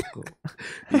 Shit, fuck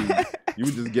up. You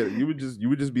would just get. You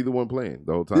would just be the one playing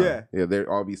the whole time. Yeah. Yeah. They'd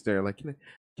all be staring like, can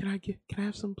I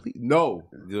have some, please? No.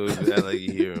 You act like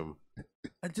you hear him.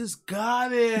 I just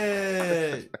got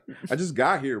it. I just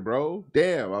got here, bro.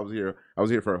 Damn, I was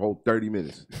here for a whole 30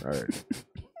 minutes. All right.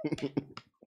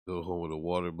 Go home with a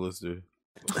water blister.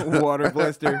 Water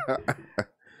blister.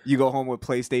 You go home with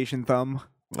PlayStation thumb.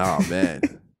 Oh man.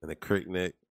 And a crick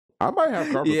neck. I might have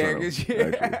carpal tunnel.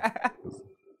 Yeah.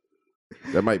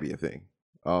 That might be a thing.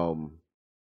 So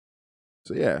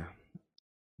yeah.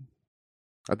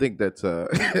 I think that's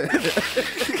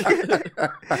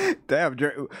damn.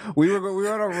 We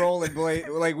were on a roll and Blaze,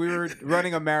 like we were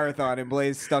running a marathon and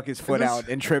Blaze stuck his foot out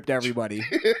and tripped everybody.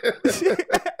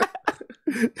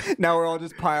 Now we're all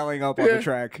just piling up on the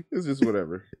track. It's just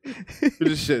whatever. We're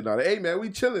just shitting on it. Hey man, we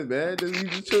chilling, man. We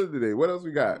just chilling today. What else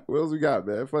we got?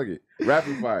 Man? Fuck it.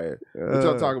 Rapid fire. What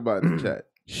y'all talking about in the chat?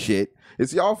 Shit.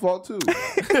 It's y'all fault too.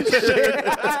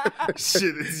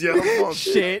 Shit, it's y'all fault.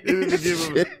 Shit.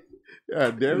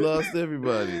 God damn it. Lost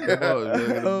everybody. Come on, man.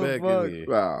 Get back in here.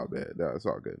 Oh man, no, it's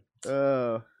all good.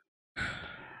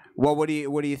 Well, what do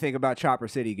you think about Chopper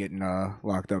City getting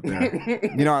locked up there?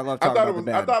 You know, I love talking about the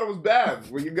bad. I thought it was Babs.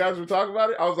 When you guys were talking about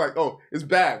it, I was like, oh, it's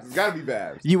Babs. It's gotta be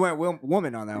Babs. You went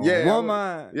woman on that one. Yeah,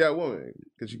 woman. Woman.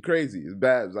 Because she's crazy. It's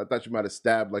Babs. I thought you might have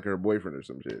stabbed like her boyfriend or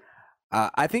some shit.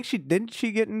 I think she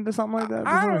get into something like that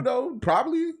before? I don't know.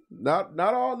 Probably not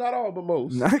all, but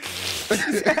most. I'm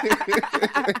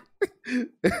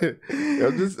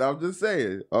just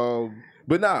saying.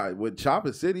 But nah, with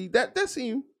Chopper City, that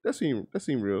seemed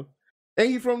real. Ain't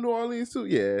he from New Orleans too?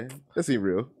 Yeah, that seemed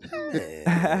real.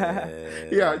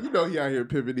 Yeah, you know he out here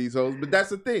pimping these hoes. But that's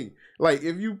the thing. Like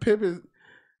if you pimping,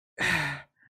 the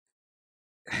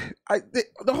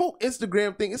whole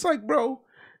Instagram thing. It's like, bro,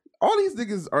 all these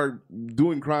niggas are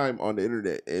doing crime on the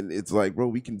internet, and it's like, bro,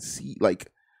 we can see,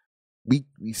 like, we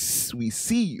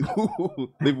see you.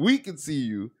 If we can see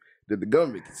you, then the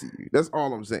government can see you. That's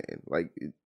all I'm saying. Like,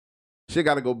 shit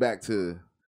got to go back to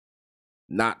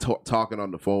not talking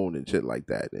on the phone and shit like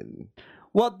that, and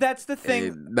well, that's the thing.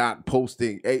 And not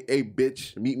posting, hey,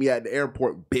 bitch, meet me at the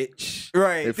airport, bitch.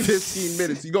 Right. In 15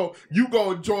 minutes, you go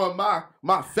and join my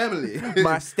family,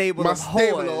 my stable of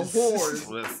whores.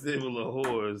 My stable of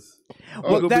whores.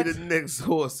 Well, I'm gonna be the next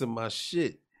horse in my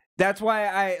shit. That's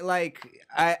why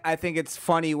I think it's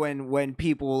funny when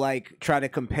people like try to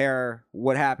compare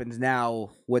what happens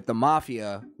now with the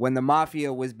mafia, when the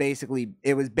mafia was basically,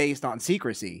 it was based on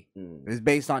secrecy. It was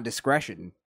based on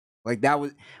discretion. Like that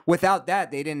was, without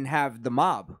that they didn't have the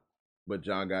mob. But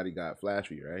John Gotti got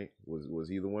flashy, right? Was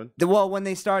he the one? Well, when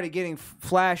they started getting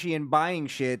flashy and buying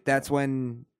shit, that's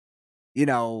when, you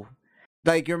know,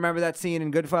 like you remember that scene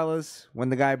in Goodfellas when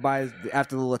the guy buys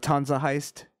after the Lufthansa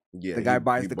heist. Yeah, the guy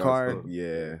buys the car.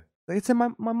 Yeah, like it's in my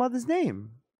mother's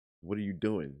name. What are you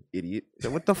doing, idiot?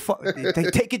 What the fuck?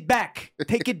 Take it back.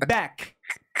 Take it back.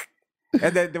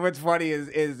 And then what's funny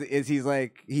is he's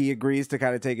like, he agrees to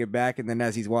kind of take it back, and then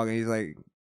as he's walking, he's like,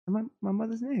 my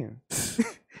mother's name.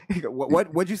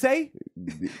 What'd you say?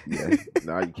 Yeah,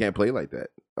 no, you can't play like that.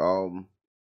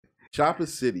 Chopper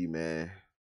City, man.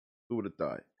 Who would have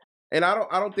thought? And I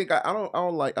don't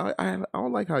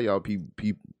like how y'all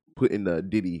put in the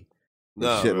Diddy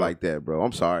and shit like that, bro.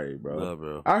 I'm sorry, bro. Nah,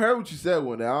 bro. I heard what you said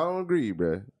one day. I don't agree,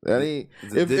 bro. That ain't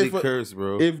It's a Diddy curse,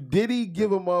 bro. If Diddy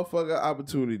give a motherfucker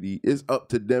opportunity, it's up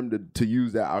to them to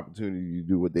use that opportunity to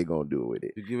do what they gonna do with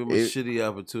it. You give him a shitty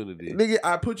opportunity. Nigga,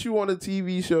 I put you on a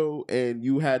TV show and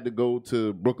you had to go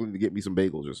to Brooklyn to get me some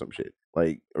bagels or some shit.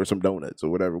 Like, or some donuts or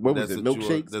whatever. What was it?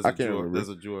 Milkshakes? I can't remember. That's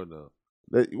a Jordan now.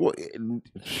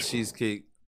 Cheesecake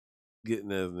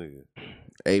getting ass nigga.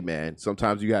 Hey man,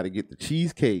 sometimes you gotta get the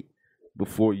cheesecake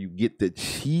before you get the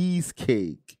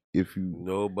cheesecake. If you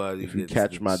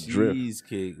catch my drift,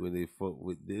 cheesecake when they fuck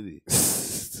with Diddy,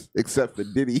 except for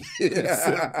Diddy.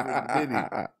 Except for Diddy.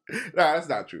 Nah, that's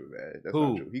not true, man. That's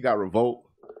not true. He got Revolt.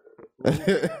 What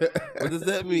does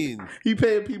that mean? He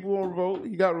paying people on Revolt.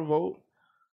 He got Revolt.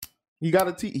 He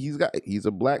got he's a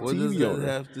black what TV does that owner.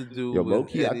 have to do Yo, with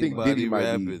low-key, I think Diddy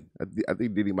might be. I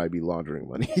think Diddy might be laundering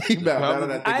money.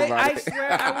 I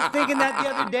swear, I was thinking that the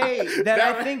other day. That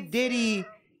I think Diddy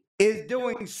is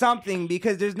doing something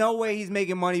because there's no way he's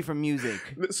making money from music.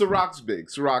 Ciroc's big.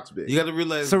 You got to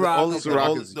realize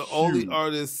the only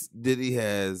artist Diddy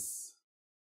has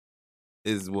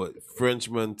is what? French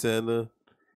Montana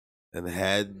and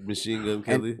had Machine Gun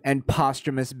Kelly and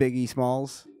posthumous Biggie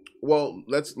Smalls. Well,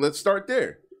 let's start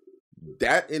there.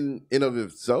 That in of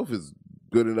itself is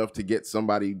good enough to get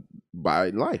somebody by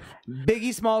life.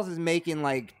 Biggie Smalls is making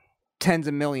like tens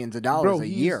of millions of dollars a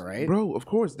year, right? Bro, of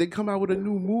course. They come out with a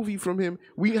new movie from him.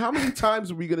 How many times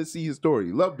are we gonna see his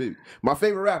story? Love Biggie. My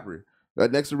favorite rapper,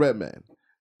 next to Redman.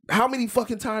 How many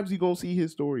fucking times you gonna see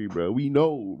his story, bro? We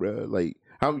know, bro. Like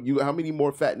how many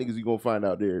more fat niggas you gonna find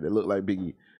out there that look like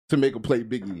Biggie to make a play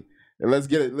Biggie? And let's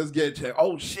get it checked.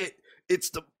 Oh shit.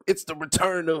 It's the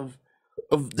return of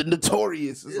the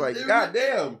Notorious. It's like,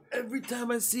 goddamn. Every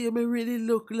time I see him, I really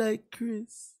look like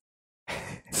Christopher.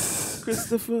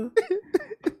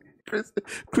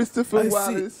 Christopher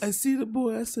Wallace. I see the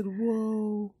boy. I said,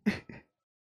 whoa.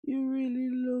 You really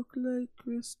look like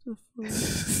Christopher.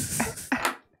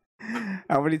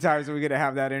 How many times are we going to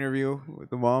have that interview with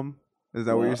the mom? Is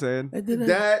that what you're saying? And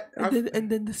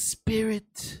then the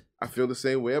spirit. I feel the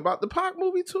same way about the Pac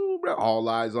movie too, bro. All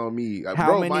eyes on me, How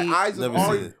bro. many, my eyes have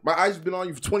been on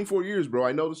you for 24 years, bro.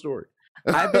 I know the story.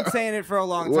 I've been saying it for a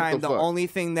long time. The fuck? only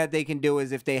thing that they can do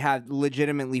is if they have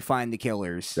legitimately find the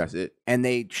killers. That's it. And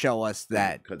they show us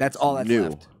that. That's all that's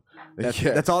new. left.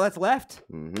 That's all that's left.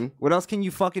 Mm-hmm. What else can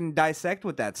you fucking dissect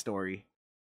with that story?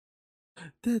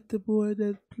 That the boy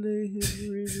that played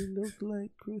him really looked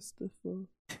like Christopher.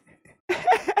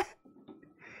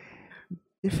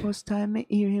 The first time I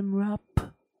hear him rap,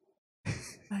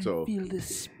 I feel the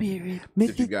spirit. Me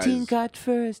think at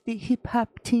first the hip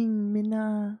hop thing, me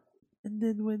nah. And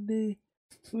then when they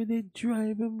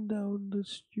drive him down the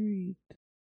street,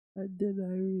 and then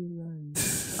I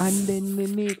realize. And then me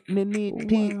meet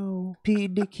P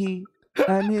Dicky,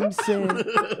 and him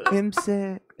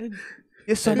say,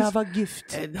 your son have a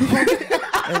gift. And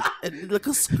like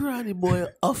a scrawny boy,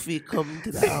 Uffy come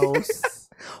to the house.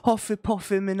 Huffy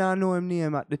Puffy, me not know him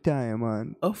name at the time,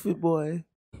 man. Uffy boy.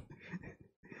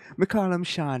 Me call him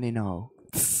Shawnee now.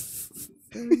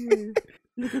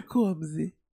 Look at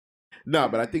Combsy. No,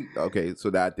 but I think I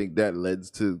think that leads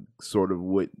to sort of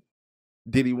what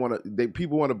Diddy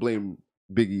people want to blame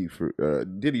Biggie for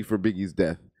Diddy for Biggie's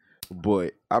death.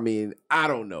 But I mean, I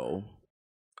don't know.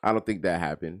 I don't think that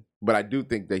happened. But I do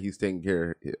think that he's taking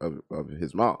care of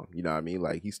his mom. You know what I mean?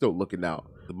 Like he's still looking out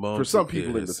for some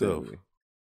people in the family.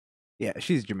 Yeah,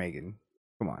 she's Jamaican.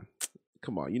 Come on.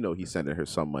 You know he's sending her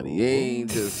some money. He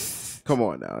ain't just. Come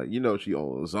on now. You know she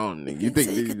owns on. You think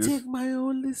he could take my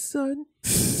only son?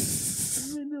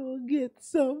 Me no get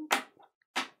some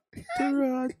to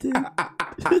rot.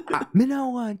 Me no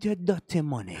want your dirty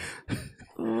money.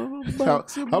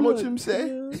 How much him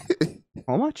say?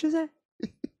 How much is it?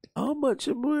 How much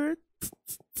I'm worth?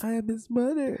 I am his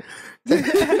mother.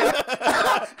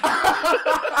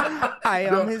 I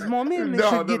am his mommy. Me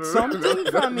should get something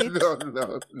from it. No.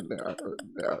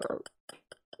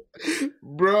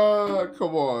 Bruh,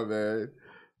 come on, man.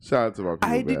 Shout out to my people.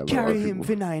 I did carry him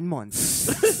for 9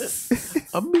 months.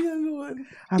 I'm me alone.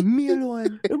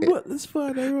 And what this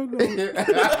father run out.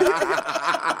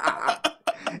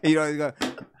 You know, he's going,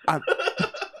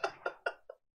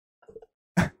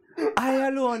 I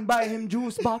alone buy him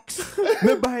juice box.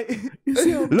 Me buy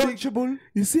Lunchable.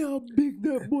 You see how big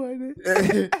that boy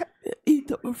is?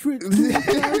 Eat up my fridge.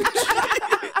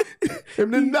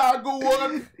 Him the Nago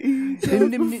one. Eat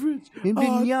up my fridge. Him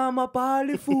the yam up all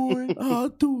the food.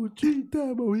 2-3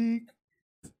 times a week.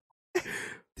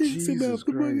 Thinks him have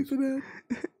the money for that.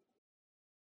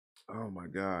 Oh my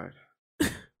god.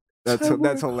 That's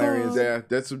hilarious. Yeah,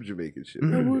 that's some Jamaican shit. I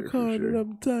right work there, for hard sure. and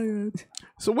I'm tired.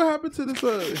 So what happened to this?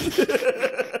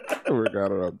 I work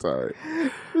hard and I'm tired.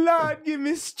 Lord, give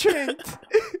me strength.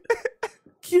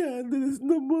 Can't do this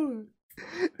no more.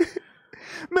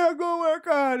 May I go work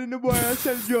hard and the boy I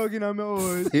sell jogging on my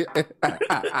own.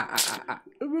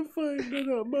 I'm gonna find that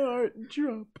out my heart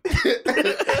drop.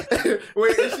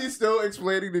 Wait, is she still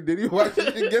explaining to Diddy why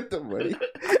she can get the money?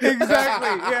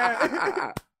 Exactly,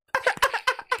 yeah.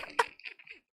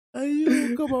 And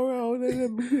you come around and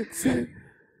I'm good, say,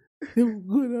 I'm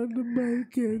good on the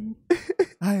mic, and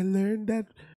I learned that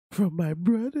from my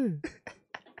brother.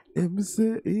 Him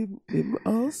say him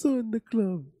also in the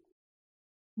club.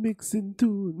 Mixing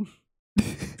tune.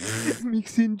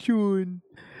 Mixing tune.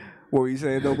 What were you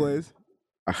saying though, Blaze?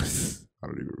 I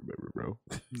don't even remember, bro.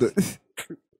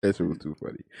 That shit was too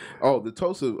funny. Oh, the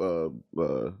Tulsa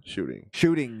shooting.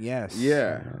 Shooting, yes.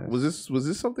 Yeah. Was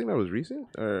this something that was recent,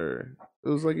 or it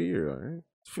was like a year ago, right?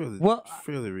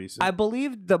 Fairly recent. I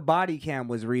believe the body cam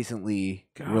was recently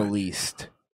released.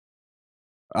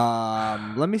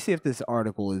 Let me see if this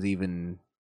article is even.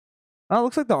 Oh, it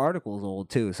looks like the article is old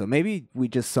too. So maybe we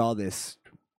just saw this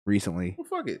recently. Well,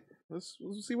 fuck it. Let's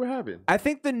see what happened. I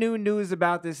think the new news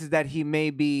about this is that he may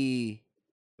be.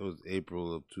 It was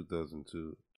April of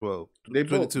 2002. Well, They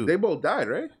both died,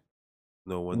 right?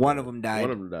 No, One of them died.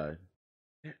 One of them died.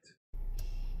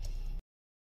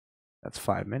 That's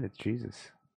 5 minutes.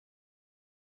 Jesus.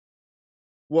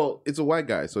 Well, it's a white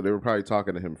guy, so they were probably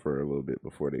talking to him for a little bit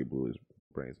before they blew his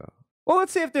brains out. Well,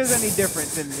 let's see if there's any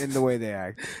difference in the way they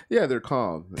act. Yeah, they're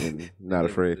calm and not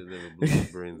afraid. They never blew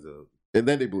his brains out. And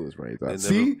then they blew his brains out.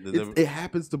 It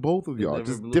happens to both of y'all.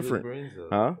 Just different.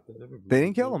 Huh? They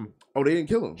didn't kill him. Oh, they didn't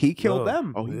kill him. He killed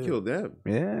them. Oh, he killed them.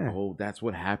 Yeah. Oh, that's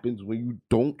what happens when you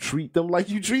don't treat them like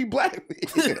you treat black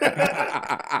people.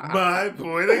 My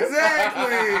point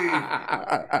exactly.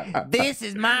 This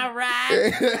is my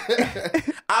right.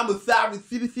 I'm a sovereign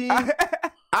citizen.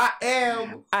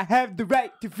 I have the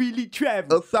right to freely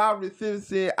travel. A sovereign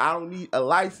citizen. I don't need a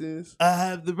license. I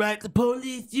have the right to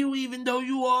police you even though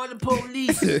you are the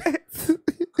police.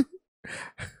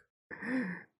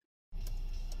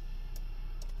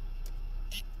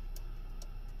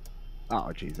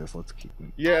 Oh Jesus, let's keep.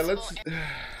 Yeah, let's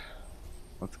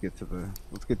get to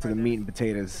the meat and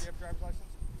potatoes.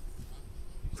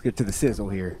 Let's get to the sizzle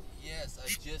here. Yes, I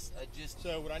just.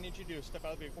 So what I need you to do is step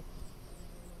out of the vehicle.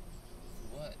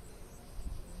 What?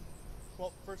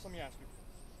 Well, first let me ask you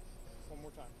one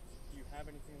more time. Do you have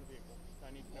anything in the vehicle?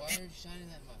 I need to know. Why are you shining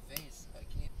that in my face? I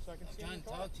can't. So I can see I'm trying to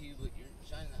talk to you, but you're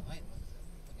shining that light in my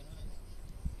fucking eyes.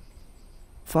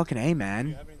 Fucking A, Do man.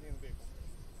 you have anything in the vehicle?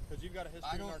 Because you've got a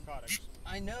history of narcotics.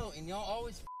 I know, and y'all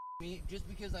always me just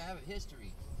because I have a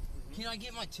history. Can I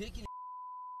get my ticket?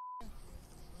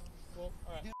 Well,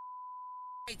 all right.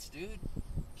 Dude,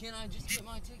 can I just get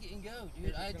my ticket and go,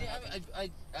 dude?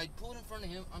 I pulled in front of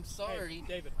him. I'm sorry.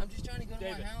 Hey, David. I'm just trying to go to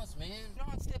my house, man. You're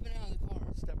not stepping out of the car.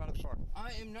 Step out of the car.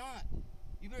 I am not.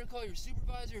 You better call your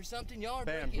supervisor or something. Y'all are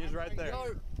Bam, breaking. he's right there.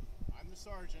 I'm the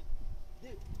sergeant.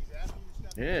 Dude, he's asking you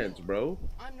to step hands, bro.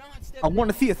 I'm not stepping I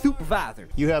want to see a supervisor.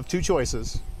 You have two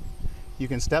choices. You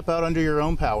can step out under your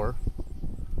own power,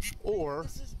 or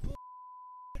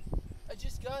I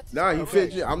just got to Nah, he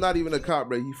fidgeting. I'm not even a cop,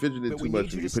 bro. He fidgeting But too we much.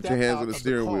 need you When you to put step your hands out on the of the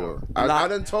steering car. wheel. I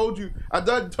done told you. I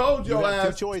done told you your have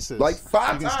ass two choices. like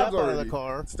 5 You can times step out of already. the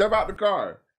car. Step out the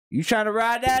car. You trying to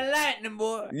ride that lightning,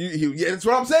 boy? Yeah, that's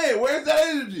what I'm saying. Where's that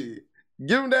energy?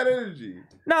 Give him that energy.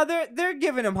 No, they're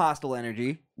giving him hostile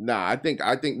energy. Nah, I think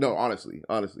no. Honestly,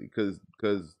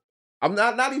 because I'm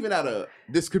not even at a.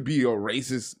 This could be a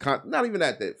racist. Not even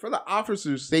at that. For the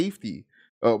officer's safety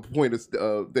point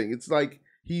of thing, it's like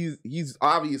he's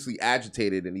obviously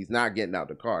agitated and he's not getting out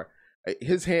the car.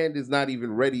 His hand is not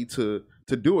even ready to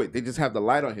do it. They just have the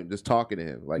light on him, just talking to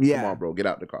him. Like, come on, bro, get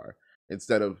out the car.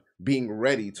 Instead of being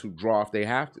ready to draw if they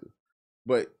have to.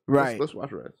 But let's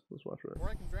watch Reds. Let's watch Reds. Or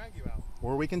I can drag you out.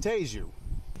 Or we can tase you.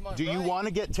 Do you want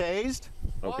to get tased?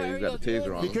 Okay, he's got the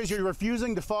taser on. Because you're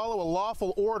refusing to follow a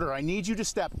lawful order. I need you to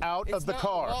step out of the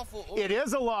car. It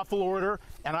is a lawful order,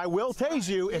 and I will tase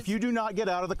you if you do not get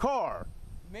out of the car.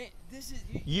 Man, this is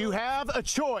you have a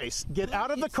choice. Get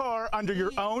out of the car under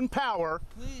your own power,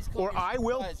 or I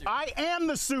will. I am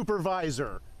the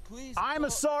supervisor. I'm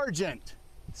a sergeant.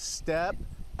 Step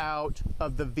out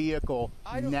of the vehicle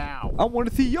now. I want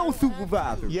to see your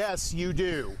supervisor. Yes, you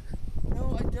do.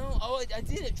 No, I don't. Oh, I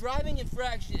did it. Driving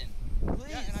infraction.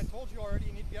 Please. Yeah, and I told you already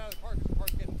you need to get out of the car because the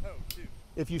car's getting towed, too.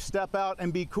 If you step out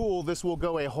and be cool, this will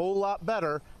go a whole lot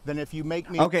better than if you make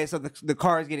me... Okay, so the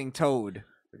car is getting towed.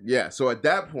 Yeah, so at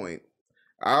that point,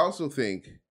 I also think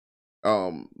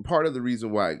part of the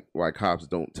reason why cops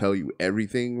don't tell you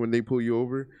everything when they pull you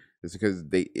over is because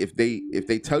if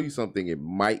they tell you something, it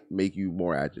might make you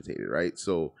more agitated, right?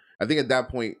 So I think at that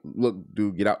point, look,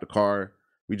 dude, get out the car.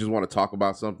 We just want to talk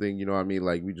about something, you know what I mean?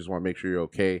 Like, we just want to make sure you're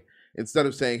okay. Instead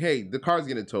of saying, hey, the car's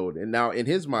getting towed. And now in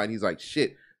his mind, he's like,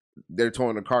 shit, they're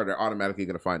towing the car. They're automatically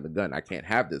going to find the gun. I can't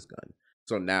have this gun.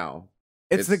 So now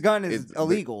the gun is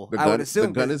illegal. I would assume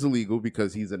the gun is illegal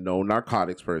because he's a known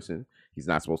narcotics person. He's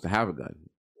not supposed to have a gun.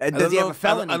 Does he have a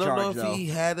felony I don't charge, know if he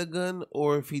had a gun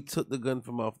or if he took the gun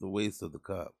from off the waist of the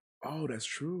cop. Oh, that's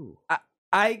true.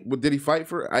 Well, did he fight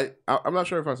for? I'm not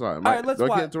sure if I saw him. All right,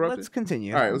 let's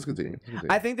continue. All right, let's continue.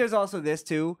 I think there's also this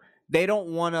too. They don't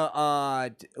want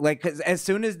to because as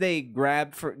soon as they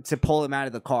grab to pull him out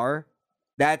of the car,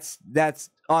 that's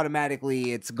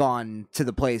automatically it's gone to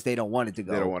the place they don't want it to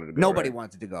go. They don't want it to go. Nobody right.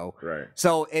 wants it to go. Right.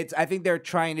 So I think they're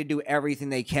trying to do everything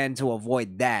they can to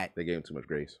avoid that. They gave him too much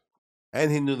grace. And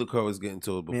he knew the car was getting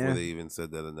towed before Yeah. they even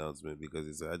said that announcement because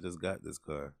he said, "I just got this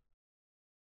car."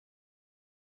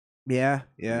 Yeah.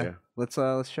 Let's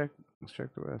check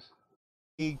the rest.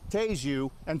 He tase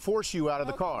you and force you out of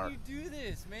the car. How can you do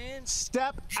this, man?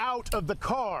 Step out of the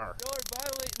car. Y'all are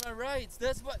violating my rights.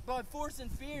 That's by force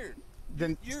and fear.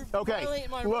 Then You're okay.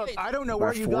 violating my Look, rights. I don't know By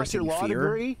where you got force your and law fear?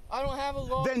 degree. I don't have a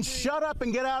law Then degree. shut up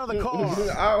and get out of the car.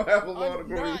 I don't have a law I'm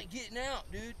degree. not getting out,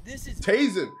 dude. This is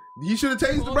Tase him. You should have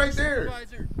tased him right there.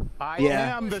 supervisor. I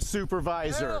Yeah. am the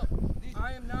supervisor. Help.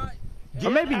 I am not. Get Or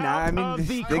maybe not. I out mean, of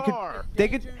the car. they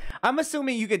could. I'm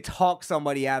assuming you could talk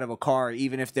somebody out of a car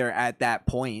even if they're at that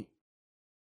point.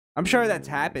 I'm sure that's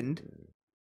happened.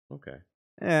 Okay.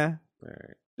 Yeah. All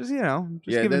right. Just give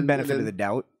Yeah, him then- benefit and of then- the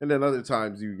doubt. And then other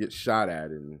times you get shot at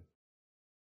and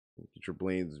get your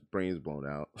brains blown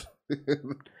out.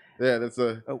 Yeah, that's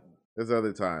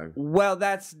other time. Well,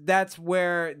 that's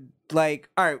where all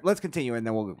right, let's continue and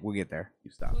then we'll get there.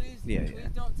 You stop. Please, Yeah. please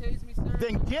don't tase me, sir.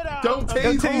 Then get out. Don't of the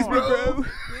tase me, car. bro.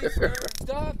 Please, sir,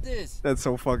 stop this. That's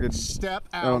so fucking. Step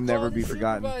That'll out. never Call be the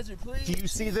forgotten. supervisor, please. Do you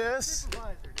see this?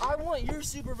 I want your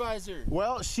supervisor.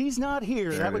 Well, she's not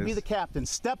here. There That it would be is. the captain.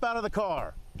 Step out of the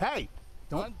car. Hey,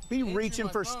 don't I'm be answering reaching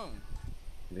my for. phone.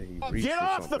 Yeah, he reached Get for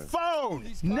off the something. phone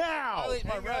These cops now. violate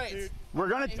my rights. We're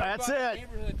gonna. Hey, That's everybody it. in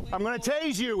the neighborhood, please I'm gonna pull-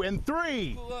 tase you in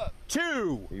 3, pull up.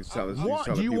 2, He's telling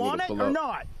 1. Do you people want to it pull or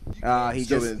up. not? He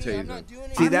Still just didn't tase I'm not him. doing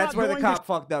it. see I'm that's not where the going cop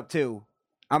fucked up too.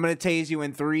 I'm gonna tase you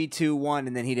in 3, 2, 1,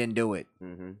 and then he didn't do it.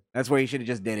 Mm-hmm. That's where he should have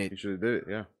just did He it. should have did it.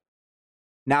 Yeah.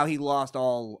 Now he lost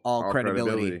all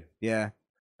credibility. Yeah,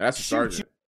 That's a Shoot sergeant.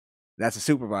 that's a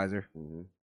supervisor. Mm-hmm.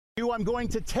 I'm going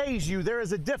to tase you. There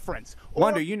is a difference. Or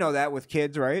Wonder, you know that with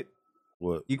kids, right?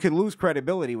 What? You could lose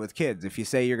credibility with kids if you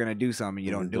say you're gonna do something,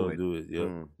 you don't do it. Do it. Yeah.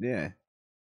 Mm. Yeah.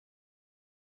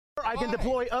 I can Why?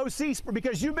 deploy OC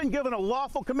because you've been given a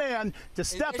lawful command to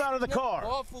step It's out of the no car.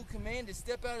 Lawful command to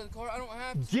step out of the car. I don't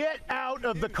have to. Get out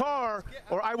of the car,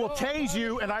 or I will No, tase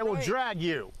you and I will right. drag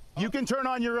you. You can turn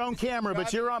on your own camera,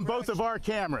 but you're on both of our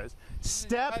cameras. This is a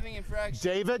Step, driving infraction.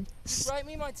 David. Just write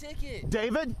me my ticket.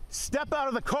 David, step out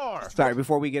of the car. Sorry,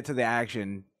 before we get to the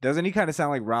action, doesn't he kind of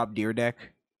sound like Rob Deerdeck?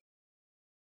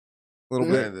 A little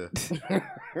bit.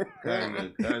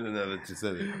 Kinda now that you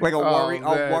said it. Like a Oh,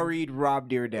 worried, man. Rob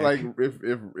Deerdeck. Like if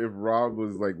Rob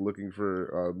was like looking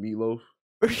for meatloaf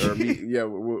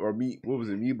or meat, what was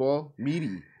it? Meatball?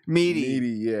 Meaty. Meaty.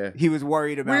 Yeah. He was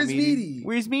worried about Where's Meaty. Meaty?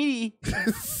 Where's Meaty?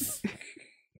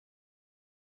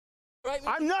 Write me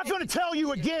I'm not going to tell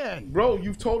you again. Bro,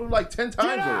 you've told him like 10 Get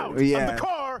times out already. Yeah. of the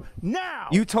car now.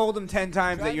 You told him 10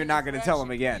 times that Driving you're not going to tell him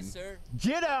infraction, again. please,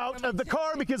 sir. Get out of the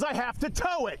car because I have to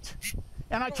tow it.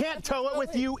 And I can't tow it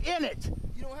with you in it.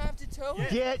 You don't have to tow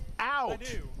it. Get out.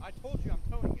 I told you I'm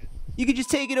towing it. You could just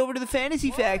take it over to the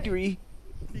Fantasy Factory.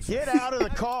 Get out of the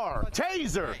car.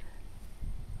 Taser.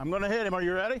 I'm going to hit him. Are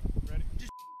you ready?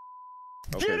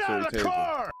 Okay, Get so out he of the tased him.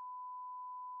 car.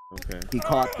 Okay. He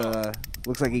caught the.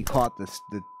 Looks like he caught the.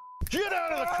 Get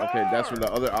out of the car. Okay, that's when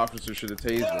the other officer should have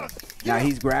tased him. Now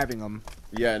he's grabbing him.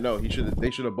 Yeah, no, they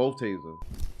should have both tased him.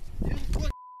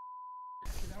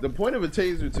 The point of a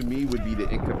taser to me would be to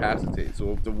incapacitate.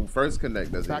 So if the first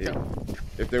connect doesn't Back hit, up.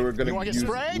 if they were You gonna wanna get use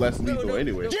sprayed? less lethal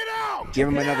anyway. Get out. Give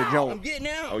him Get another out. jolt. I'm getting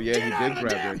out. Oh yeah, Get he out did of the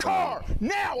grab damn their car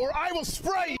now, or I will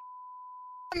spray you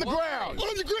on the ground.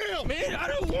 On the ground, man. I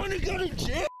don't want to go to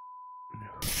jail.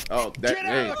 Oh, Get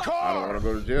out of the car. I don't want to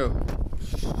go to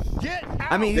jail. Get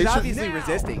out. I mean, They he's should- obviously now.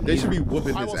 resisting. They should be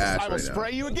whooping I his will, ass I will right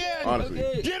spray now. you again. Honestly,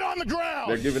 Okay. Get on the ground.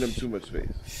 they're giving him too much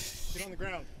space. Get on the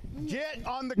ground. Get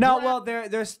on the No, ground. well,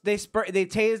 they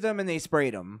tased him and they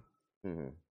sprayed him.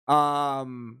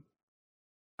 Mm-hmm.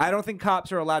 I don't think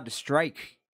cops are allowed to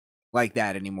strike like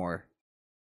that anymore.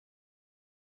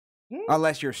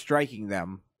 unless you're striking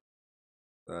them.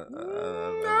 I don't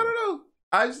know.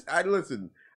 I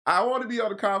listen. I want to be on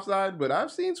the cop side, but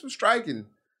I've seen some striking.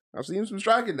 I've seen some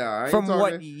striking now. I ain't From talking,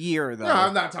 what year, though? No,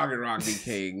 I'm not talking Rodney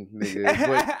King, nigga.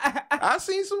 But I've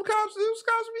seen some cops. Those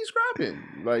cops be scrapping,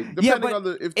 like depending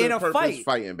on if the person's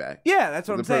fighting back. Yeah, that's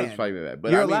what I'm saying. Fighting back,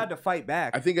 but you're allowed to fight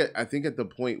back. I think at the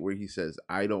point where he says,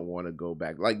 "I don't want to go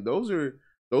back," like those are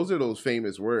those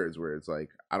famous words where it's like,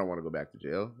 "I don't want to go back to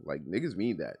jail." Like niggas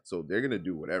mean that, so they're gonna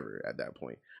do whatever at that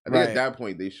point. I think at that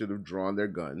point they should have drawn their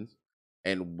guns.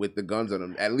 And with the guns on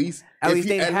them, at least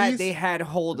they had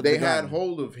hold of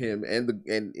him and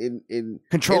in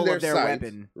control in of their sights,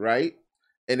 weapon, right?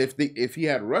 And if he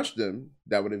had rushed them,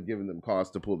 that would have given them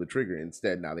cause to pull the trigger.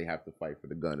 Instead, now they have to fight for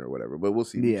the gun or whatever. But we'll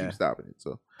see. We keep stopping it.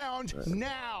 So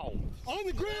now on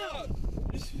the ground.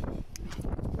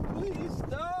 Please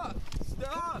stop!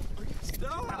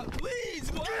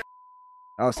 Please!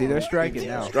 Oh, see, they're striking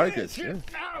now. Striking. Yeah.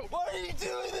 Why are you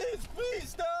doing this? Please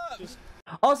stop!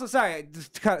 Also, sorry,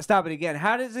 just to stop it again.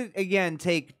 How does it again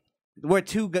take where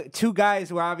two guys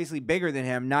who are obviously bigger than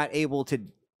him not able to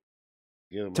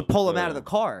pull him out of the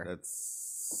car?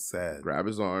 That's sad. Grab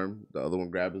his arm, the other one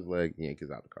grab his leg, yank his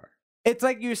out the car. It's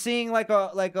like you're seeing like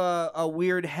a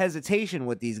weird hesitation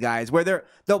with these guys where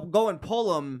they'll go and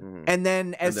pull him, and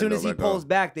then as soon as he pulls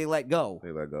back, they let go.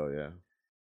 They let go, yeah.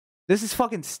 This is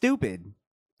fucking stupid.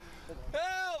 Get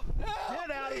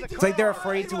out of the car. It's like they're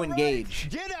afraid to engage.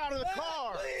 Get out of the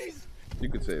car. Please. You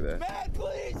could say that. Matt,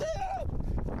 please help.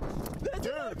 That's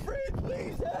my friend.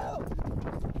 Please help.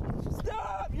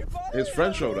 Stop. You're following His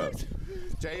friend showed up.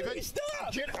 David, please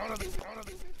stop. Get out of the car.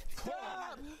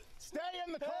 Stay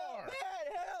in the car. Matt,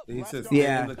 help. He says,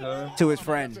 Yeah, in the car? to his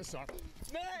friend.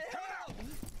 Matt, help.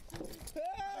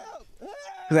 Help.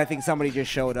 Because I think somebody just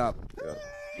showed up. Yeah,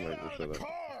 somebody just showed up.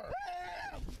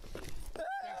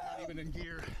 Not even in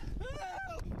gear.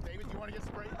 David, you want to get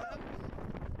sprayed gun?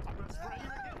 I'm going to spray you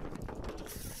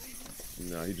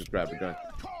again. No, he just grabbed the gun.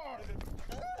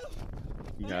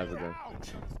 He has a gun.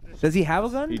 Does he have a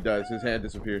gun? He does. His hand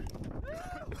disappeared.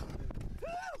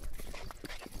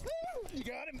 You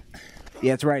got him?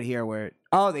 Yeah, it's right here where.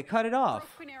 Oh, they cut it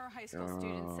off.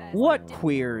 What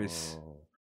queers?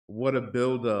 What a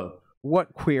build-up.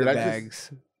 What queer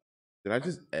bags? Did I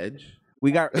just edge?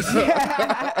 We got.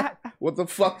 What the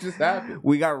fuck just happened?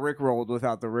 We got rickrolled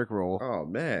without the rickroll. Oh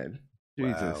man,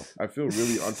 Jesus! Wow. I feel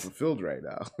really unfulfilled right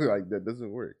now. Like that doesn't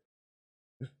work.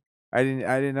 I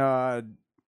didn't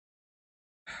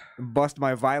bust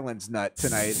my violence nut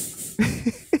tonight.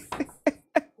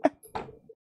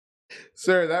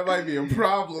 Sir, that might be a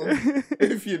problem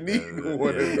if you need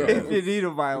one of those. If you need a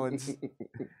violence.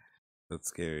 That's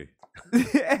scary.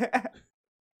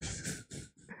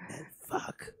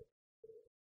 Fuck.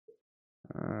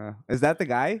 Is that the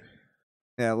guy?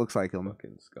 Yeah, it looks like him.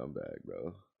 Fucking scumbag,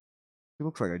 bro. He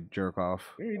looks like a jerk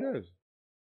off. Yeah, he does.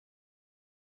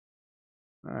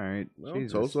 All right. Well,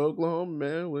 Jesus. Tulsa, Oklahoma,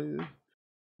 man.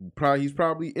 He's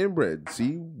probably inbred.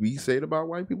 See, we say it about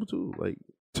white people too. Like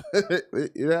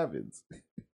it happens.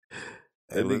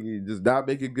 I think he just not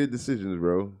making good decisions,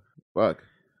 bro. Fuck.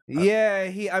 Yeah,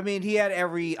 he had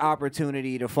every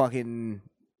opportunity to fucking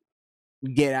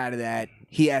get out of that.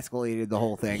 He escalated the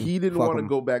whole thing. He didn't want to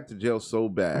go back to jail so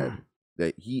bad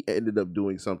that he ended up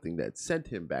doing something that sent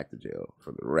him back to jail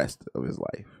for the rest of his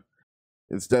life.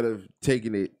 Instead of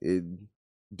taking it and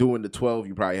doing the 12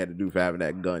 you probably had to do for having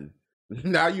that gun.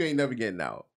 Now you ain't never getting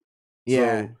out.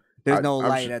 Yeah. So, there's no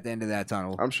light at the end of that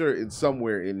tunnel. I'm sure it's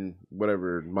somewhere in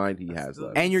whatever mind he has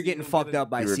left. And you're getting fucked up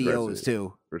by COs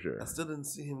too. For sure. I still didn't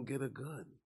see him get a gun.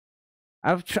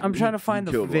 I'm trying to find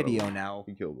the video now.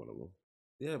 He killed one of them.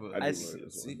 Yeah, but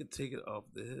so you could take it off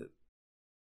the hip.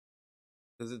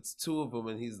 Because it's two of them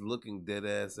and he's looking dead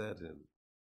ass at him.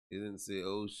 He didn't say,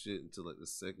 oh shit, until like the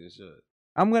second shot.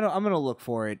 I'm gonna look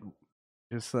for it.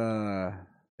 Just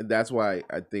And that's why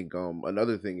I think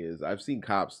another thing is I've seen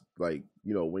cops like,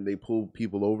 you know, when they pull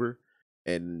people over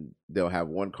and they'll have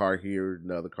one car here,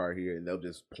 another car here, and they'll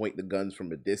just point the guns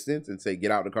from a distance and say,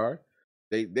 get out of the car.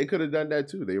 They could have done that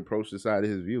too. They approached the side of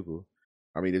his vehicle.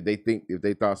 I mean, if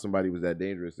they thought somebody was that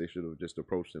dangerous, they should have just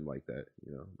approached him like that,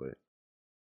 you know. But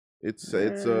it's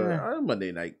a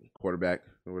Monday night quarterback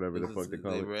or whatever the fuck they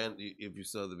call it. Ran, if you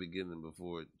saw the beginning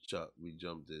before we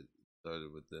jumped it,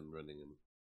 started with them running him.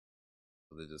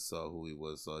 They just saw who he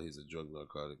was, saw he's a drug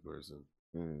narcotic person.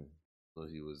 So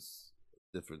he was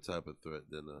a different type of threat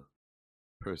than a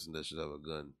person that should have a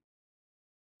gun.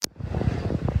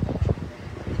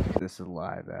 This is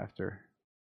live after.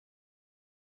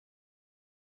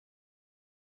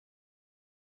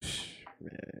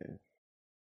 Man.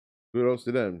 Kudos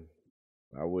to them.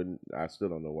 I wouldn't. I still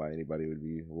don't know why anybody would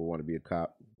want to be a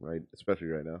cop, right? Especially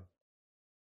right now.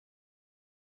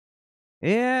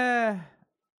 Yeah.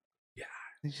 Yeah.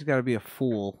 You just got to be a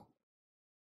fool.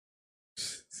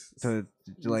 To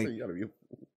like, you gotta be a fool.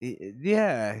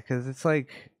 Yeah, because it's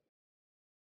like,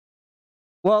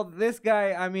 well, this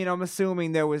guy. I mean, I'm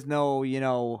assuming there was no,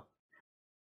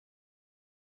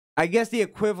 I guess the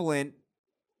equivalent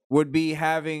would be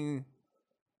having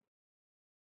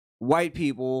white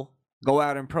people go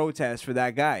out and protest for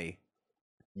that guy.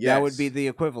 Yes. That would be the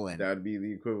equivalent. That would be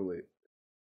the equivalent.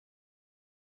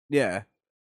 Yeah.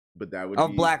 But that would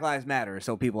of be Black Lives Matter,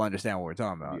 so people understand what we're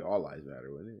talking about. Be all lives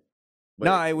matter, wouldn't it?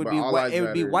 No, it would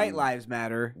be White Lives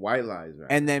Matter. White Lives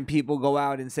Matter. And then people go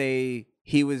out and say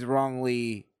he was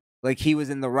wrongly, like he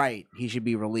was in the right. He should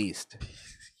be released.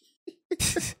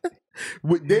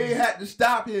 They had to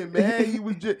stop him, man. He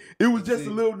was just—it was just a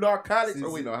little narcotics.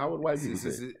 Oh wait, no. How would white people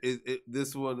say?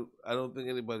 This one, I don't think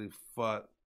anybody fought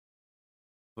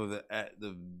for the act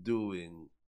of doing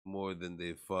more than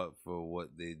they fought for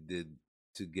what they did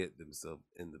to get themselves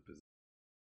in the position.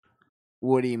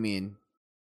 What do you mean?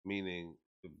 Meaning,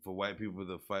 for white people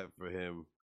to fight for him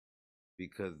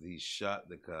because he shot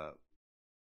the cop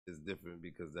is different,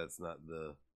 because that's not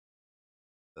the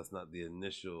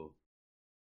initial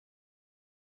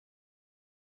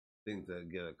thing to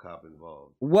get a cop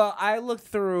involved. Well, I looked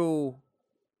through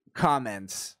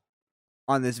comments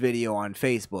on this video on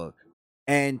Facebook,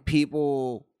 and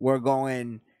people were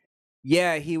going,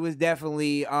 yeah, he was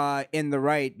definitely in the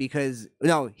right because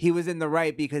he was in the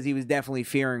right because he was definitely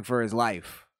fearing for his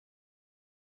life.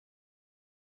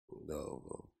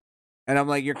 No. And I'm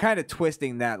like, you're kind of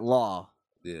twisting that law.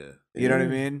 Yeah. You know what I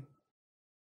mean?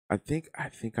 I think I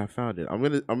found it. I'm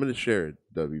gonna share it,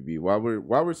 WB.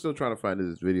 While we're still trying to find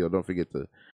this video, don't forget to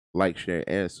like, share,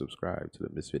 and subscribe to the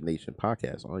Misfit Nation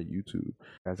podcast on YouTube.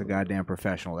 That's a goddamn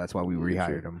professional. That's why we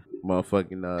rehired him.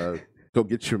 Motherfucking go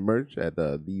get your merch at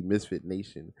the Misfit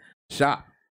Nation shop,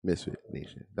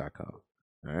 misfitnation.com.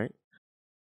 All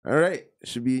right.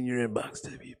 Should be in your inbox,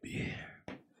 WB.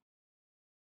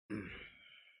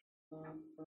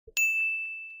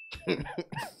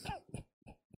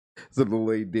 It's a little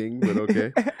late ding, but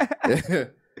okay.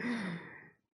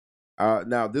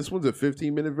 Now this one's a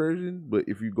 15-minute version, but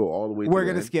if you go all the way, we're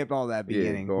gonna skip all that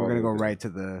beginning. We're gonna go right to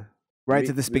the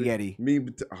spaghetti.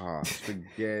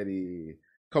 Spaghetti.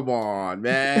 Come on,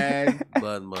 man.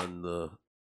 Man,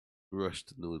 rush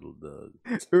the noodle dog.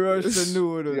 Rush the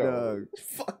noodle dog.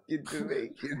 Fucking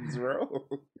Jamaicans, bro.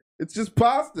 It's just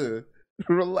pasta.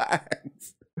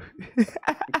 Relax.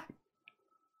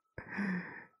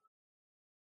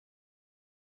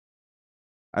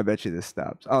 I bet you this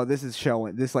stops. Oh, this is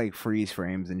showing this like freeze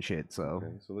frames and shit. So,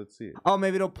 okay, so let's see it. Oh,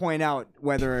 maybe it'll point out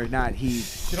whether or not he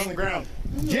get on the ground.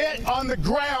 Get on the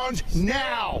ground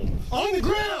now. On the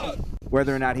ground.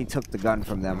 Whether or not he took the gun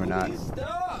from them or not.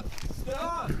 Stop!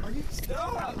 Are you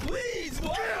stop? Please!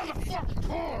 Why? Get on the fucking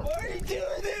car! Why are you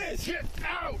doing this? Get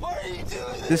out! Why are you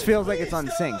doing this? This feels like it's Please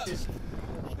unsynced.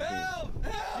 stop. Help!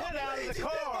 Get out of the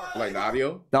car! Like the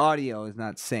audio? The audio is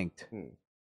not synced.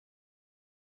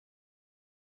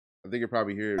 I think you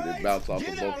probably hear it bounce off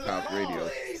of both cops'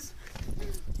 radios. Please!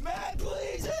 Matt,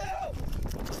 please help!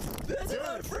 That's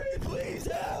not free, please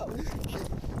help!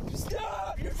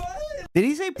 Stop! You're violent! Did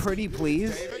he say pretty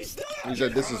please? He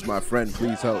said, "This is my friend.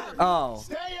 Please help." Oh,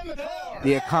 Stay in the car!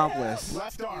 the accomplice.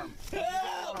 Left arm.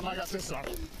 Help! I got this arm.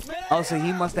 Oh, so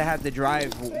he must have had to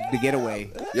drive the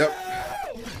getaway. Yep.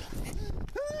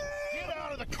 Get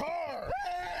out of the car!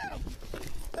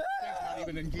 That's not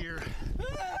even in gear.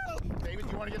 David,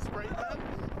 you want to get sprayed then?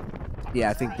 Yeah,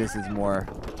 I think this is more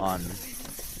on.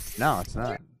 No, it's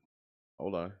not.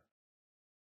 Hold on.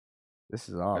 This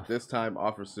is off. At this time,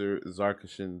 Officer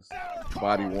Zarkishin's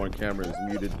body-worn camera is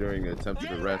muted during an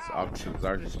attempted arrest. Officer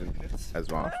Zarkishin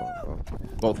has my phone.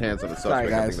 Both hands on the suspect. Sorry, I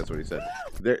think guys. that's what he said.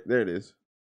 There it is.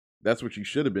 That's what you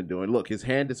should have been doing. Look, his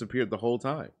hand disappeared the whole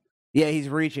time. Yeah, he's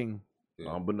reaching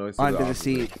Unbeknownst to under the officer,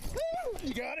 seat.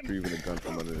 retrieving a gun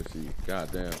from under the seat. God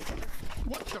damn.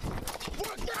 What the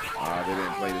fuck? They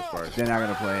didn't play this part. They're not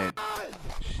gonna play it.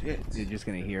 Shit. You're just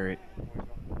gonna hear it.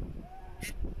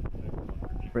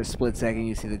 For a split second,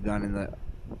 you see the gun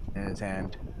in his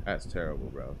hand. That's terrible,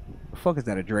 bro. The fuck is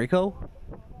that? A Draco?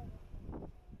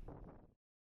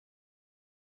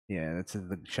 Yeah, that's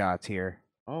the shots here.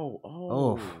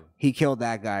 Oh. He killed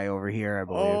that guy over here, I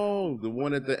believe. Oh, the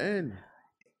one at the end.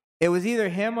 It was either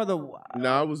him or the.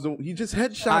 No, it was he just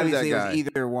headshotted Obviously, that guy. it was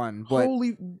either one. But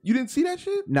Holy, you didn't see that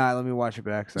shit? nah, let me watch it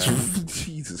back. Sorry.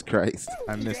 Jesus Christ.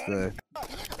 I missed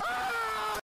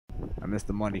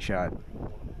the money shot.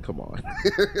 Come on.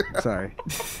 Sorry.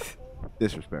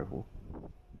 Disrespectful.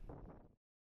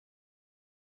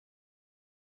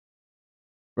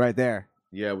 Right there.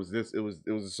 Yeah, it was this. It was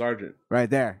a sergeant. Right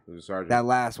there. It was a sergeant. That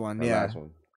last one. That yeah. last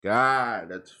one. God,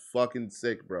 that's fucking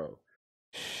sick, bro.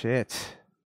 Shit.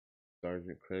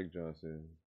 Sergeant Craig Johnson.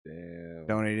 Damn.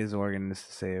 Donate his organs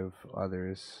to save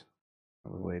others.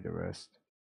 On the way to rest.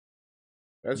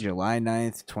 That's July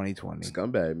 9th, 2020.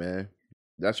 Scumbag, man.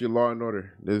 That's your Law and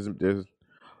Order. There's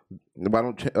why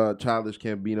don't Childish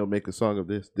Gambino make a song of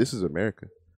this? This is America.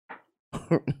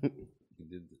 He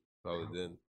did probably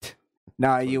did.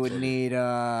 Nah, you would need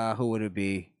who would it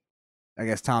be? I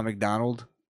guess Tom McDonald.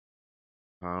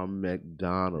 Tom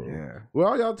McDonald. Yeah. Where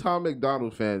all y'all Tom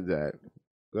McDonald fans at?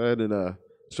 Go ahead and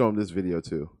show him this video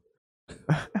too.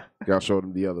 Y'all showed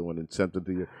him the other one and sent it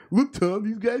to you. Look, Tom,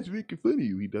 these guys are making fun of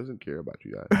you. He doesn't care about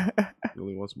you guys. He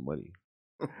only wants money.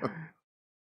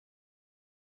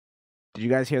 Did you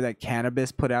guys hear that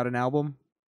Cannabis put out an album?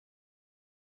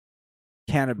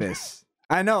 Cannabis.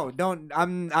 I know. Don't.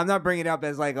 I'm not bringing it up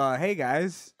as like, hey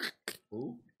guys.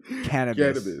 Who?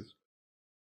 Cannabis.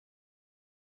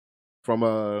 From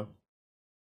the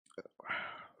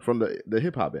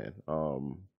hip hop band.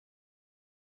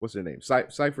 What's their name?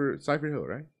 Cypher Hill,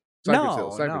 right?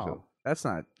 Cypress Hill. That's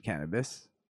not Cannabis.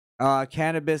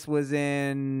 Cannabis was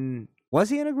in. Was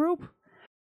he in a group?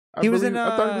 I thought he was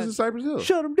in Cypress Hill.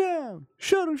 Shut him down.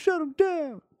 Shut him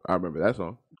down. I remember that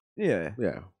song. Yeah.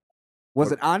 Yeah.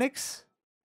 Was it Onyx?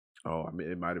 Oh, I mean,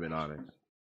 it might have been Onyx.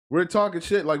 We're talking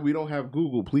shit like we don't have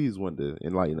Google. Please, one day,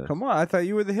 enlighten us. Come on, I thought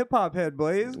you were the hip hop head,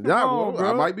 Blaze.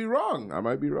 I might be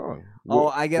wrong. Oh,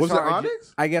 I guess was it our,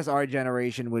 Onyx? I guess our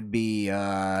generation would be.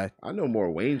 I know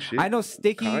more Wayne shit. I know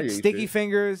Sticky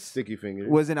Fingers. Sticky Fingers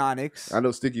was in Onyx. I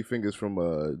know Sticky Fingers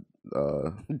from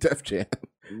Def Jam.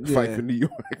 Fight for New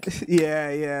York.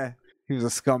 yeah. He was a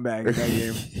scumbag in that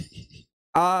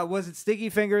game. Was it Sticky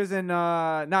Fingers and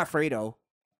not Fredo?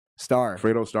 Star.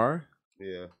 Fredo Star?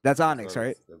 Yeah. That's Onyx,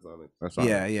 right? That's Onyx. That's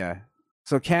Onyx. Yeah.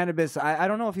 So Cannabis, I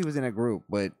don't know if he was in a group,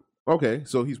 but okay,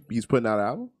 so he's putting out an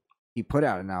album? He put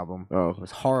out an album. Oh. It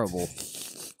was horrible.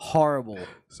 Horrible.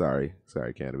 Sorry,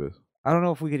 Cannabis. I don't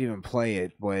know if we could even play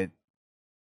it, but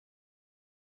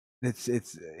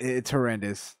it's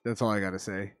horrendous. That's all I gotta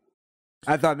say.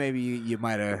 I thought maybe you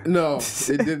might have. No,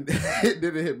 it didn't. It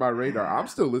didn't hit my radar. I'm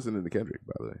still listening to Kendrick,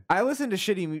 by the way. I listen to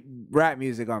shitty rap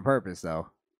music on purpose, though.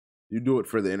 You do it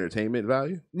for the entertainment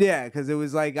value? Yeah, because it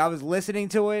was like I was listening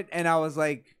to it and I was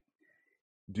like,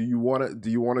 Do you want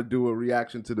to do a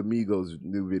reaction to the Migos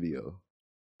new video?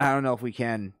 I don't know if we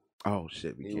can. Oh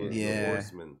shit, we can. Yeah. The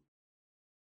Horseman.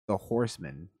 The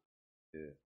Horseman.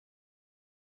 Yeah.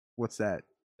 What's that?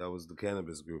 That was the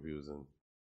Cannabis group he was in.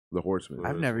 The Horseman.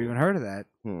 I've never even heard of that.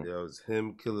 Yeah, it was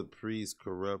him, Killer Priest,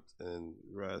 Corrupt, and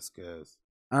Rascas.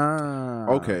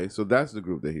 Okay, so that's the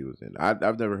group that he was in.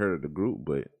 I've never heard of the group,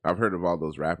 but I've heard of all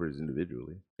those rappers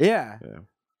individually. Yeah.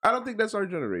 I don't think that's our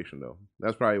generation though.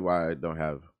 That's probably why I don't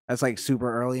have. That's like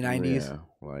super early 90s. Yeah,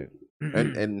 like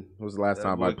and what was the last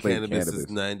time I played Cannabis? Is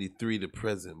 93 to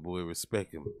present, boy.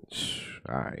 Respect him.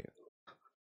 All right.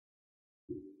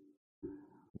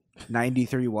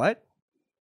 93 what?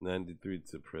 93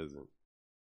 to present.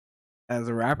 As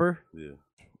a rapper? Yeah.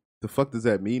 The fuck does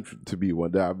that mean to be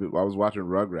one day? I was watching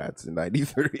Rugrats in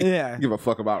 93. Yeah. Give a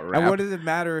fuck about rap. And what does it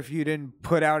matter if you didn't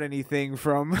put out anything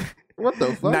from what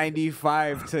the fuck?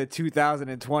 95 to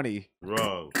 2020?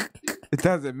 Wrong. It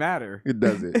doesn't matter. It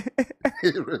doesn't.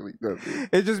 It really doesn't.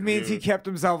 It just means he kept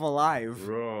himself alive.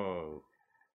 Wrong.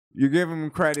 You give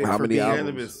him credit How for many being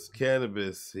albums?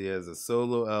 Cannabis. He has a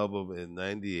solo album in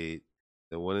 98,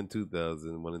 then one in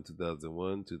 2000, one in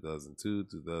 2001, 2002,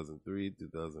 2003,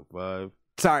 2005.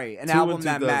 Sorry, an album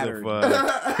that mattered.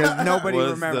 Because nobody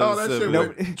remembers. Oh, that shit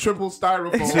went triple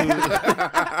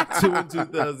styrofoam. Two in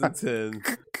 2010,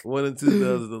 one in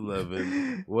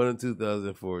 2011, one in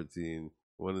 2014,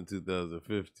 one in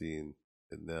 2015,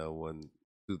 and now one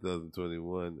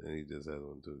 2021, and he just had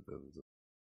one 2020.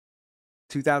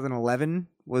 2011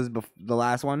 was the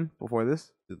last one before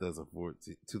this?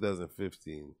 2014,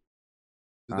 2015,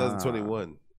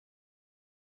 2021.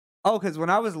 Oh, because when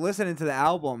I was listening to the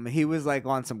album, he was like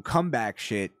on some comeback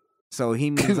shit. So he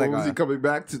means like was he coming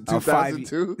back to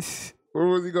 2002? Where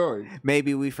was he going?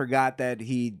 Maybe we forgot that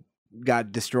he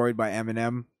got destroyed by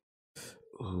Eminem.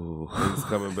 Ooh, he's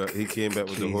coming back. He came back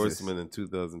with the Horseman in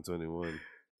 2021.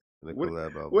 In a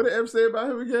collab album. What did M say about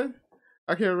him again?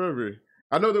 I can't remember.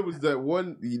 I know there was that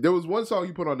one. There was one song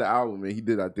he put on the album, and he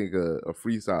did, I think, a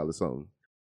freestyle or something,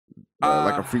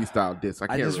 like a freestyle diss.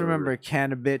 I just remember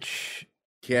Cannabitch.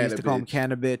 I used to call him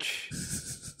Cannabitch.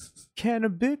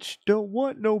 Cannabitch don't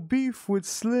want no beef with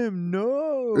Slim.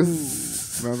 No,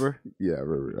 remember? Yeah, I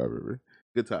remember.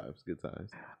 Good times.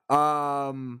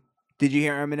 Did you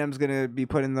hear Eminem's gonna be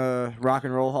put in the Rock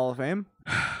and Roll Hall of Fame?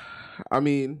 I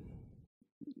mean,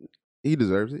 he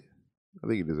deserves it. I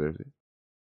think he deserves it.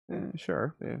 Yeah,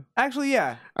 sure. Yeah. Actually,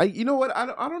 yeah. You know what? I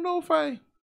don't know if I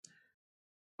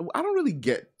don't really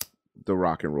get the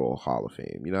Rock and Roll Hall of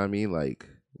Fame. You know what I mean? Like,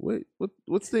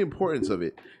 what's the importance of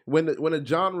it when a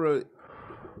genre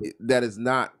that is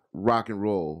not rock and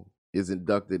roll is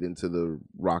inducted into the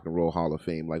Rock and Roll Hall of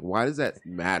Fame? Like, why does that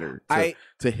matter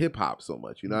to hip hop so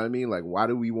much? You know what I mean? Like, why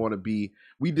do we want to be?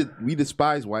 We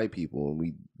despise white people, and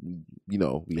we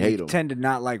hate them. Tend to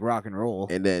not like rock and roll,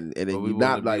 and then we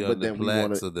not like, but the then we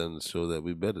want to then show that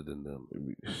we're better than them.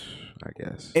 I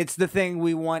guess it's the thing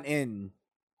we want in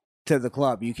to the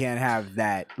club. You can't have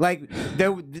that. Like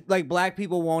black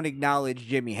people won't acknowledge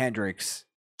Jimi Hendrix.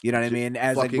 You know what I mean?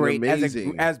 As a great,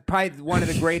 as probably one of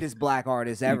the greatest black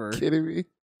artists ever. You kidding me?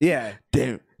 Yeah.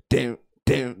 Damn.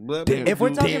 If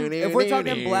we're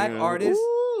talking black artists,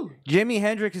 Jimi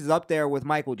Hendrix is up there with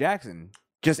Michael Jackson,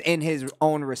 just in his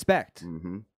own respect.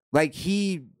 Mm-hmm. Like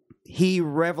he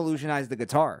revolutionized the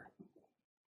guitar.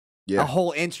 Yeah. A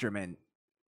whole instrument.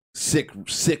 Sick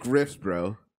riffs,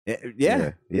 bro.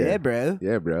 Yeah, bro.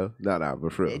 Yeah, bro. No,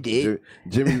 but for real.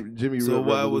 Jimmy. So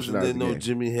why wasn't there no game.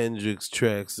 Jimi Hendrix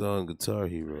tracks on Guitar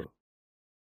Hero?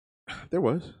 There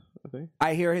was, I think.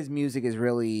 I hear his music is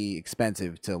really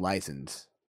expensive to license.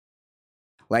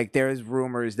 Like, there's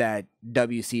rumors that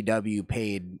WCW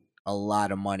paid a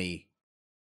lot of money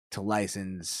to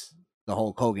license the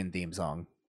Hulk Hogan theme song,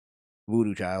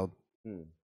 Voodoo Child.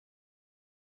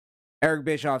 Eric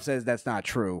Bischoff says that's not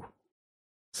true.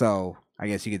 So I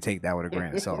guess you could take that with a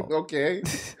grain of salt. Okay.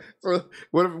 So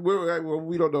what if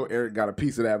we don't know Eric got a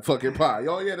piece of that fucking pie?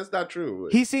 Oh yeah, that's not true.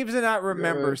 He seems to not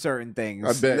remember certain things.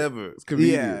 I bet. Never. It's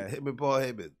convenient. Yeah. Him and Paul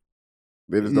Heyman.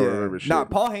 They just don't remember shit. Nah,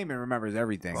 Paul Heyman remembers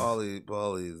everything.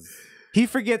 Paulie's. He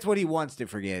forgets what he wants to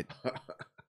forget.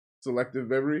 Selective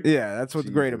memory? Yeah, that's what's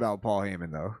great about Paul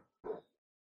Heyman, though.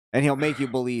 And he'll make you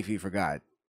believe he forgot.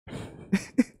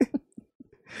 That's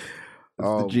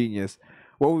the genius.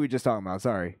 What were we just talking about?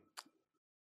 Sorry.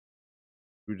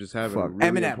 We were just having a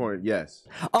really Eminem. important, yes.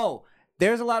 Oh,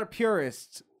 there's a lot of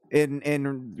purists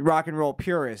in rock and roll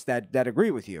purists that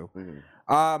agree with you.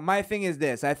 Mm-hmm. My thing is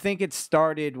this. I think it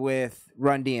started with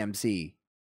Run DMC,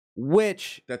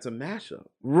 which... That's a mashup.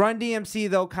 Run DMC,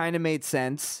 though, kind of made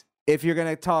sense. If you're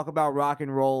going to talk about rock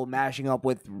and roll mashing up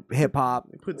with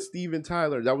hip-hop. They put Steven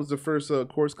Tyler. That was the first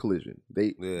Course Collision.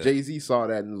 Jay-Z saw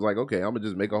that and was like, okay, I'm going to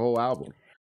just make a whole album.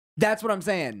 That's what I'm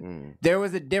saying. There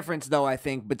was a difference, though, I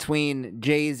think, between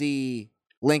Jay-Z,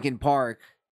 Linkin Park,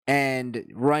 and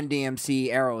Run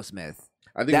DMC, Aerosmith.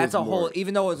 I think that's it was whole,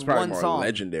 even though it was one more song.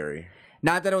 Legendary.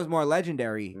 Not that it was more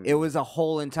legendary. It was a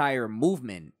whole entire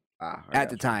movement at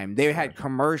the time. They had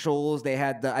commercials. They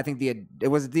had it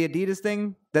was the Adidas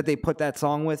thing that they put that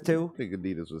song with too. I think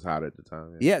Adidas was hot at the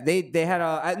time. Yeah, they had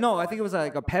I think it was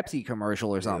like a Pepsi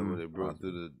commercial or something. Yeah, when they broke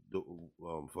through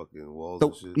the fucking walls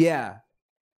and shit. Yeah.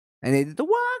 And they did the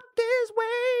Walk This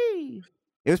Way.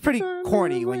 It was pretty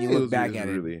corny when you look back at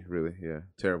it. Really, really, yeah.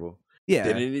 Terrible. Yeah.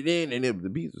 And the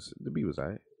beat was all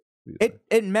right.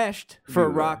 It meshed for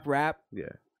rock rap. Yeah.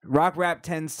 Rock rap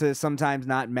tends to sometimes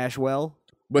not mesh well.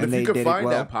 But if you could find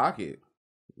that pocket,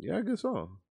 yeah, good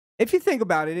song. If you think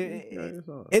about it,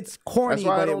 it's corny,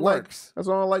 but it works. That's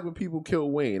why I don't like when people kill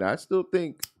Wayne. I still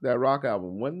think that rock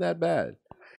album wasn't that bad.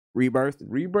 Rebirth.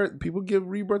 People give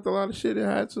Rebirth a lot of shit. It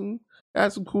had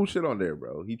some cool shit on there,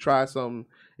 bro. He tried something.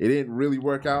 It didn't really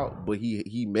work out, but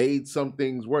he made some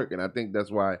things work, and I think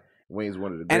that's why Wayne's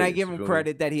one of the greatest. And I give him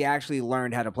credit that he actually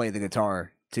learned how to play the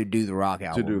guitar to do the rock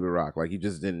album. To do the rock. Like, he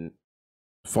just didn't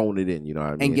phone it in, you know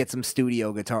what I mean? And get some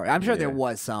studio guitar. I'm sure there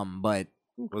was some, but...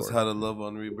 Was How to Love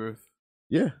on Rebirth?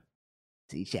 Yeah.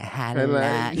 Teach you how to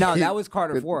love. No, that was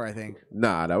Carter 4, I think.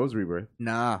 Nah, that was Rebirth.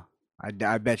 Nah.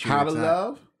 I bet you How to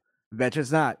Love? Bet you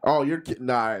it's not. Oh, you're kidding.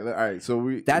 Nah, all right.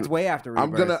 So that's way after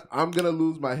Rebirth. I'm gonna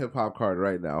lose my hip hop card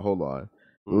right now. Hold on.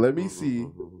 Let me see.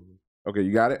 Okay,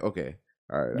 you got it? Okay.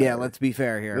 All right. Yeah, let's be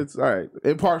fair here. It's all right.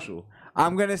 Impartial.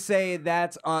 I'm gonna say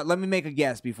that's let me make a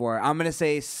guess before. I'm gonna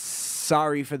say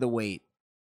Sorry for the Wait.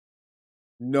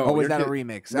 No. Or was that a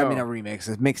remix? No. I mean a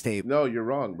remix, a mixtape. No, you're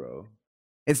wrong, bro.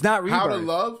 It's not Rebirth. How to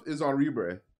Love is on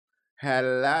Rebirth. Had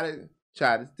a lot of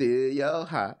try to steal your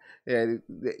heart. I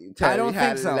don't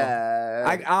think so.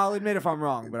 I'll admit if I'm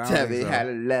wrong, but I don't think so. How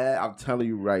to love. I'm telling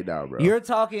you right now, bro. You're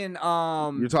talking.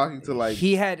 You're talking to like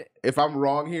he had. If I'm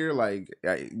wrong here, like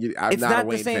I'm it's not a the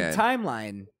Wayne same fan.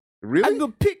 timeline. Really? I'm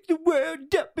gonna pick the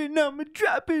world up and I'm gonna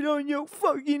drop it on your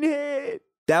fucking head.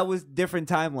 That was different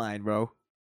timeline, bro.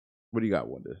 What do you got,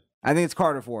 Wonder? I think it's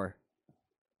Carter 4.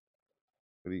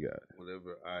 What do you got?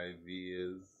 Whatever IV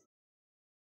is.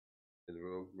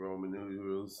 Roman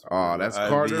numerals. Oh, that's IV.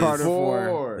 Carter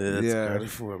 4. Yeah, that's Yeah. Carter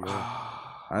 4, man.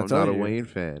 I'm not a Wayne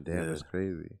fan. Damn, that's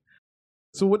crazy.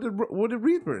 So what did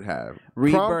Rebirth have?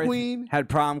 Rebirth Prom Queen? had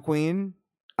Prom Queen.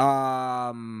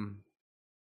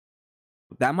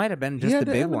 That might have been just the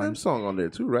big Eminem one. song on there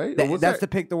too, right? That's the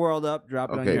Pick the World Up.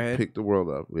 Drop it on your head. Pick the World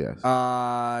Up. Yes.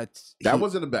 That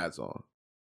wasn't a bad song.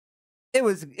 It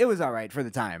was all right for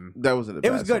the time. That wasn't a bad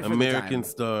It was good song. for the American time.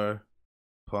 Star,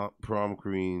 Prom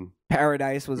Queen.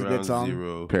 Paradise was a good Ground song.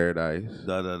 Zero. Paradise.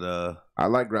 Da da da. I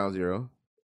like Ground Zero.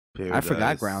 Paradise. I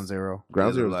forgot Ground Zero.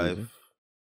 Ground Zero. Life.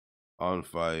 On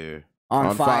Fire.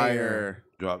 On fire.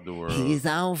 Drop the world. He's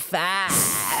on fire.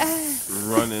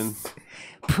 Running.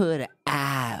 Put it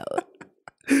out.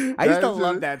 I used to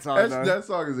love that song. Though. That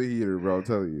song is a heater, bro. I'm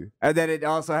telling you. And then it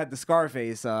also had the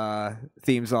Scarface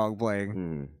theme song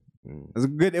playing.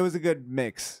 It was a good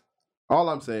mix. All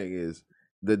I'm saying is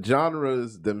the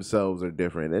genres themselves are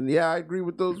different, and yeah, I agree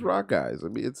with those rock guys. I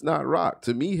mean, it's not rock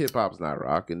to me. Hip hop's not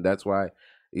rock, and that's why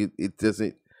it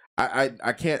doesn't.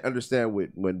 I can't understand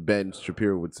when Ben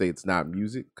Shapiro would say it's not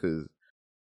music, because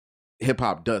hip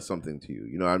hop does something to you.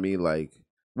 You know what I mean? Like,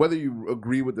 whether you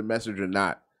agree with the message or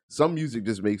not, some music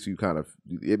just makes you kind of.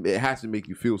 It has to make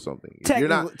you feel something. If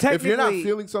you're not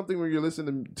feeling something when you're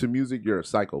listening to music, you're a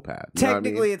psychopath. You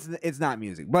Technically, know what I mean? it's not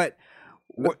music, but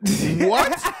what?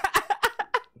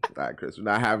 All right, Chris, we're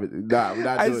not having. Nah, we're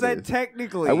not I doing said this.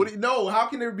 technically. No, how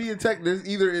can there be a tech? There's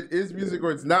either it is music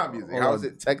or it's not music. How is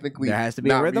it technically? There has to be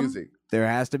not a rhythm. Music? There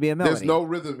has to be a melody. There's no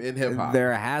rhythm in hip hop.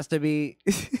 There has to be.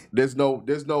 There's no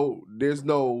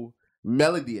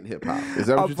melody in hip hop. Is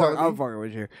that what you're telling me? I'm fucking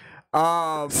with you.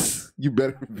 You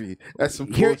better be. That's some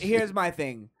bullshit. Here's my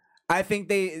thing. I think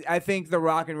the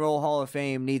Rock and Roll Hall of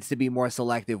Fame needs to be more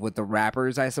selective with the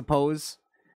rappers, I suppose.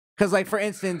 Because, like, for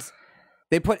instance,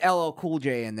 they put LL Cool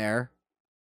J in there.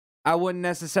 I wouldn't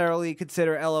necessarily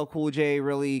consider LL Cool J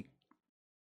really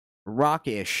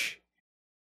rockish.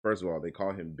 First of all, they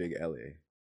call him Big Ellie.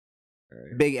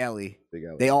 Right? Big Ellie. Big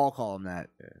Ellie. They all call him that.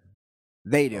 Yeah.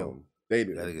 They do. They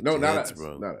do. No, not us.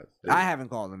 Not us. I haven't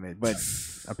called them it, but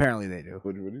apparently they do.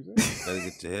 What did you say? Gotta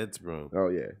get your head sprung. Oh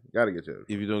yeah, gotta get your head.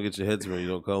 If you don't get your head sprung, you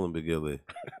don't call him Big Ellie.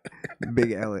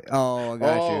 Big Ellie. Oh, I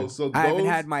got you. So I haven't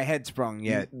had my head sprung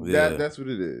yet. That's what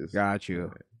it is. Got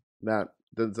you.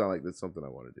 Doesn't sound like that's something I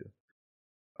want to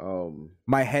do.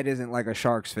 My head isn't like a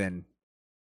shark's fin.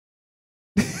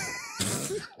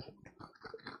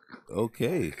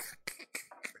 Okay.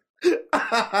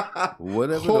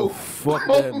 Whatever the fuck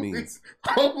that means.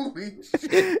 Holy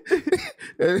shit.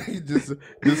 And he just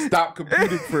stop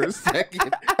computing for a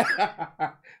second.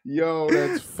 Yo,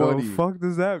 that's funny. What the fuck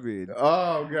does that mean?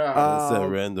 Oh, God. That's that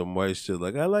random white shit.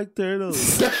 Like, I like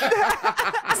turtles.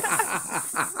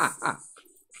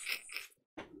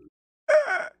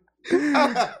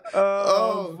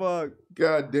 Oh, fuck.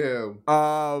 God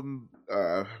damn.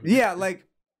 Yeah, like,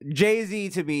 Jay-Z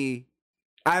to me,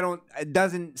 it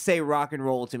doesn't say rock and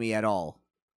roll to me at all.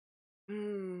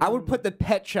 I would put the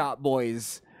Pet Shop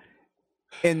Boys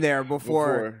in there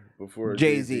before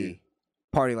Jay-Z.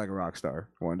 Party Like a Rock Star,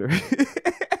 Wonder.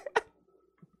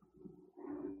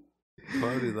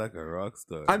 Party Like a Rock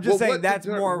Star. I'm just saying that's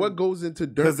more. What goes into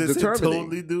because it's determining?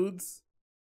 totally dudes.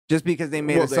 Just because they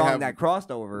made a song that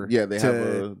crossed over. Yeah, they have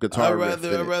a guitar.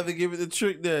 I'd rather give it to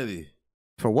Trick Daddy.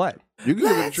 For what? You can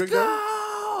give it to Trick Daddy.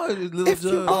 The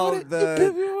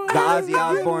Ozzy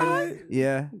Osbourne.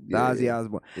 Yeah, the Ozzy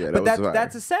Osbourne. Yeah, but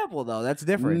that's a sample though. That's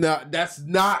different. No, that's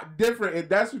not different. And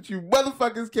that's what you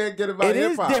motherfuckers can't get about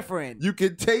hip hop. It is different. You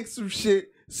can take some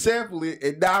shit, sample it,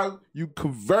 and now you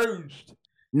converged.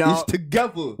 No, it's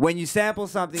together. When you sample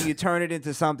something, you turn it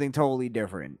into something totally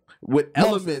different. With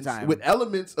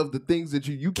elements of the things that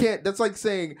you can't. That's like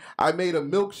saying I made a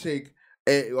milkshake.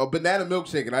 A banana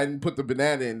milkshake, and I didn't put the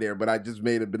banana in there, but I just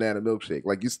made a banana milkshake.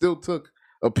 Like, you still took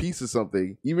a piece of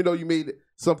something, even though you made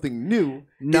something new.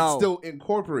 It's still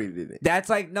incorporated in it. That's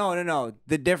like no.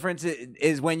 The difference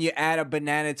is when you add a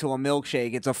banana to a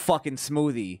milkshake, it's a fucking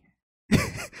smoothie. I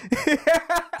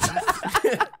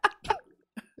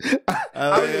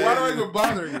mean, why do I even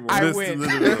bother anymore? I win.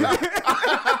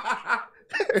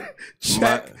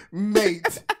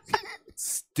 Checkmate.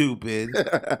 Stupid.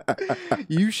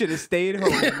 You should have stayed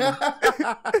home.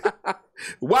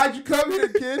 Why'd you come here,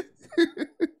 kid?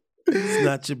 It's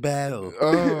not your battle.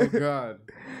 Oh God.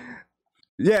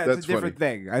 Yeah, it's a different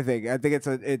thing. I think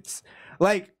it's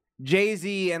like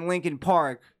Jay-Z and Linkin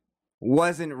Park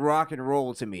wasn't rock and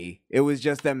roll to me. It was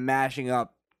just them mashing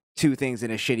up two things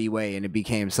in a shitty way, and it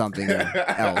became something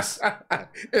else.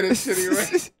 In a shitty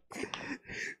way.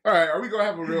 All right, are we gonna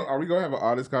have an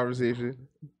honest conversation?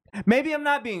 Maybe I'm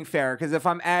not being fair because if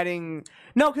I'm adding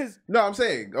no, I'm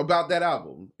saying about that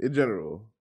album in general,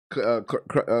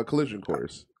 Collision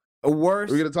Course.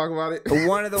 Worst. We're gonna talk about it.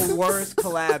 One of the worst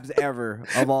collabs ever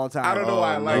of all time. I don't know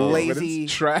why I like lazy. it, but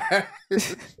it's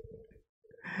trash.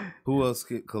 Who else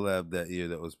collabed that year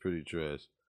that was pretty trash?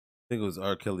 I think it was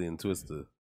R. Kelly and Twista.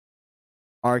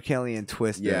 R. Kelly and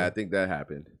Twista. Yeah, I think that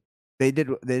happened. They did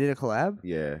a collab?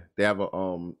 Yeah. They have a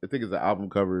I think it's the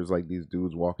album cover is like these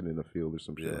dudes walking in the field or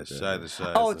some shit. Yeah, like that. Shy to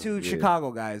Shy. Oh, two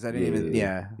Chicago guys. I didn't even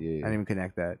yeah. I didn't even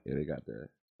connect that. Yeah, they got that.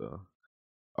 So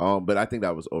but I think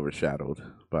that was overshadowed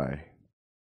by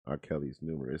R. Kelly's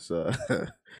numerous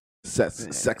sex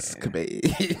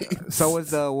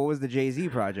So what was the Jay-Z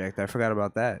project? I forgot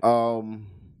about that.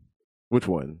 Which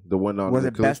one? The one on was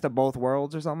it Best of Both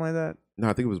Worlds or something like that? No,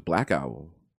 I think it was Black Album.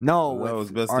 No, that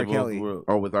was Best R. of Kelly. Both Worlds.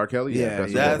 Oh, with R. Kelly? Yeah,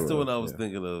 That's the one I was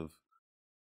thinking of.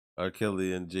 R.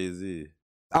 Kelly and Jay-Z.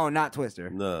 Oh, not Twister.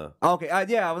 No. Okay,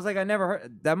 yeah, I was like, I never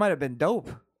heard. That might have been dope.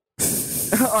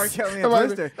 R. Kelly and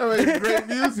Twister. That might be great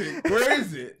music. Where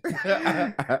is it?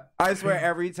 I swear,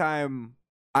 every time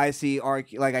I see I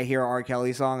hear R.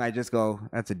 Kelly song, I just go,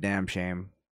 "That's a damn shame."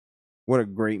 What a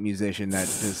great musician that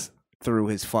just threw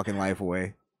his fucking life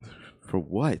away. For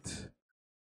what?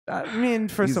 I mean,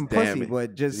 for He's some pussy, damaged.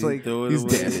 but just like He's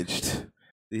damaged.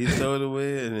 He throw it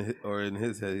away, or in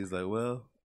his head, he's like, "Well,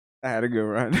 I had a good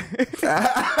run."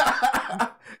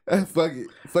 Fuck it,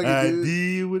 dude.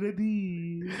 did what I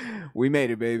did. We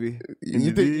made it, baby.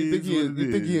 You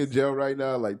think he in jail right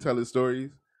now, like telling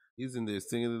stories? He's in there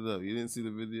singing it up. You didn't see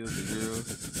the video of the girl?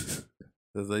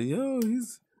 That's like, yo,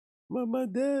 he's my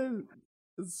dad.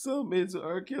 So made to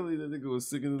R. Kelly that nigga was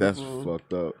singing. That's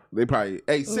fucked up. They probably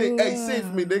sing for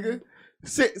me, nigga.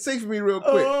 Sing for me real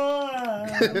quick.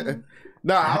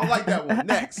 Nah, I don't like that one.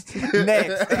 Next.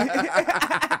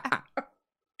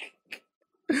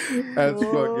 That's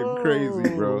fucking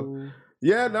crazy, bro.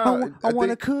 Yeah, no. I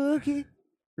want a cookie.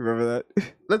 Remember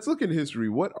that? Let's look in history.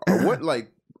 What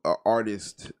like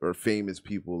artists or famous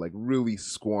people like really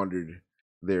squandered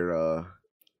their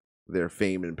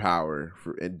fame and power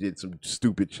and did some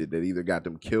stupid shit that either got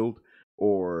them killed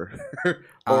or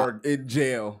in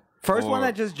jail. First one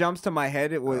that just jumps to my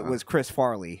head was Chris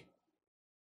Farley.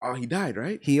 Oh, he died,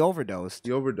 right? He overdosed.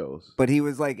 But he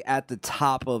was like at the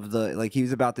top of he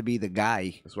was about to be the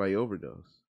guy. That's why he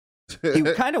overdosed. He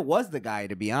kind of was the guy,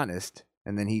 to be honest.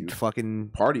 And then he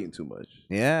fucking partying too much.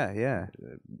 Yeah.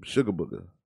 Sugar booger.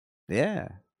 Yeah.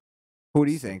 Who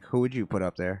do you think? Who would you put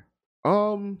up there?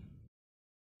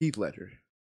 Heath Ledger.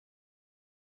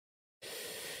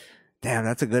 Damn,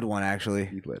 that's a good one, actually.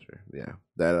 Heath Ledger. Yeah.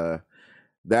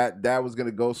 That was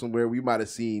gonna go somewhere. We might have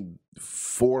seen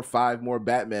 4 or 5 more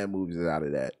Batman movies out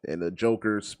of that, and a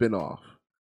Joker spinoff.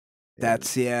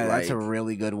 That's that's a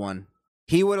really good one.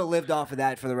 He would have lived off of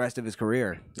that for the rest of his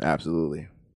career. Absolutely.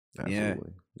 Yeah.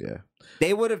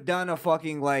 They would have done a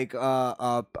fucking like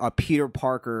a Peter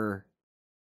Parker.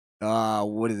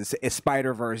 What is this? A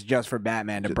Spider-Verse just for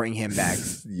Batman to bring him back.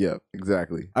 Yep,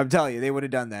 exactly. I'm telling you, they would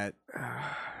have done that,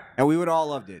 and we would all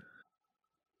loved it.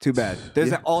 Too bad.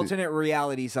 There's an alternate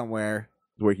reality somewhere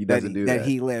where he doesn't do that. That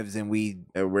he lives, and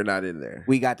we're not in there.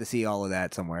 We got to see all of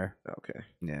that somewhere. Okay.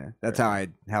 Yeah, that's how I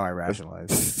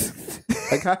rationalize.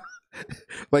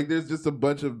 Like there's just a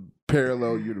bunch of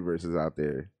parallel universes out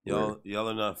there. Y'all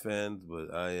are not fans,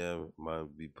 but I am. Mine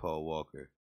would be Paul Walker.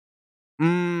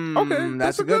 Okay,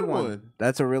 that's a good one.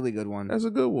 That's a really good one. That's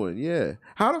a good one. Yeah.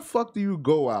 How the fuck do you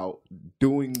go out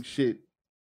doing shit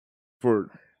for?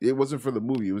 It wasn't for the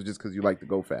movie. It was just because you like to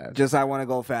go fast. I want to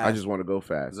go fast. I just want to go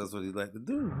fast. That's what he like to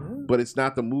do. Man. But it's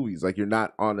not the movies. Like you're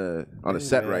not on a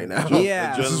set right now.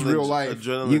 Yeah, this is real life.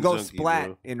 You go junkie, splat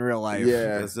bro. in real life.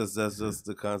 Yeah, that's just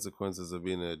the consequences of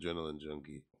being an adrenaline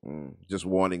junkie. Just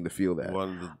wanting to feel that.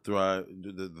 Wanting to thrive,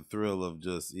 the thrill of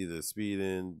just either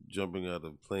speeding, jumping out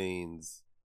of planes.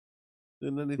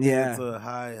 Doing anything that's a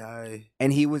high.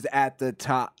 And he was at the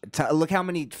top. Look how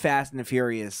many Fast and the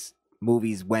Furious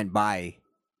movies went by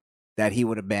that he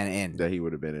would have been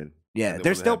in. Yeah,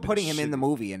 they're still putting him in the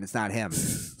movie, and it's not him.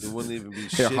 It wouldn't even be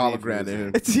They're hologram in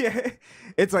him.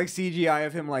 It's like CGI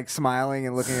of him like smiling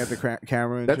and looking at the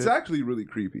camera. And That's shit. actually really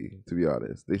creepy, to be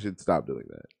honest. They should stop doing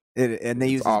that. And they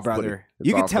use his brother.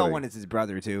 You can tell when it's his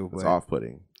brother too. It's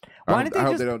off-putting. I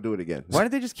hope they don't do it again. Why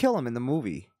did they just kill him in the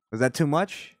movie? Was that too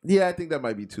much? Yeah, I think that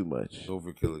might be too much.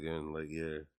 Overkill again, like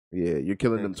yeah, you're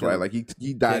killing them twice. Like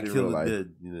he died in real life.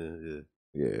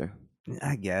 Yeah.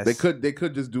 I guess they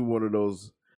could just do one of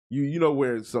those. You know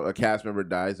where a cast member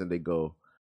dies and they go,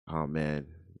 oh man,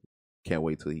 can't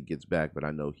wait till he gets back, but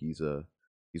I know he's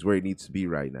where he needs to be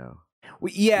right now.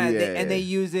 And they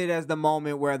use it as the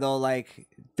moment where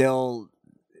they'll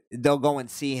they'll go and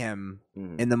see him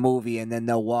in the movie, and then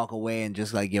they'll walk away and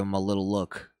just like give him a little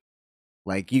look.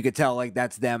 Like you could tell, like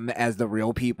that's them as the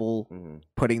real people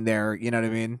putting their, you know what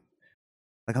I mean?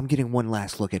 Like I'm getting one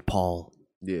last look at Paul.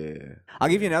 Yeah. I'll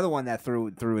give you another one that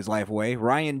threw his life away.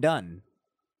 Ryan Dunn,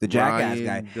 the Jackass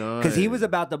guy, because he was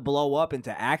about to blow up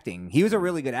into acting. He was a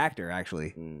really good actor,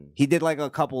 actually. He did like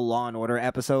a couple Law and Order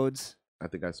episodes. I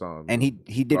think I saw him, and he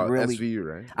did really. SVU,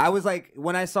 right? I was like,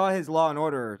 when I saw his Law and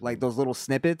Order, like those little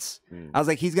snippets, I was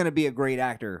like, he's gonna be a great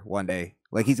actor one day.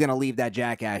 Like he's gonna leave that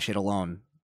Jackass shit alone.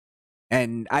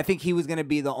 And I think he was gonna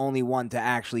be the only one to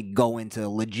actually go into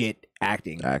legit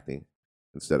acting.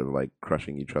 Instead of like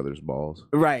crushing each other's balls.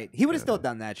 Right. He would have still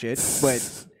done that shit,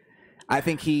 but I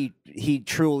think he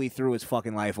truly threw his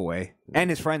fucking life away. And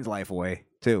his friend's life away,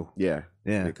 too. Yeah.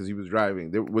 Yeah. Because he was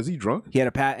driving. Was he drunk? He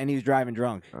had a and he was driving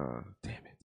drunk. Damn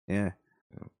it. Yeah.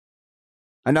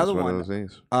 Another That's one. of those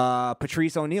things.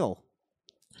 Patrice O'Neal.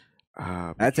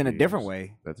 That's in a different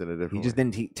way. That's in a different way. He just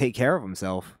didn't take care of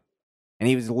himself. And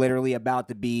he was literally about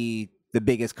to be the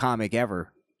biggest comic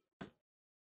ever.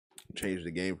 Changed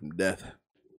the game from death.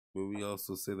 Will we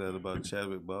also say that about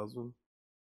Chadwick Boseman?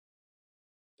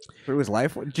 Through his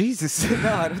life? Jesus.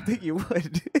 No, I don't think you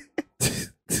would.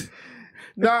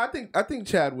 No, I think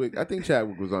Chadwick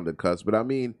was on the cusp, but I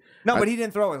mean, but he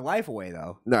didn't throw his life away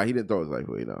though. No, he didn't throw his life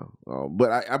away. No,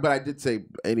 but I did say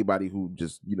anybody who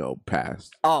just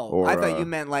passed. Oh, I thought you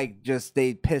meant like just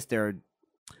they pissed their.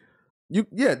 We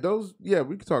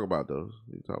could talk about those.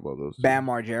 We can talk about those. Bam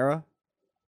Margera,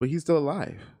 but he's still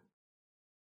alive.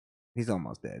 He's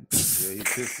almost dead. Yeah, he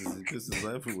pissed his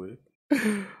life away.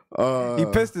 He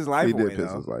pissed his life away. He did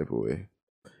piss his life away.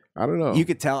 I don't know. You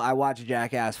could tell. I watched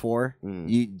Jackass 4.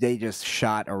 They just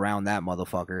shot around that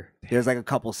motherfucker. There's like a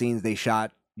couple scenes they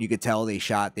shot. You could tell they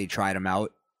tried him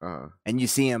out. And you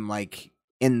see him like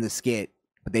in the skit,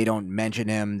 but they don't mention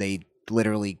him. They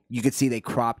literally, you could see they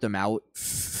cropped him out.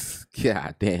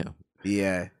 God damn.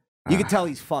 Yeah. You could tell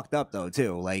he's fucked up though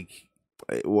too. Like,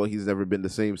 well, he's never been the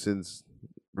same since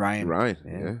Ryan.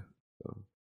 Yeah.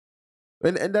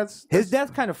 And that's his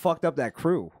death kind of fucked up that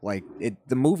crew. Like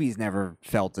the movies never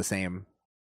felt the same,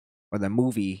 or the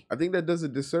movie. I think that does a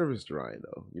disservice to Ryan,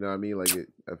 though. You know what I mean? Like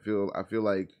I feel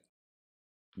like,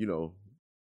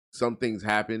 some things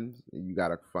happen, and you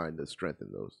gotta find the strength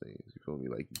in those things. You feel me?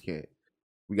 Like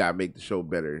we gotta make the show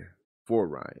better for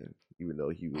Ryan, even though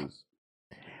he was.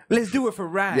 Let's do it for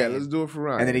Ryan. Yeah, let's do it for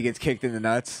Ryan. And then he gets kicked in the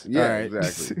nuts. Yeah, all right.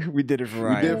 exactly. We did it for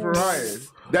Ryan. We did it for Ryan.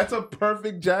 That's a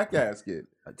perfect Jackass skit.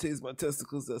 I taste my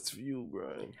testicles. That's for you,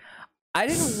 Brian. I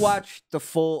didn't watch the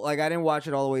full. Like I didn't watch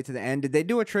it all the way to the end. Did they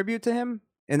do a tribute to him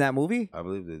in that movie? I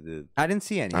believe they did. I didn't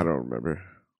see any. I don't remember.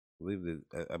 I believe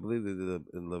they did a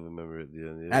In Love and Memory at the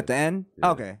end. Yeah. At the end?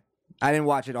 Yeah. Okay. I didn't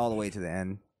watch it all the way to the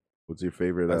end. What's your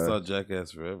favorite? I saw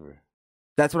Jackass Forever.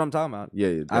 That's what I'm talking about.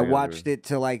 Yeah, I watched it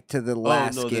to the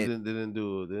last no, skit. they didn't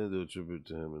do a tribute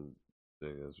to him and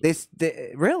Jackass.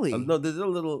 They really? No, they did a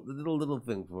little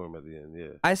thing for him at the end.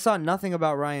 Yeah, I saw nothing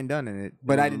about Ryan Dunn in it,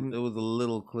 but I didn't. It was a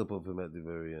little clip of him at the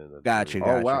very end. Gotcha.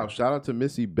 Oh wow! Shout out to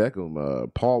Missy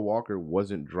Beckham. Paul Walker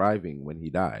wasn't driving when he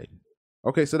died.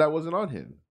 Okay, so that wasn't on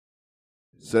him.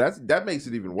 So that makes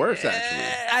it even worse. Actually,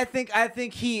 I think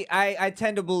I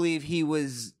tend to believe he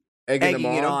was egging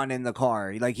it on in the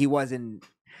car. Like he wasn't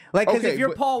like, because if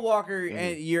you're Paul Walker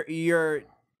and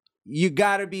you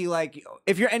gotta be like,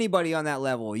 if you're anybody on that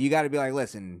level, you gotta be like,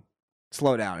 listen,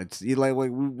 slow down. It's like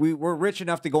we're rich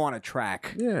enough to go on a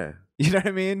track. Yeah, you know what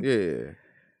I mean. Yeah,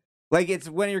 like it's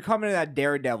when you're coming to that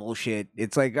Daredevil shit.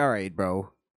 It's like, all right,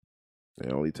 bro.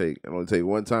 It only take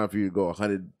one time for you to go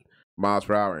 100 miles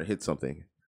per hour and hit something.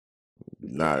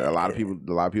 A lot of people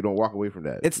don't walk away from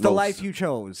that. It's the life you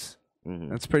chose.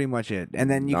 That's pretty much it. And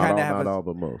then you kind of have not all,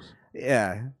 but most.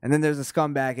 Yeah, and then there's a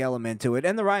scumbag element to it,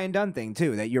 and the Ryan Dunn thing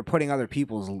too, that you're putting other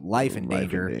people's life in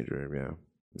danger.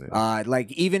 Yeah.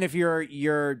 Like even if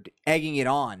you're egging it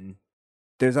on,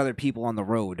 there's other people on the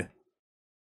road.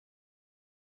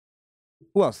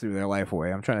 Who else threw their life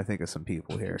away? I'm trying to think of some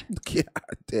people here. God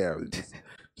damn, it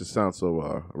just sounds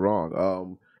so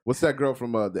wrong. What's that girl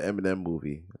from the Eminem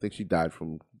movie? I think she died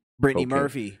from Brittany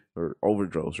Murphy. Or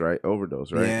overdose, right? Yeah.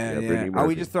 Brittany Murphy. Are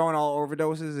we just throwing all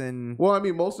overdoses in? Well, I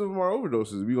mean, most of them are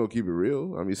overdoses. We're gonna keep it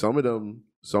real. I mean, some of them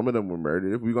were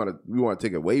murdered. If we want to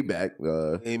take it way back.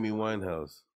 Amy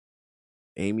Winehouse.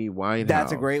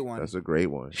 That's a great one. That's a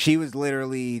great one. She was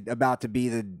literally about to be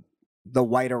the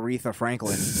white Aretha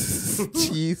Franklin.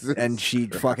 Jesus. And she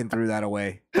fucking threw that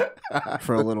away.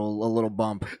 for a little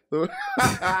bump,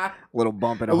 little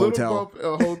bump at a little hotel, bump,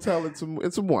 a hotel,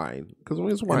 and some wine. Because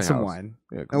when it's wine, and some house. wine,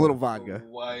 Yeah, a little vodka.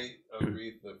 White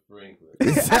Aretha Franklin.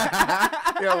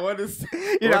 Yeah, what is?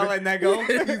 You're not letting that go.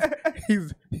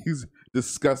 He's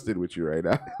disgusted with you right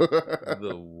now.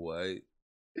 The white.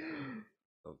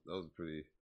 That was pretty.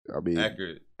 I mean,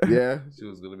 accurate. Yeah, she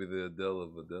was gonna be the Adele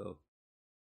of Adele.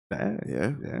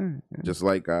 Yeah. Just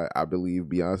like I believe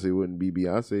Beyonce wouldn't be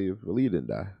Beyonce if Aaliyah didn't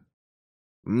die.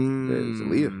 It's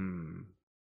Aaliyah.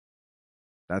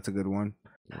 That's a good one.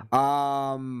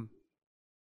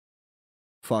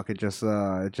 Fuck, it just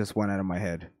went out of my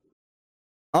head.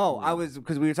 Oh, I was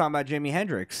because we were talking about Jimi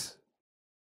Hendrix.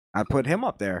 I put him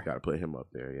up there. Gotta put him up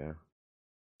there, yeah.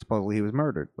 Supposedly he was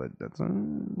murdered, but that's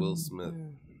Will Smith.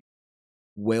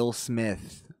 Will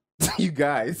Smith. You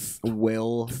guys.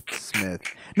 Will Smith.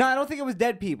 No, I don't think it was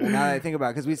dead people. Now that I think about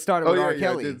it, because we started with R.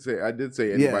 Kelly. I did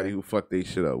say anybody who fucked their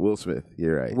shit up. Will Smith.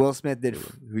 You're right. Will Smith did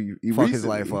fuck his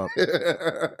life up.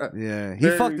 Yeah, he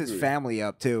fucked his family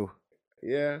up too.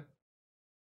 Yeah.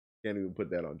 Can't even put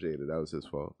that on Jada. That was his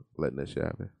fault, letting that shit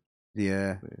happen.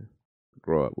 Yeah.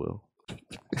 Grow up, Will.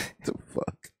 The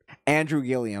fuck. Andrew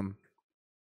Gilliam.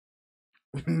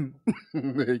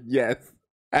 Yes,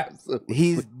 absolutely.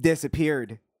 He's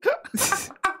disappeared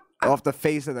off the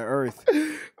face of the earth.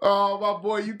 Oh, my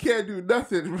boy, you can't do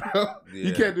nothing, bro. Yeah.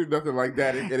 You can't do nothing like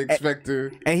that and expect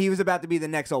to. And he was about to be the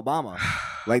next Obama.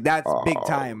 Like, that's big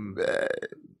time. Man.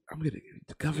 I'm going to get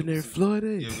the governor of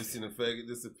Florida. You ever seen a faggot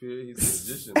disappear? He's a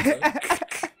magician,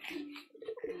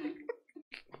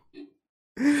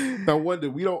 right? No wonder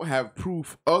we don't have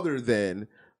proof other than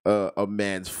a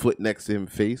man's foot next to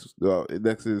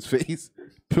his face,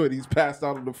 but he's passed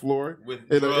out on the floor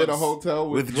in a hotel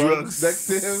with drugs next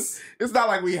to him. It's not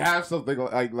like we have something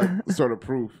like sort of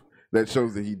proof that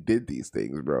shows that he did these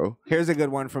things, bro. Here's a good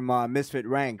one from Misfit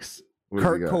Ranks.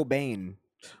 Kurt Cobain.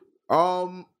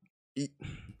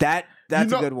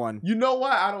 That's a good one. You know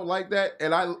why I don't like that,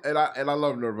 and I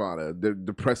love Nirvana. They're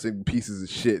depressing pieces of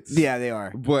shit. Yeah, they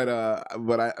are. But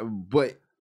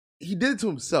he did it to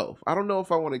himself. I don't know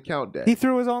if I want to count that. He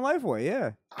threw his own life away.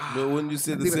 Yeah. But wouldn't you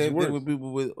say the same thing with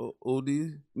people with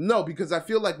OD? No, because I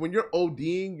feel like when you're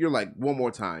ODing, you're like, one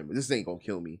more time. This ain't gonna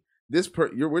kill me.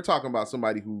 We're talking about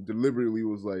somebody who deliberately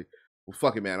was like, well,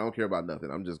 fuck it, man. I don't care about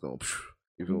nothing. I'm just gonna.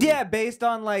 Yeah, based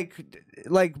on like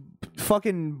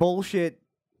fucking bullshit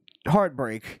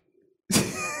heartbreak.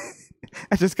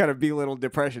 I just got to belittle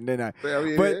depression, didn't I? I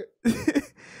mean, but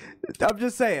I'm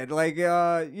just saying, like,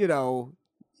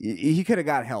 he could have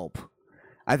got help.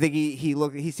 I think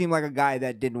he seemed like a guy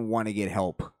that didn't want to get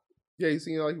help. Yeah, he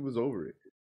seemed like he was over it.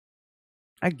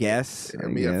 I guess. I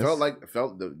mean, it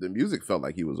felt the music felt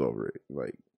like he was over it.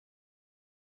 Like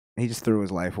he just threw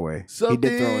his life away. Something he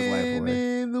did throw his life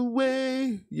away. In the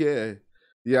way. Yeah,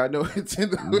 I know it's in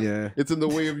the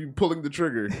way of you pulling the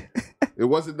trigger. It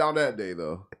wasn't down that day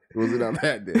though. It wasn't down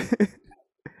that day.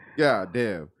 God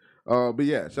damn. But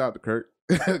yeah, shout out to Kurt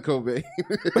Cobain.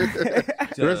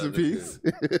 Rest in peace.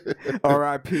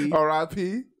 R.I.P.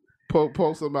 R.I.P.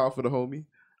 Pour some out for the homie.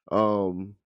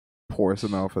 Pour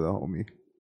some out for the homie.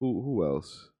 Who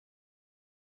else?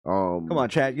 Come on,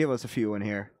 Chad, give us a few in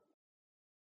here.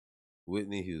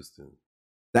 Whitney Houston.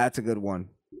 That's a good one.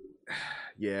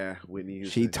 Yeah, Whitney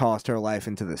Houston. She tossed her life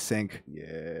into the sink.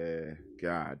 Yeah.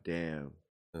 God damn.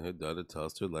 And her daughter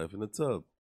tossed her life in the tub.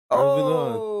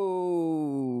 Oh.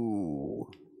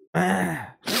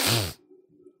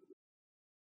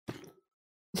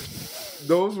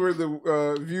 Those were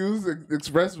the views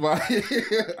expressed by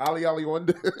Ali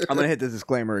Wonder. I'm going to hit this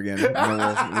disclaimer again, and then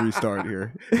we'll restart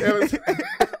here. It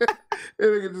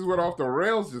just went off the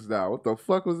rails just now. What the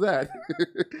fuck was that?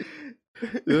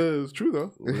 Yeah, it was true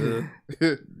though.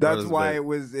 Yeah. That's why it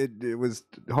was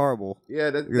horrible.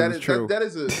 Yeah, that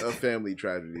is a family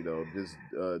tragedy though. Just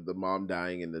the mom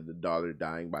dying and the daughter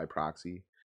dying by proxy.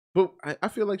 But I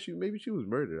feel like she was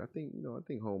murdered. I think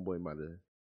homeboy might have.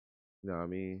 You know what I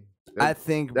mean? I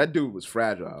think that dude was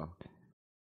fragile.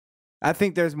 I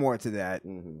think there's more to that.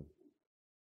 Mm-hmm.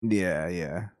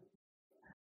 Yeah.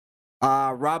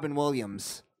 Robin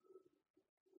Williams.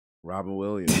 Robin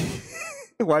Williams.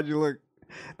 Why'd you look?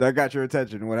 That got your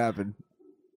attention. What happened?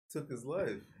 Took his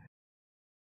life.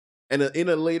 And in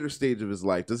a later stage of his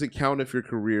life, does it count if your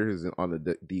career is on a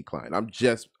decline? I'm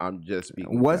just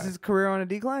speaking. Was his career on a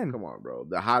decline? Come on, bro.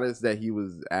 The hottest that he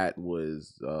was at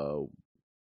was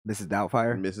Mrs.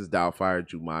 Doubtfire. Mrs. Doubtfire,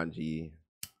 Jumanji.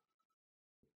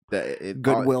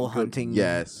 Good Will Hunting.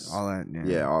 Yes. All that.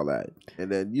 Yeah, all that.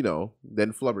 And then,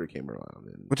 then Flubber came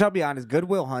around. Which I'll be honest, Good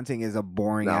Will Hunting is a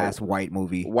boring ass white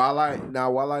movie. While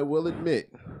I will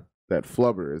admit that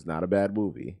Flubber is not a bad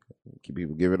movie.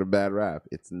 People give it a bad rap.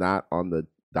 It's not on the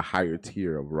higher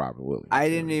tier of Robin Williams. I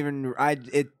didn't even.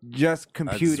 It just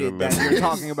computed that you're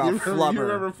talking about Flubber. You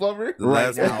remember Flubber? The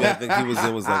last movie I think he was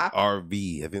in was like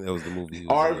RV. I think that was the movie.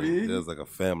 RV? It was like a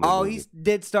family. Oh, movie. he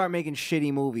did start making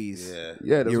shitty movies.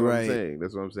 Yeah, that's You're what right. I'm saying.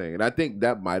 That's what I'm saying. And I think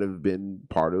that might have been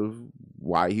part of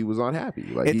why he was unhappy.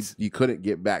 Like he couldn't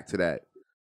get back to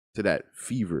that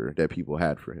fever that people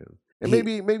had for him. And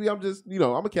maybe I'm just,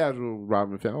 I'm a casual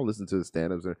Robin fan. I'll listen to the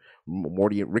stand-ups or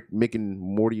Morty and Mick and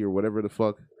Morty or whatever the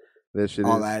fuck that shit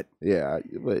All is. that. Yeah,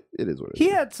 but it is what it is. He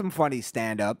had some funny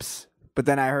stand-ups, but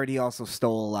then I heard he also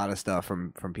stole a lot of stuff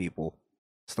from people.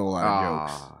 Stole a lot of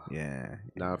jokes. Yeah.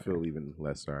 Now I feel even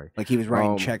less sorry. Like he was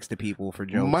writing checks to people for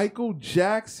jokes. Michael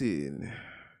Jackson.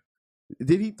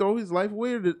 Did he throw his life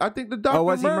away? I think the doctor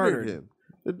was he murdered murdered? him.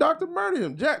 The doctor murdered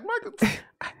him. Michael.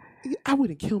 I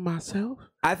wouldn't kill myself.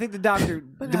 I think the doctor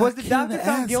was the doctor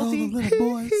found guilty.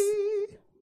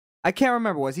 I can't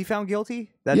remember. Was he found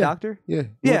guilty? That doctor? Yeah.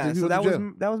 Yeah. So that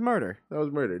was murder. That was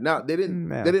murder. Now they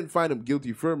didn't find him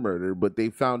guilty for murder, but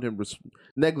they found him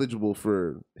negligible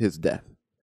for his death.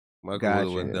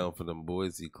 Michael went down for them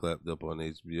boys he clapped up on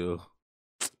HBO.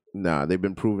 Nah, they've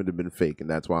been proven to have been fake, and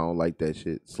that's why I don't like that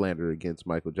shit. Slander against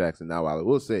Michael Jackson. Now, I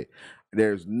will say,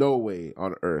 there's no way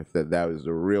on earth that was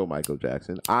the real Michael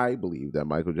Jackson. I believe that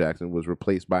Michael Jackson was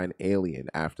replaced by an alien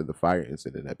after the fire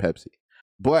incident at Pepsi.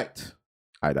 But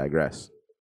I digress.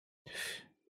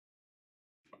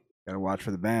 Gotta watch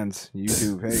for the bands.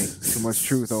 YouTube, hey, too much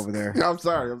truth over there. I'm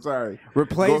sorry.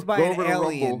 Replaced by an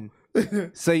alien.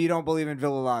 So you don't believe in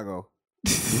Vitiligo?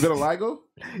 Vitiligo?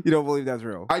 You don't believe that's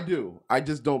real? I do. I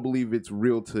just don't believe it's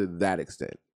real to that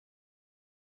extent.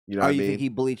 You know what I mean? You think he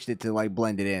bleached it to like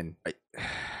blend it in?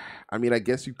 I mean, I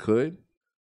guess you could,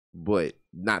 but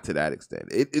not to that extent.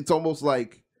 It's almost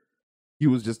like he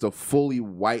was just a fully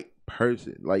white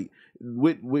person. Like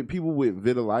with people with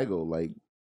vitiligo, like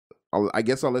I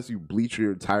guess unless you bleach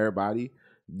your entire body,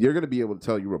 you're gonna be able to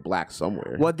tell you were black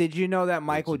somewhere. Well, did you know that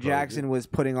Michael Jackson was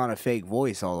putting on a fake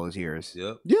voice all those years?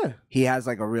 Yep. Yeah. He has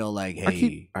like a real like,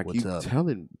 hey, I what's keep up?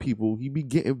 telling people he be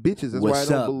getting bitches. That's What's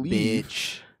why I don't up, believe.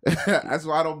 bitch? That's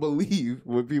why I don't believe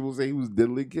when people say he was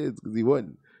diddling kids, because he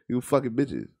wasn't. He was fucking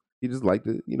bitches. He just liked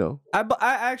it, I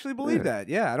actually believe that.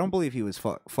 Yeah, I don't believe he was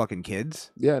fucking kids.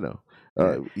 Yeah, I know.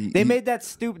 They made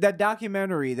that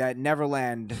documentary, that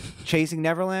Neverland, Chasing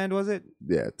Neverland, was it?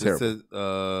 Yeah, terrible.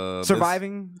 Said,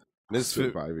 Surviving.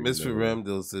 Misfit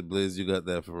Ramdale said, "Blaze, you got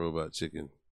that from Robot Chicken."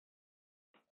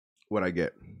 What I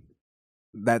get?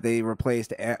 That they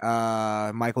replaced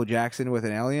Michael Jackson with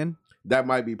an alien. That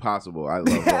might be possible. I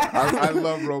love I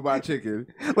love Robot Chicken.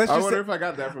 I wonder if I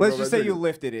got that from Let's Robot just say Chicken. you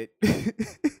lifted it.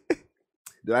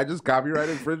 Did I just copyright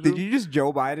infringe? Did you just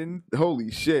Joe Biden? Holy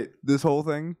shit. This whole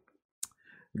thing?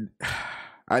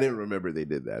 I didn't remember they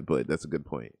did that, but that's a good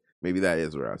point. Maybe that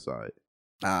is where I saw it.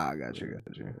 Ah, got you.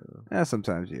 Yeah,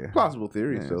 sometimes, yeah. Plausible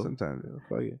theory, Yeah, so. sometimes.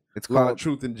 Fuck it. It's A lot of called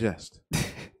truth and jest.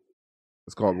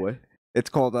 It's called what? It's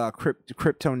called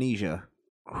Kryptonesia.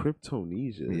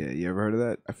 Kryptonesia? Yeah, you ever heard of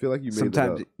that? I feel like you made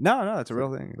Sometimes that up. No, it's a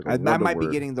real thing. Like a I might word.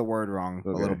 be getting the word wrong a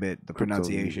little bit, the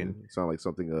pronunciation. Sound like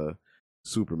something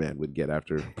Superman would get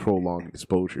after prolonged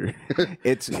exposure.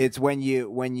 It's when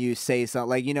you say something,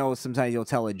 like, sometimes you'll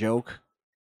tell a joke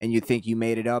and you think you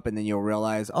made it up, and then you'll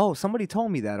realize, oh, somebody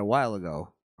told me that a while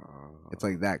ago. It's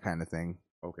like that kind of thing.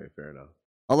 Okay, fair enough.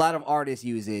 A lot of artists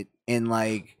use it in,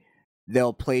 like,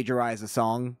 they'll plagiarize a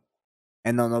song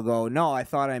and then they'll go, no, I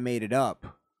thought I made it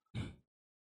up.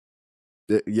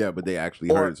 Yeah, but they actually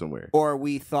heard it somewhere. Or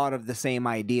we thought of the same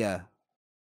idea.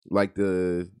 Like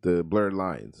the blurred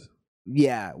lines.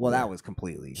 Yeah, well, that was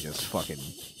completely just fucking.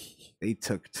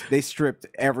 They stripped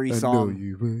every song. I know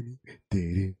you wanna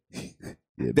did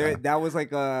it. That was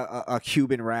like a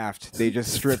Cuban raft. They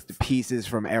just stripped pieces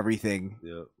from everything.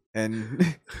 Yep.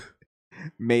 And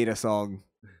made a song.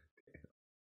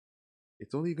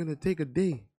 It's only gonna take a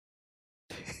day.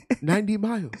 90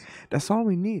 miles. That's all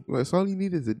we need. Well, that's all you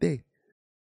need is a day.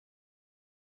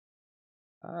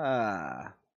 I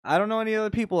don't know any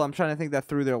other people. I'm trying to think that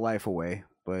threw their life away,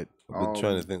 but I've been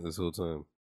trying to think this whole time.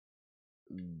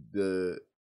 The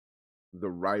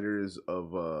writers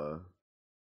of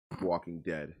Walking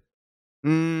Dead.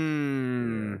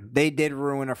 They did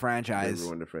ruin a franchise. They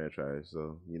ruined the franchise.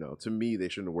 So, to me, they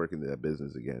shouldn't work in that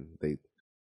business again.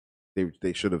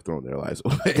 They should have thrown their lives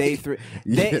away.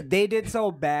 They did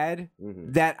so bad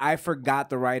that I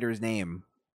forgot the writer's name.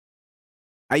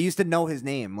 I used to know his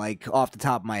name, like, off the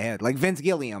top of my head. Like Vince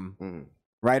Gilliam,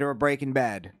 writer of Breaking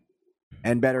Bad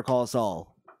and Better Call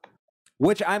Saul.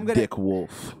 Which Dick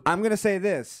Wolf. I'm gonna say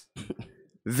this.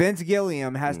 Vince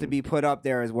Gilliam has to be put up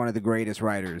there as one of the greatest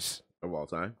writers of all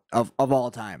time. Of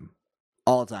all time.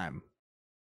 All time.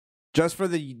 Just for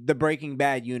the Breaking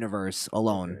Bad universe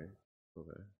alone.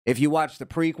 Okay. If you watch the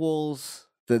prequels,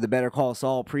 the Better Call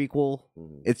Saul prequel,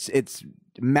 it's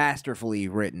masterfully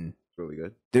written. It's really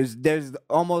good. There's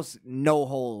almost no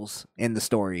holes in the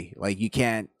story. Like you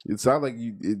can't. It sounds like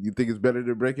you think it's better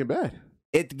than Breaking Bad.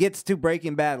 It gets to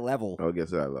Breaking Bad level. Oh, it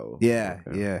gets to that level. Yeah,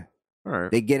 Okay. yeah. All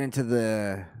right. They get into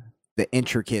the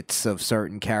intricates of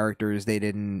certain characters they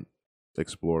didn't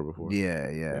explore before.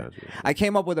 Yeah. I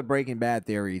came up with a Breaking Bad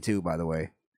theory too, by the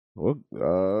way. Well,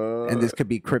 and this could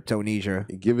be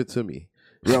Kryptonesia. Give it to me.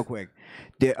 Real quick.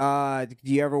 Do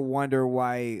you ever wonder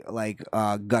why, like,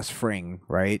 Gus Fring,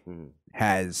 right,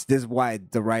 this is why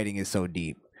the writing is so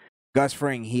deep. Gus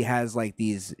Fring, he has, like,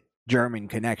 these German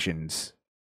connections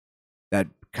that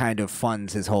kind of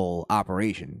funds his whole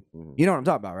operation. You know what I'm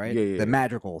talking about, right? Yeah. The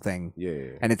magical thing.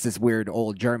 Yeah. And it's this weird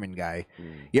old German guy.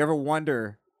 You ever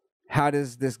wonder, how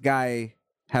does this guy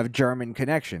have German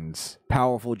connections,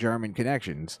 powerful German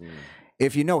connections?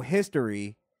 If you know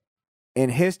history, in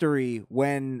history,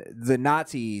 when the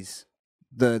Nazis,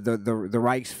 the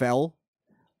Reichs fell,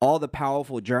 all the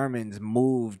powerful Germans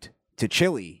moved to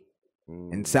Chile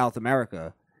in South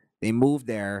America. They moved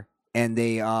there and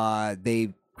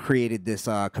they created this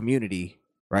community,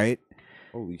 right?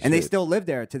 Holy and they shit. still live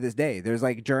there to this day. There's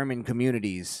like German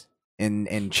communities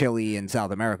in Chile and South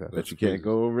America. But you can't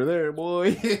go over there,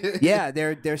 boy. Yeah,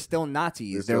 they're still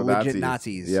Nazis. They're still legit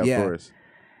Nazis. Yeah, of course.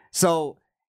 So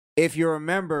if you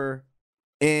remember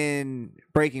in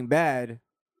Breaking Bad,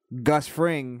 Gus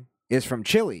Fring is from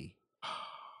Chile.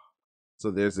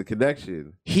 So there's a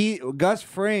connection. Gus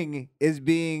Fring is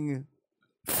being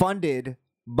funded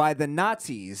by the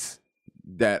Nazis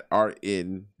that are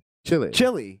in Chile.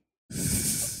 Chile.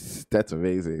 That's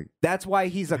amazing. That's why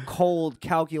he's a cold,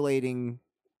 calculating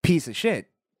piece of shit.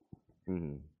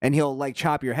 And he'll like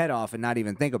chop your head off and not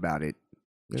even think about it.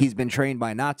 Yeah. He's been trained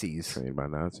by Nazis. Trained by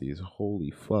Nazis.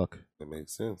 Holy fuck. That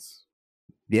makes sense.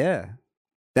 Yeah.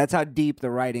 That's how deep the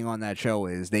writing on that show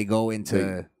is. They go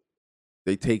into...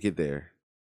 They take it there.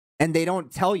 And they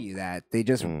don't tell you that. They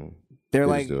just... They're They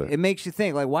like... just do it. It makes you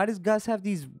think, like, why does Gus have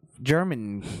these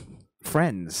German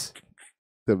friends?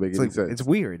 Doesn't make any like, sense. It's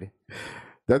weird.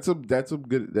 That's some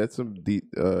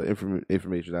deep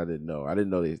information I didn't know. I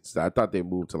didn't know I thought they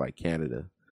moved to like Canada.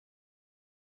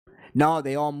 No,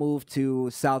 they all moved to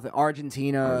South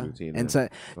Argentina. And so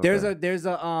there's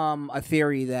a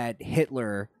theory that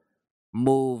Hitler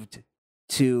moved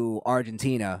to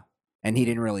Argentina and he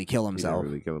didn't really kill himself. He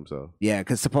didn't really kill himself. Yeah,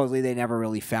 because supposedly they never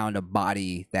really found a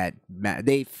body that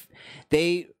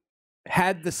they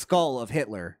had the skull of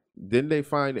Hitler. Didn't they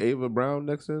find Ava Brown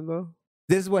next to him though?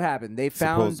 This is what happened. They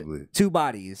found Supposedly. 2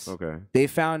 bodies. Okay. They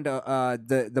found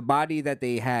the body that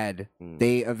they had.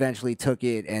 They eventually took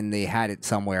it and they had it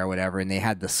somewhere or whatever, and they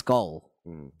had the skull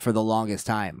for the longest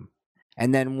time.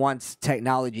 And then once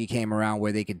technology came around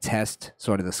where they could test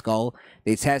sort of the skull,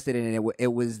 they tested it, and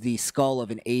it was the skull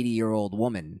of an 80-year-old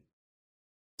woman,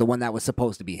 the one that was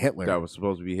supposed to be Hitler. That was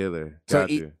supposed to be Hitler. So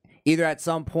Gotcha. Either at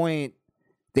some point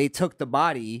they took the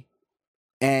body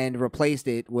and replaced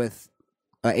it with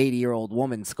an 80-year-old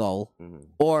woman's skull,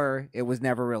 or it was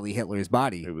never really Hitler's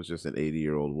body. It was just an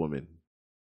 80-year-old woman.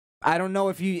 I don't know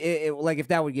if if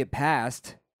that would get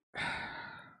passed,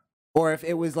 or if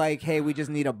it was like, hey, we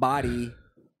just need a body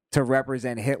to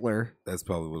represent Hitler. That's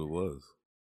probably what it was.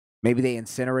 Maybe they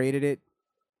incinerated it.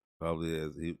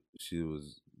 Probably she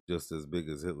was just as big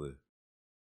as Hitler.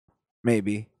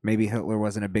 Maybe Hitler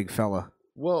wasn't a big fella.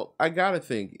 Well, I gotta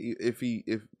think if he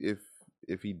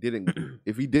didn't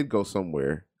if he did go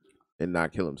somewhere and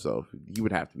not kill himself, he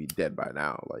would have to be dead by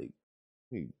now. Like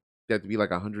he'd have to be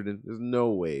like 100. There's no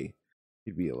way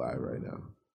he'd be alive right now.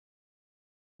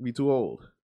 He'd be too old.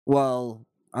 Well,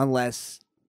 unless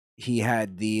he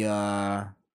had the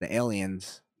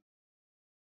aliens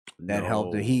that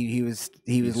helped. He was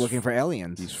looking for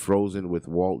aliens. He's frozen with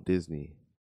Walt Disney.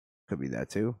 Could be that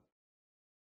too.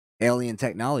 Alien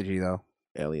technology, though.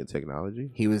 Alien technology?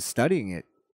 He was studying it.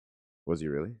 Was he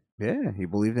really? Yeah, he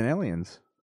believed in aliens.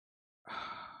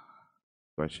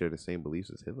 Do I share the same beliefs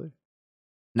as Hitler?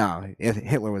 No,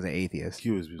 Hitler was an atheist.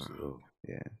 Cue's music. Oh.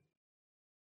 Yeah.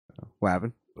 What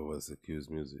happened? What was it? Cue's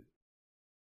music.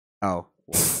 Oh.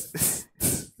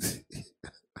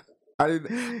 I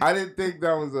didn't think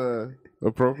that was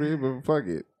appropriate, but fuck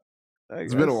it.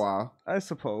 It's been a while. I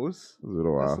suppose. It's been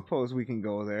a while. I suppose we can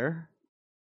go there.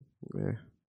 Yeah.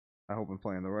 I hope I'm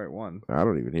playing the right one. I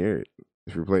don't even hear it.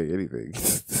 If you're playing anything.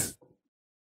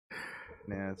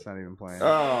 Nah, it's not even playing.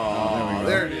 Oh,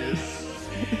 there it is.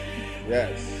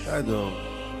 Yes. I know.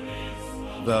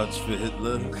 vouch for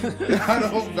Hitler. I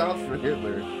don't vouch for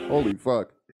Hitler. Holy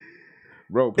fuck.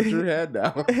 Bro, put your hand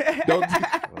down. Don't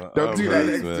do that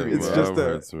next to me. It's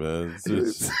bro. just man.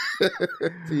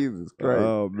 Jesus Christ.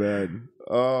 Oh man.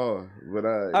 Oh, but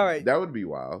All right. that would be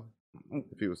wild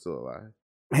if he was still alive.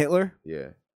 Hitler? Yeah,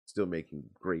 still making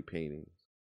great paintings.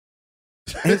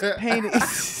 His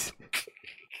paintings.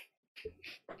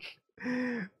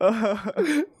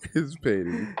 His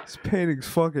painting. His paintings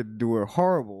fucking were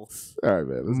horrible. All right,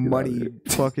 man. Let's get Muddy out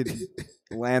of fucking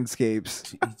landscapes.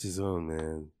 To each his own,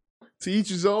 man. To each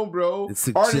his own, bro. It's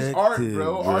Art is art, subjective,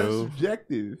 bro. Art is bro.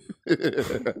 subjective.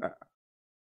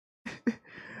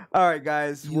 All right,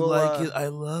 guys. You we'll, like it? I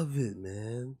love it,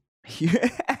 man.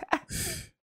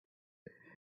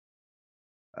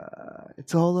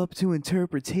 It's all up to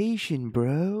interpretation,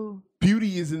 bro.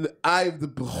 Beauty is in the eye of the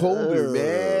beholder,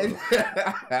 man.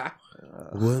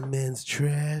 One man's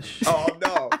trash. Oh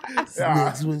no. It's the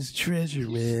next one's treasure,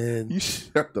 man. You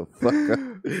shut the fuck up.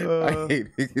 I hate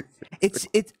it.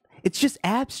 It's just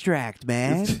abstract,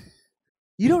 man.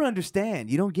 You don't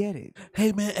understand. You don't get it.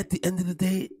 Hey, man, at the end of the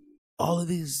day, all of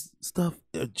these stuff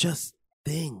are just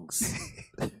things.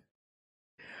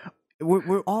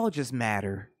 We're all just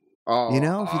matter. Oh, You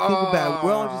know, if you think about it,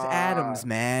 we're all just atoms,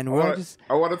 man. We're all just.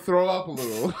 I want to throw up a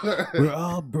little. We're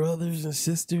all brothers and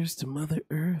sisters to Mother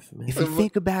Earth, man. If you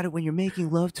think about it, when you're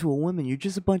making love to a woman, you're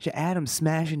just a bunch of atoms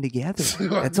smashing together.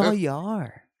 That's all you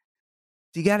are.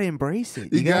 So you got to embrace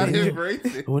it. You gotta embrace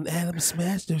it. When atoms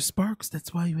smash, there's sparks.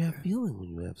 That's why you have feeling when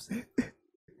you have sex.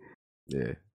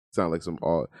 Yeah, sound like some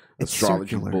It's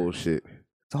astrology circular. bullshit.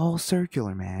 It's all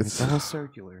circular, man. It's all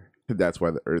circular. That's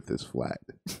why the Earth is flat,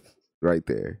 right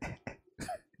there.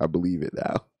 I believe it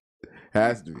now.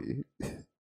 Has to be.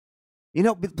 You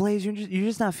know, but Blaze, you're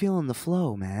just not feeling the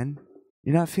flow, man.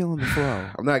 You're not feeling the flow.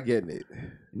 I'm not getting it.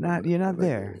 You're not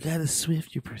there. You gotta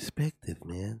swift your perspective,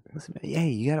 man. Listen, hey,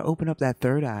 you gotta open up that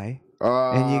third eye,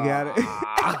 and you gotta.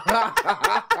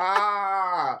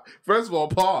 First of all,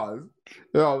 pause.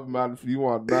 Oh man, if you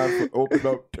want to open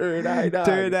up third eye,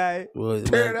 Third eye. Well,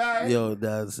 Third eye. Yo,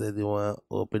 Dad said you want to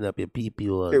open up your pee-pee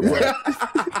hole.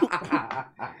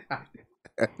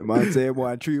 Monte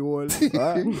 131.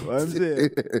 I'm saying.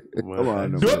 Come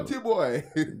on, dirty boy.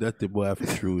 Dirty boy for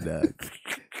true, Dad.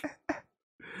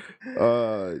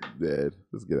 Man,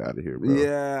 let's get out of here, bro.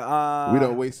 Yeah. We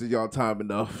don't wasted y'all time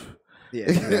enough. Yeah,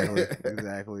 exactly.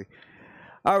 Exactly.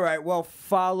 All right. Well,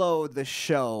 follow the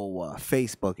show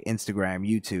Facebook, Instagram,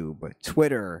 YouTube,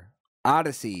 Twitter,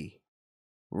 Odyssey,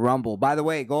 Rumble. By the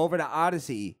way, go over to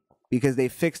Odyssey because they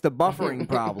fixed the buffering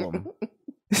problem.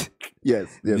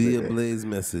 Yes, Via they did. Blaze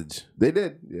message. They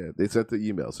did. Yeah, they sent the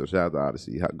email. So shout out to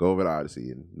Odyssey. Go over to Odyssey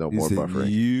and no You more said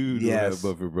buffering. You don't Yes. have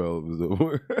buffer problems no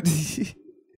more.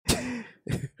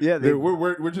 Yeah,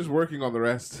 We're just working on the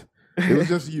rest. It was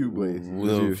just you, Blaze. It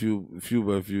was No, you. few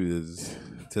by few is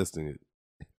testing it.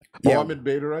 Oh, I'm in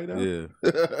beta right now. Yeah.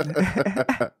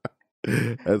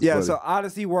 That's Yeah, funny. so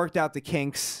Odyssey worked out the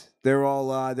kinks. They're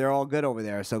all good over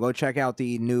there. So go check out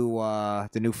the new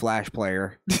Flash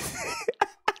player.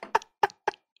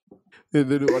 And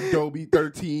then Adobe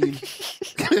 13.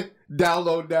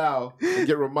 Download now and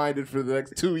get reminded for the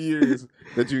next 2 years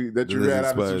that you That ran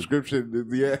out of expired. subscription.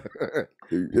 Yeah.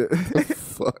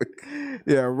 Fuck.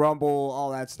 Yeah, Rumble,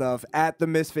 all that stuff at the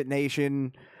Misfit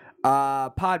Nation.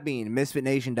 Podbean,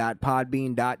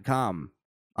 misfitnation.podbean.com.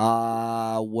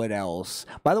 What else?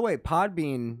 By the way,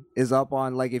 Podbean is up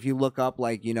on, like, if you look up,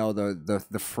 like, you know,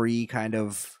 the free kind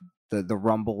of the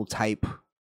Rumble type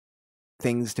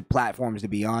things to platforms to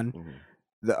be on.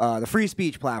 Mm-hmm. The free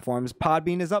speech platforms,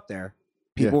 Podbean is up there.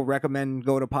 People recommend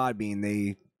go to Podbean.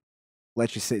 They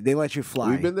let you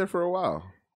fly. We've been there for a while.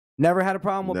 Never had a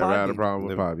problem with Never Podbean. had a problem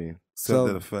with Podbean. Except So-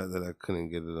 for the fact that I couldn't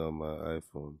get it on my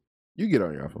iPhone. You get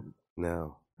on your iPhone.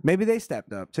 Now. Maybe they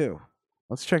stepped up too.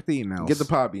 Let's check the emails. Get the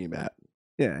Podbean app.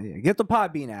 Yeah. Get the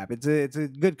Podbean app. It's a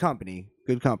good company.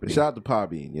 Good company. Shout out to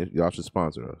Podbean. Y'all should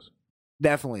sponsor us.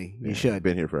 Definitely, you should.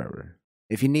 Been here forever.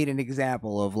 If you need an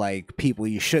example of like people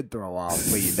you should throw off,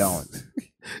 but you don't,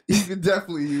 You can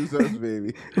definitely use us,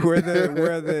 baby. we're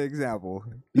the example.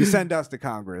 You send us to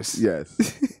Congress. Yes.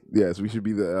 Yes, we should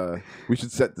be we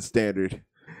should set the standard.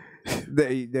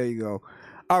 There you go.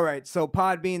 All right, so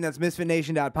Podbean, that's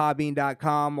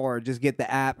misfitnation.podbean.com, or just get the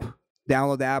app,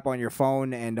 download the app on your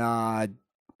phone, and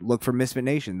look for Misfit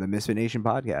Nation, the Misfit Nation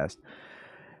podcast.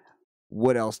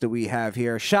 What else do we have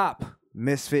here? Shop,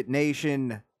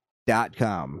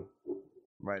 misfitnation.com.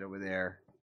 Right over there.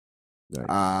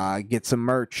 Nice. Get some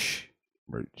merch.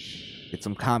 Merch. Get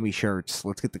some commie shirts.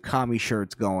 Let's get the commie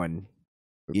shirts going.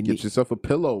 Get yourself a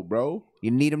pillow, bro.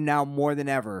 You need them now more than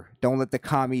ever. Don't let the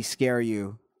commies scare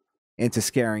you. into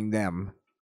scaring them.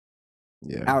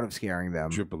 Yeah. Out of scaring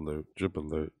them. Drip alert. Drip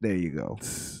alert. There you go.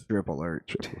 Drip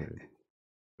alert.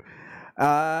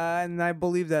 And I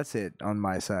believe that's it on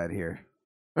my side here.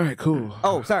 All right, cool.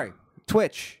 Oh, sorry.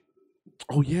 Twitch.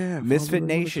 Oh yeah, Misfit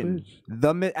Nation.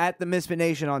 At the Misfit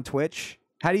Nation on Twitch.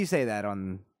 How do you say that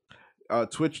on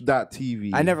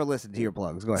Twitch.tv? I never listened to your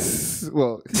plugs. Go ahead.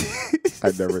 Well,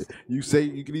 I never. You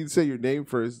can either say your name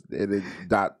first and then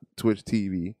 .Twitch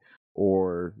TV,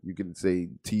 or you can say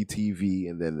TTV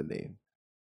and then the name.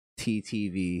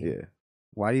 TTV. Yeah.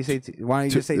 Why do you say? Why don't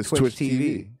you just say It's Twitch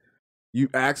TV? You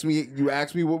asked me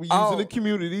what we use in the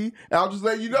community, and I'll just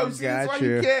let you know. See, that's why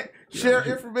you can't share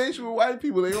information with white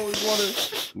people. They always want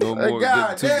to. No more.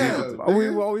 God damn. We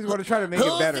always want to try to make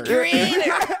it better. Who's the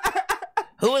creator?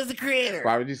 Who is the creator?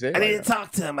 Why would you say? I need to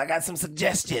talk to him. I got some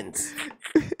suggestions.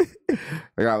 I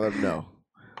gotta let them know.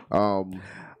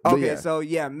 Okay, yeah. so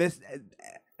yeah,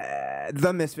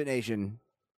 the Misfit Nation.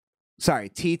 Sorry,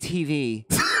 TTV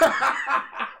 /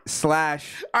 I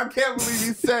can't believe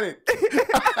you said it.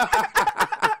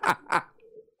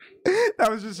 That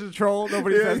was just a troll.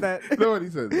 Nobody says that. Nobody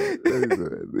says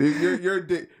that. You're a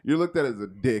dick. You're looked at as a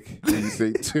dick when you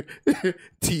say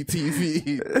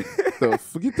TTV. So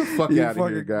get the fuck out of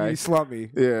here, guy. You slump me.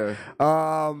 Yeah.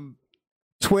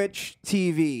 Twitch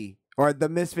TV or the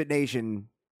Misfit Nation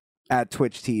at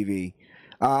Twitch TV.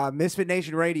 Misfit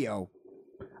Nation Radio.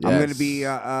 Yes. I'm gonna be.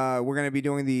 We're gonna be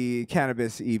doing the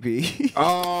cannabis EP.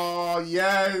 Oh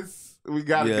yes. We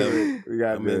got it. We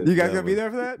got it. You guys gonna be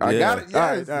there for that? I got it. Yes. All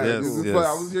right. Yes.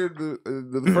 I was here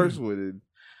the first one. And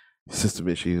system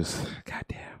issues.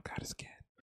 Goddamn. Got us again.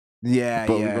 Yeah.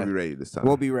 But we're gonna be ready this time.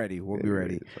 We'll be ready. We'll be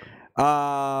ready.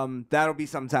 That'll be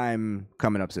sometime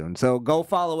coming up soon. So go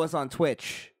follow us on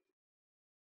Twitch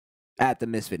at the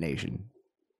Misfit Nation.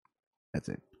 That's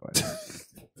it.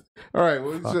 All right.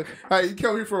 Well, hey, you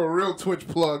come here for a real Twitch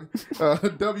plug.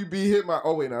 WB hit my.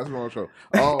 Oh wait, no, that's the wrong show.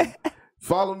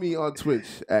 Follow me on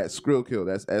Twitch at Skrillkill.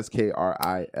 That's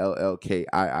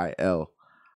SKRILLKIIL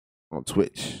on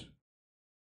Twitch.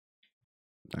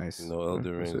 Nice. No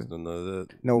Elder Rings, none of that.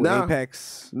 No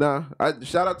Apex. Nah.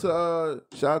 Shout out to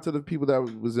the people that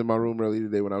was in my room earlier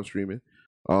today when I was streaming.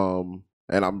 And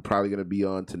I'm probably gonna be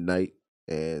on tonight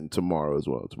and tomorrow as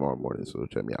well. Tomorrow morning, so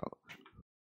check me out.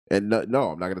 And no,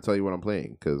 I'm not gonna tell you what I'm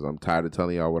playing because I'm tired of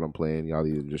telling y'all what I'm playing. Y'all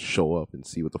either just show up and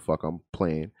see what the fuck I'm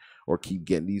playing, or keep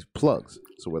getting these plugs.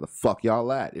 So where the fuck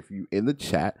y'all at? If you in the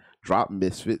chat, drop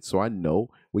Misfit so I know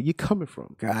where you coming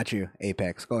from. Got you.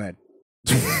 Apex. Go ahead.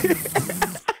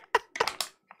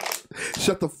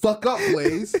 Shut the fuck up,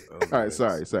 Blaze. All right,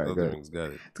 sorry. Go ahead.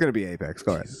 Got it. It's gonna be Apex.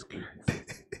 Go ahead.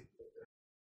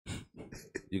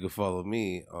 You can follow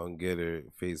me on Getter,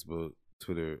 Facebook,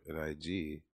 Twitter, and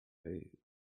IG. Hey,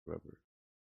 rubber.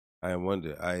 I am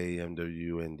Wonder.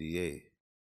 IAMWNDA.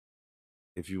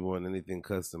 If you want anything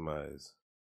customized,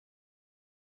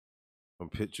 from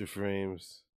picture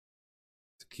frames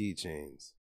to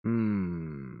keychains,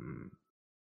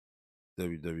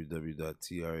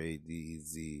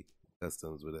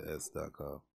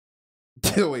 www.tradezcustoms.com.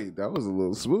 Wait, that was a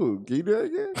little smooth. Can you do that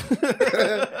again?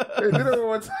 Hey, do that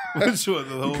one time. Which one?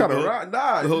 The whole kind of right.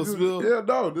 Nah, the whole spiel? Yeah,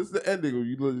 no, this is the ending.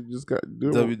 You just got do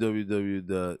it.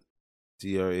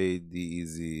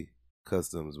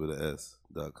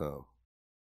 www.tradezcustoms.com.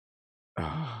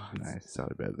 Oh, nice.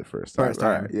 Sounded better the first First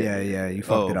time. Right, yeah. You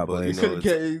fucked it up, but Blaze.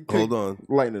 hold on.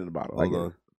 Lightning in the bottle. Hold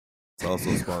on. It's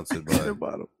also sponsored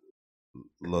by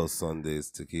Los Sundays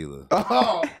Tequila.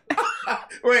 Oh.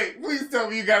 Wait, please tell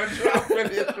me you got a drop in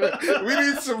it. We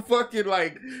need some fucking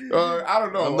I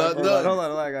don't know. I'm not done. Hold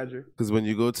on, I got you. Because when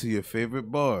you go to your favorite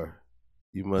bar,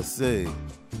 you must say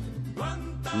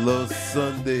Los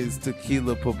Sundays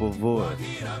Tequila, por favor.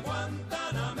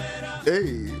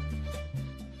 Hey.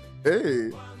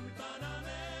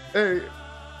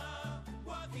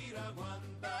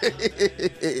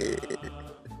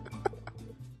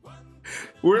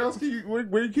 Where else can you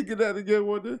where you can get that again,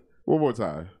 Wonder? One more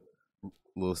time.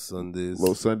 Los Sundays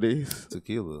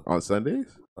Tequila. On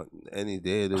Sundays? On any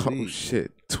day of the week. Oh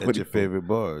shit. At your favorite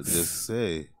bar. Just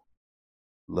say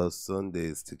Los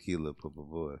Sundays Tequila, por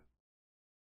favor.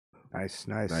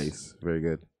 Nice. Very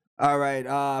good. All right.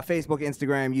 Facebook,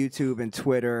 Instagram, YouTube, and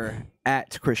Twitter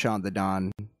at Krishan the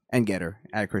Don, and Getter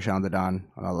at Krishan the Don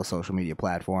on all the social media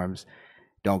platforms.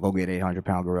 Don't go get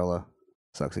 800-pound gorilla.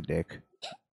 Sucks a dick.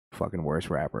 Fucking worst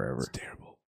rapper ever. It's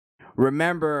terrible.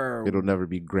 Remember, It'll never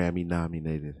be Grammy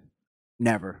nominated.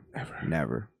 Never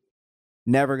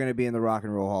gonna be in the Rock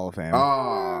and Roll Hall of Fame.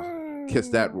 Oh, kiss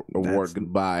that award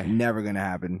goodbye. Never gonna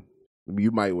happen.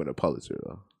 You might win a Pulitzer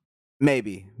though.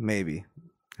 Maybe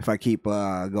if I keep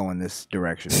going this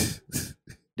direction.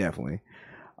 definitely.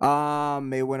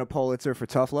 May win a Pulitzer for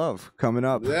Tough Love coming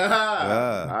up.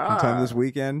 Sometime this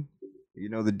weekend. You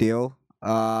know the deal.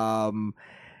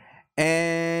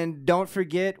 And don't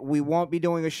forget, we won't be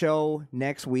doing a show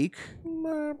next week.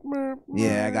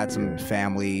 Yeah, I got some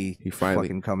family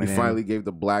fucking coming in. He finally gave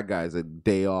the black guys a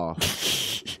day off.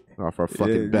 Off our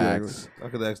fucking backs. I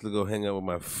could actually go hang out with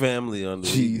my family on the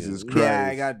Jesus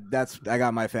weekend. Christ. I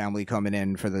got my family coming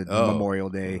in for the Memorial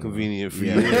Day. Convenient for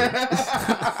you.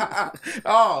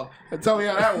 Oh, tell me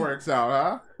how that works out,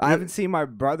 huh? I haven't seen my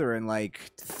brother in like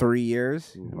 3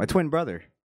 years. My twin brother.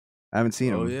 I haven't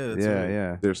seen him. Oh, yeah, that's right.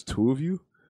 Yeah. There's two of you?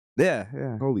 Yeah.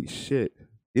 Holy shit.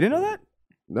 You didn't know that?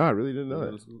 No, I really didn't know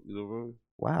that.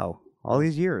 Wow. All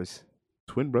these years.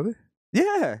 Twin brother?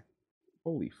 Yeah.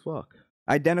 Holy fuck.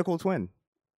 Identical twin.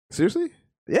 Seriously?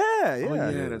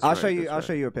 Yeah. That's I'll right, show you. that's I'll right.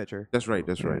 show you a picture. That's right.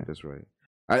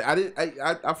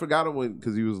 I forgot him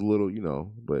because he was little,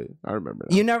 but I remember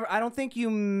that. I don't think you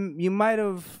might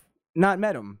have not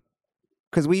met him.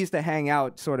 Because we used to hang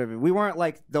out sort of. We weren't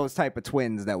like those type of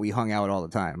twins that we hung out all the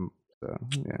time. So,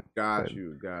 yeah. Got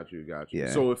you.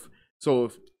 Yeah.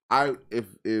 So if I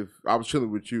was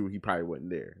chilling with you, he probably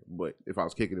wasn't there. But if I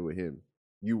was kicking it with him,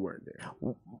 you weren't there.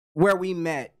 Where we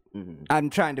met, I'm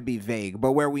trying to be vague,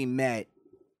 but where we met,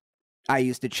 I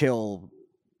used to chill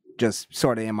just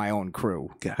sort of in my own crew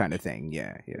kind of thing.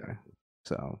 Yeah.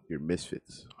 So you're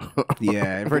misfits.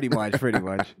 Yeah, pretty much.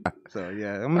 So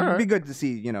yeah, it'd be good to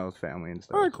see, family and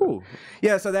stuff. All right, cool.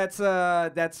 Yeah, so that's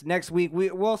next week.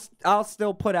 I'll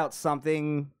still put out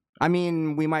something. I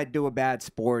mean, we might do a bad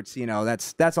sports,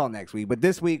 that's all next week. But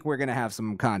this week we're gonna have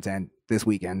some content this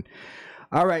weekend.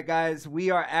 All right, guys,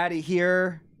 we are out of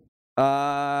here.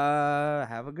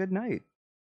 Have a good night.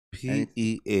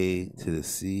 PEA to the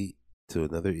C to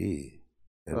another E.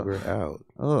 And we're out.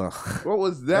 Ugh. What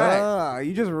was that?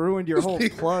 You just ruined your whole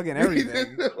plug and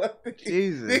everything.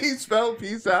 Jesus. Did he spell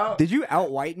peace out? Did you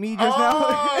out-white me just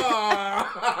now?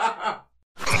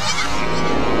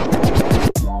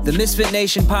 The Misfit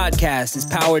Nation podcast is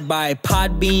powered by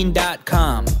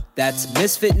Podbean.com. That's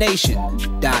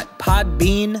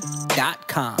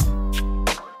misfitnation.podbean.com.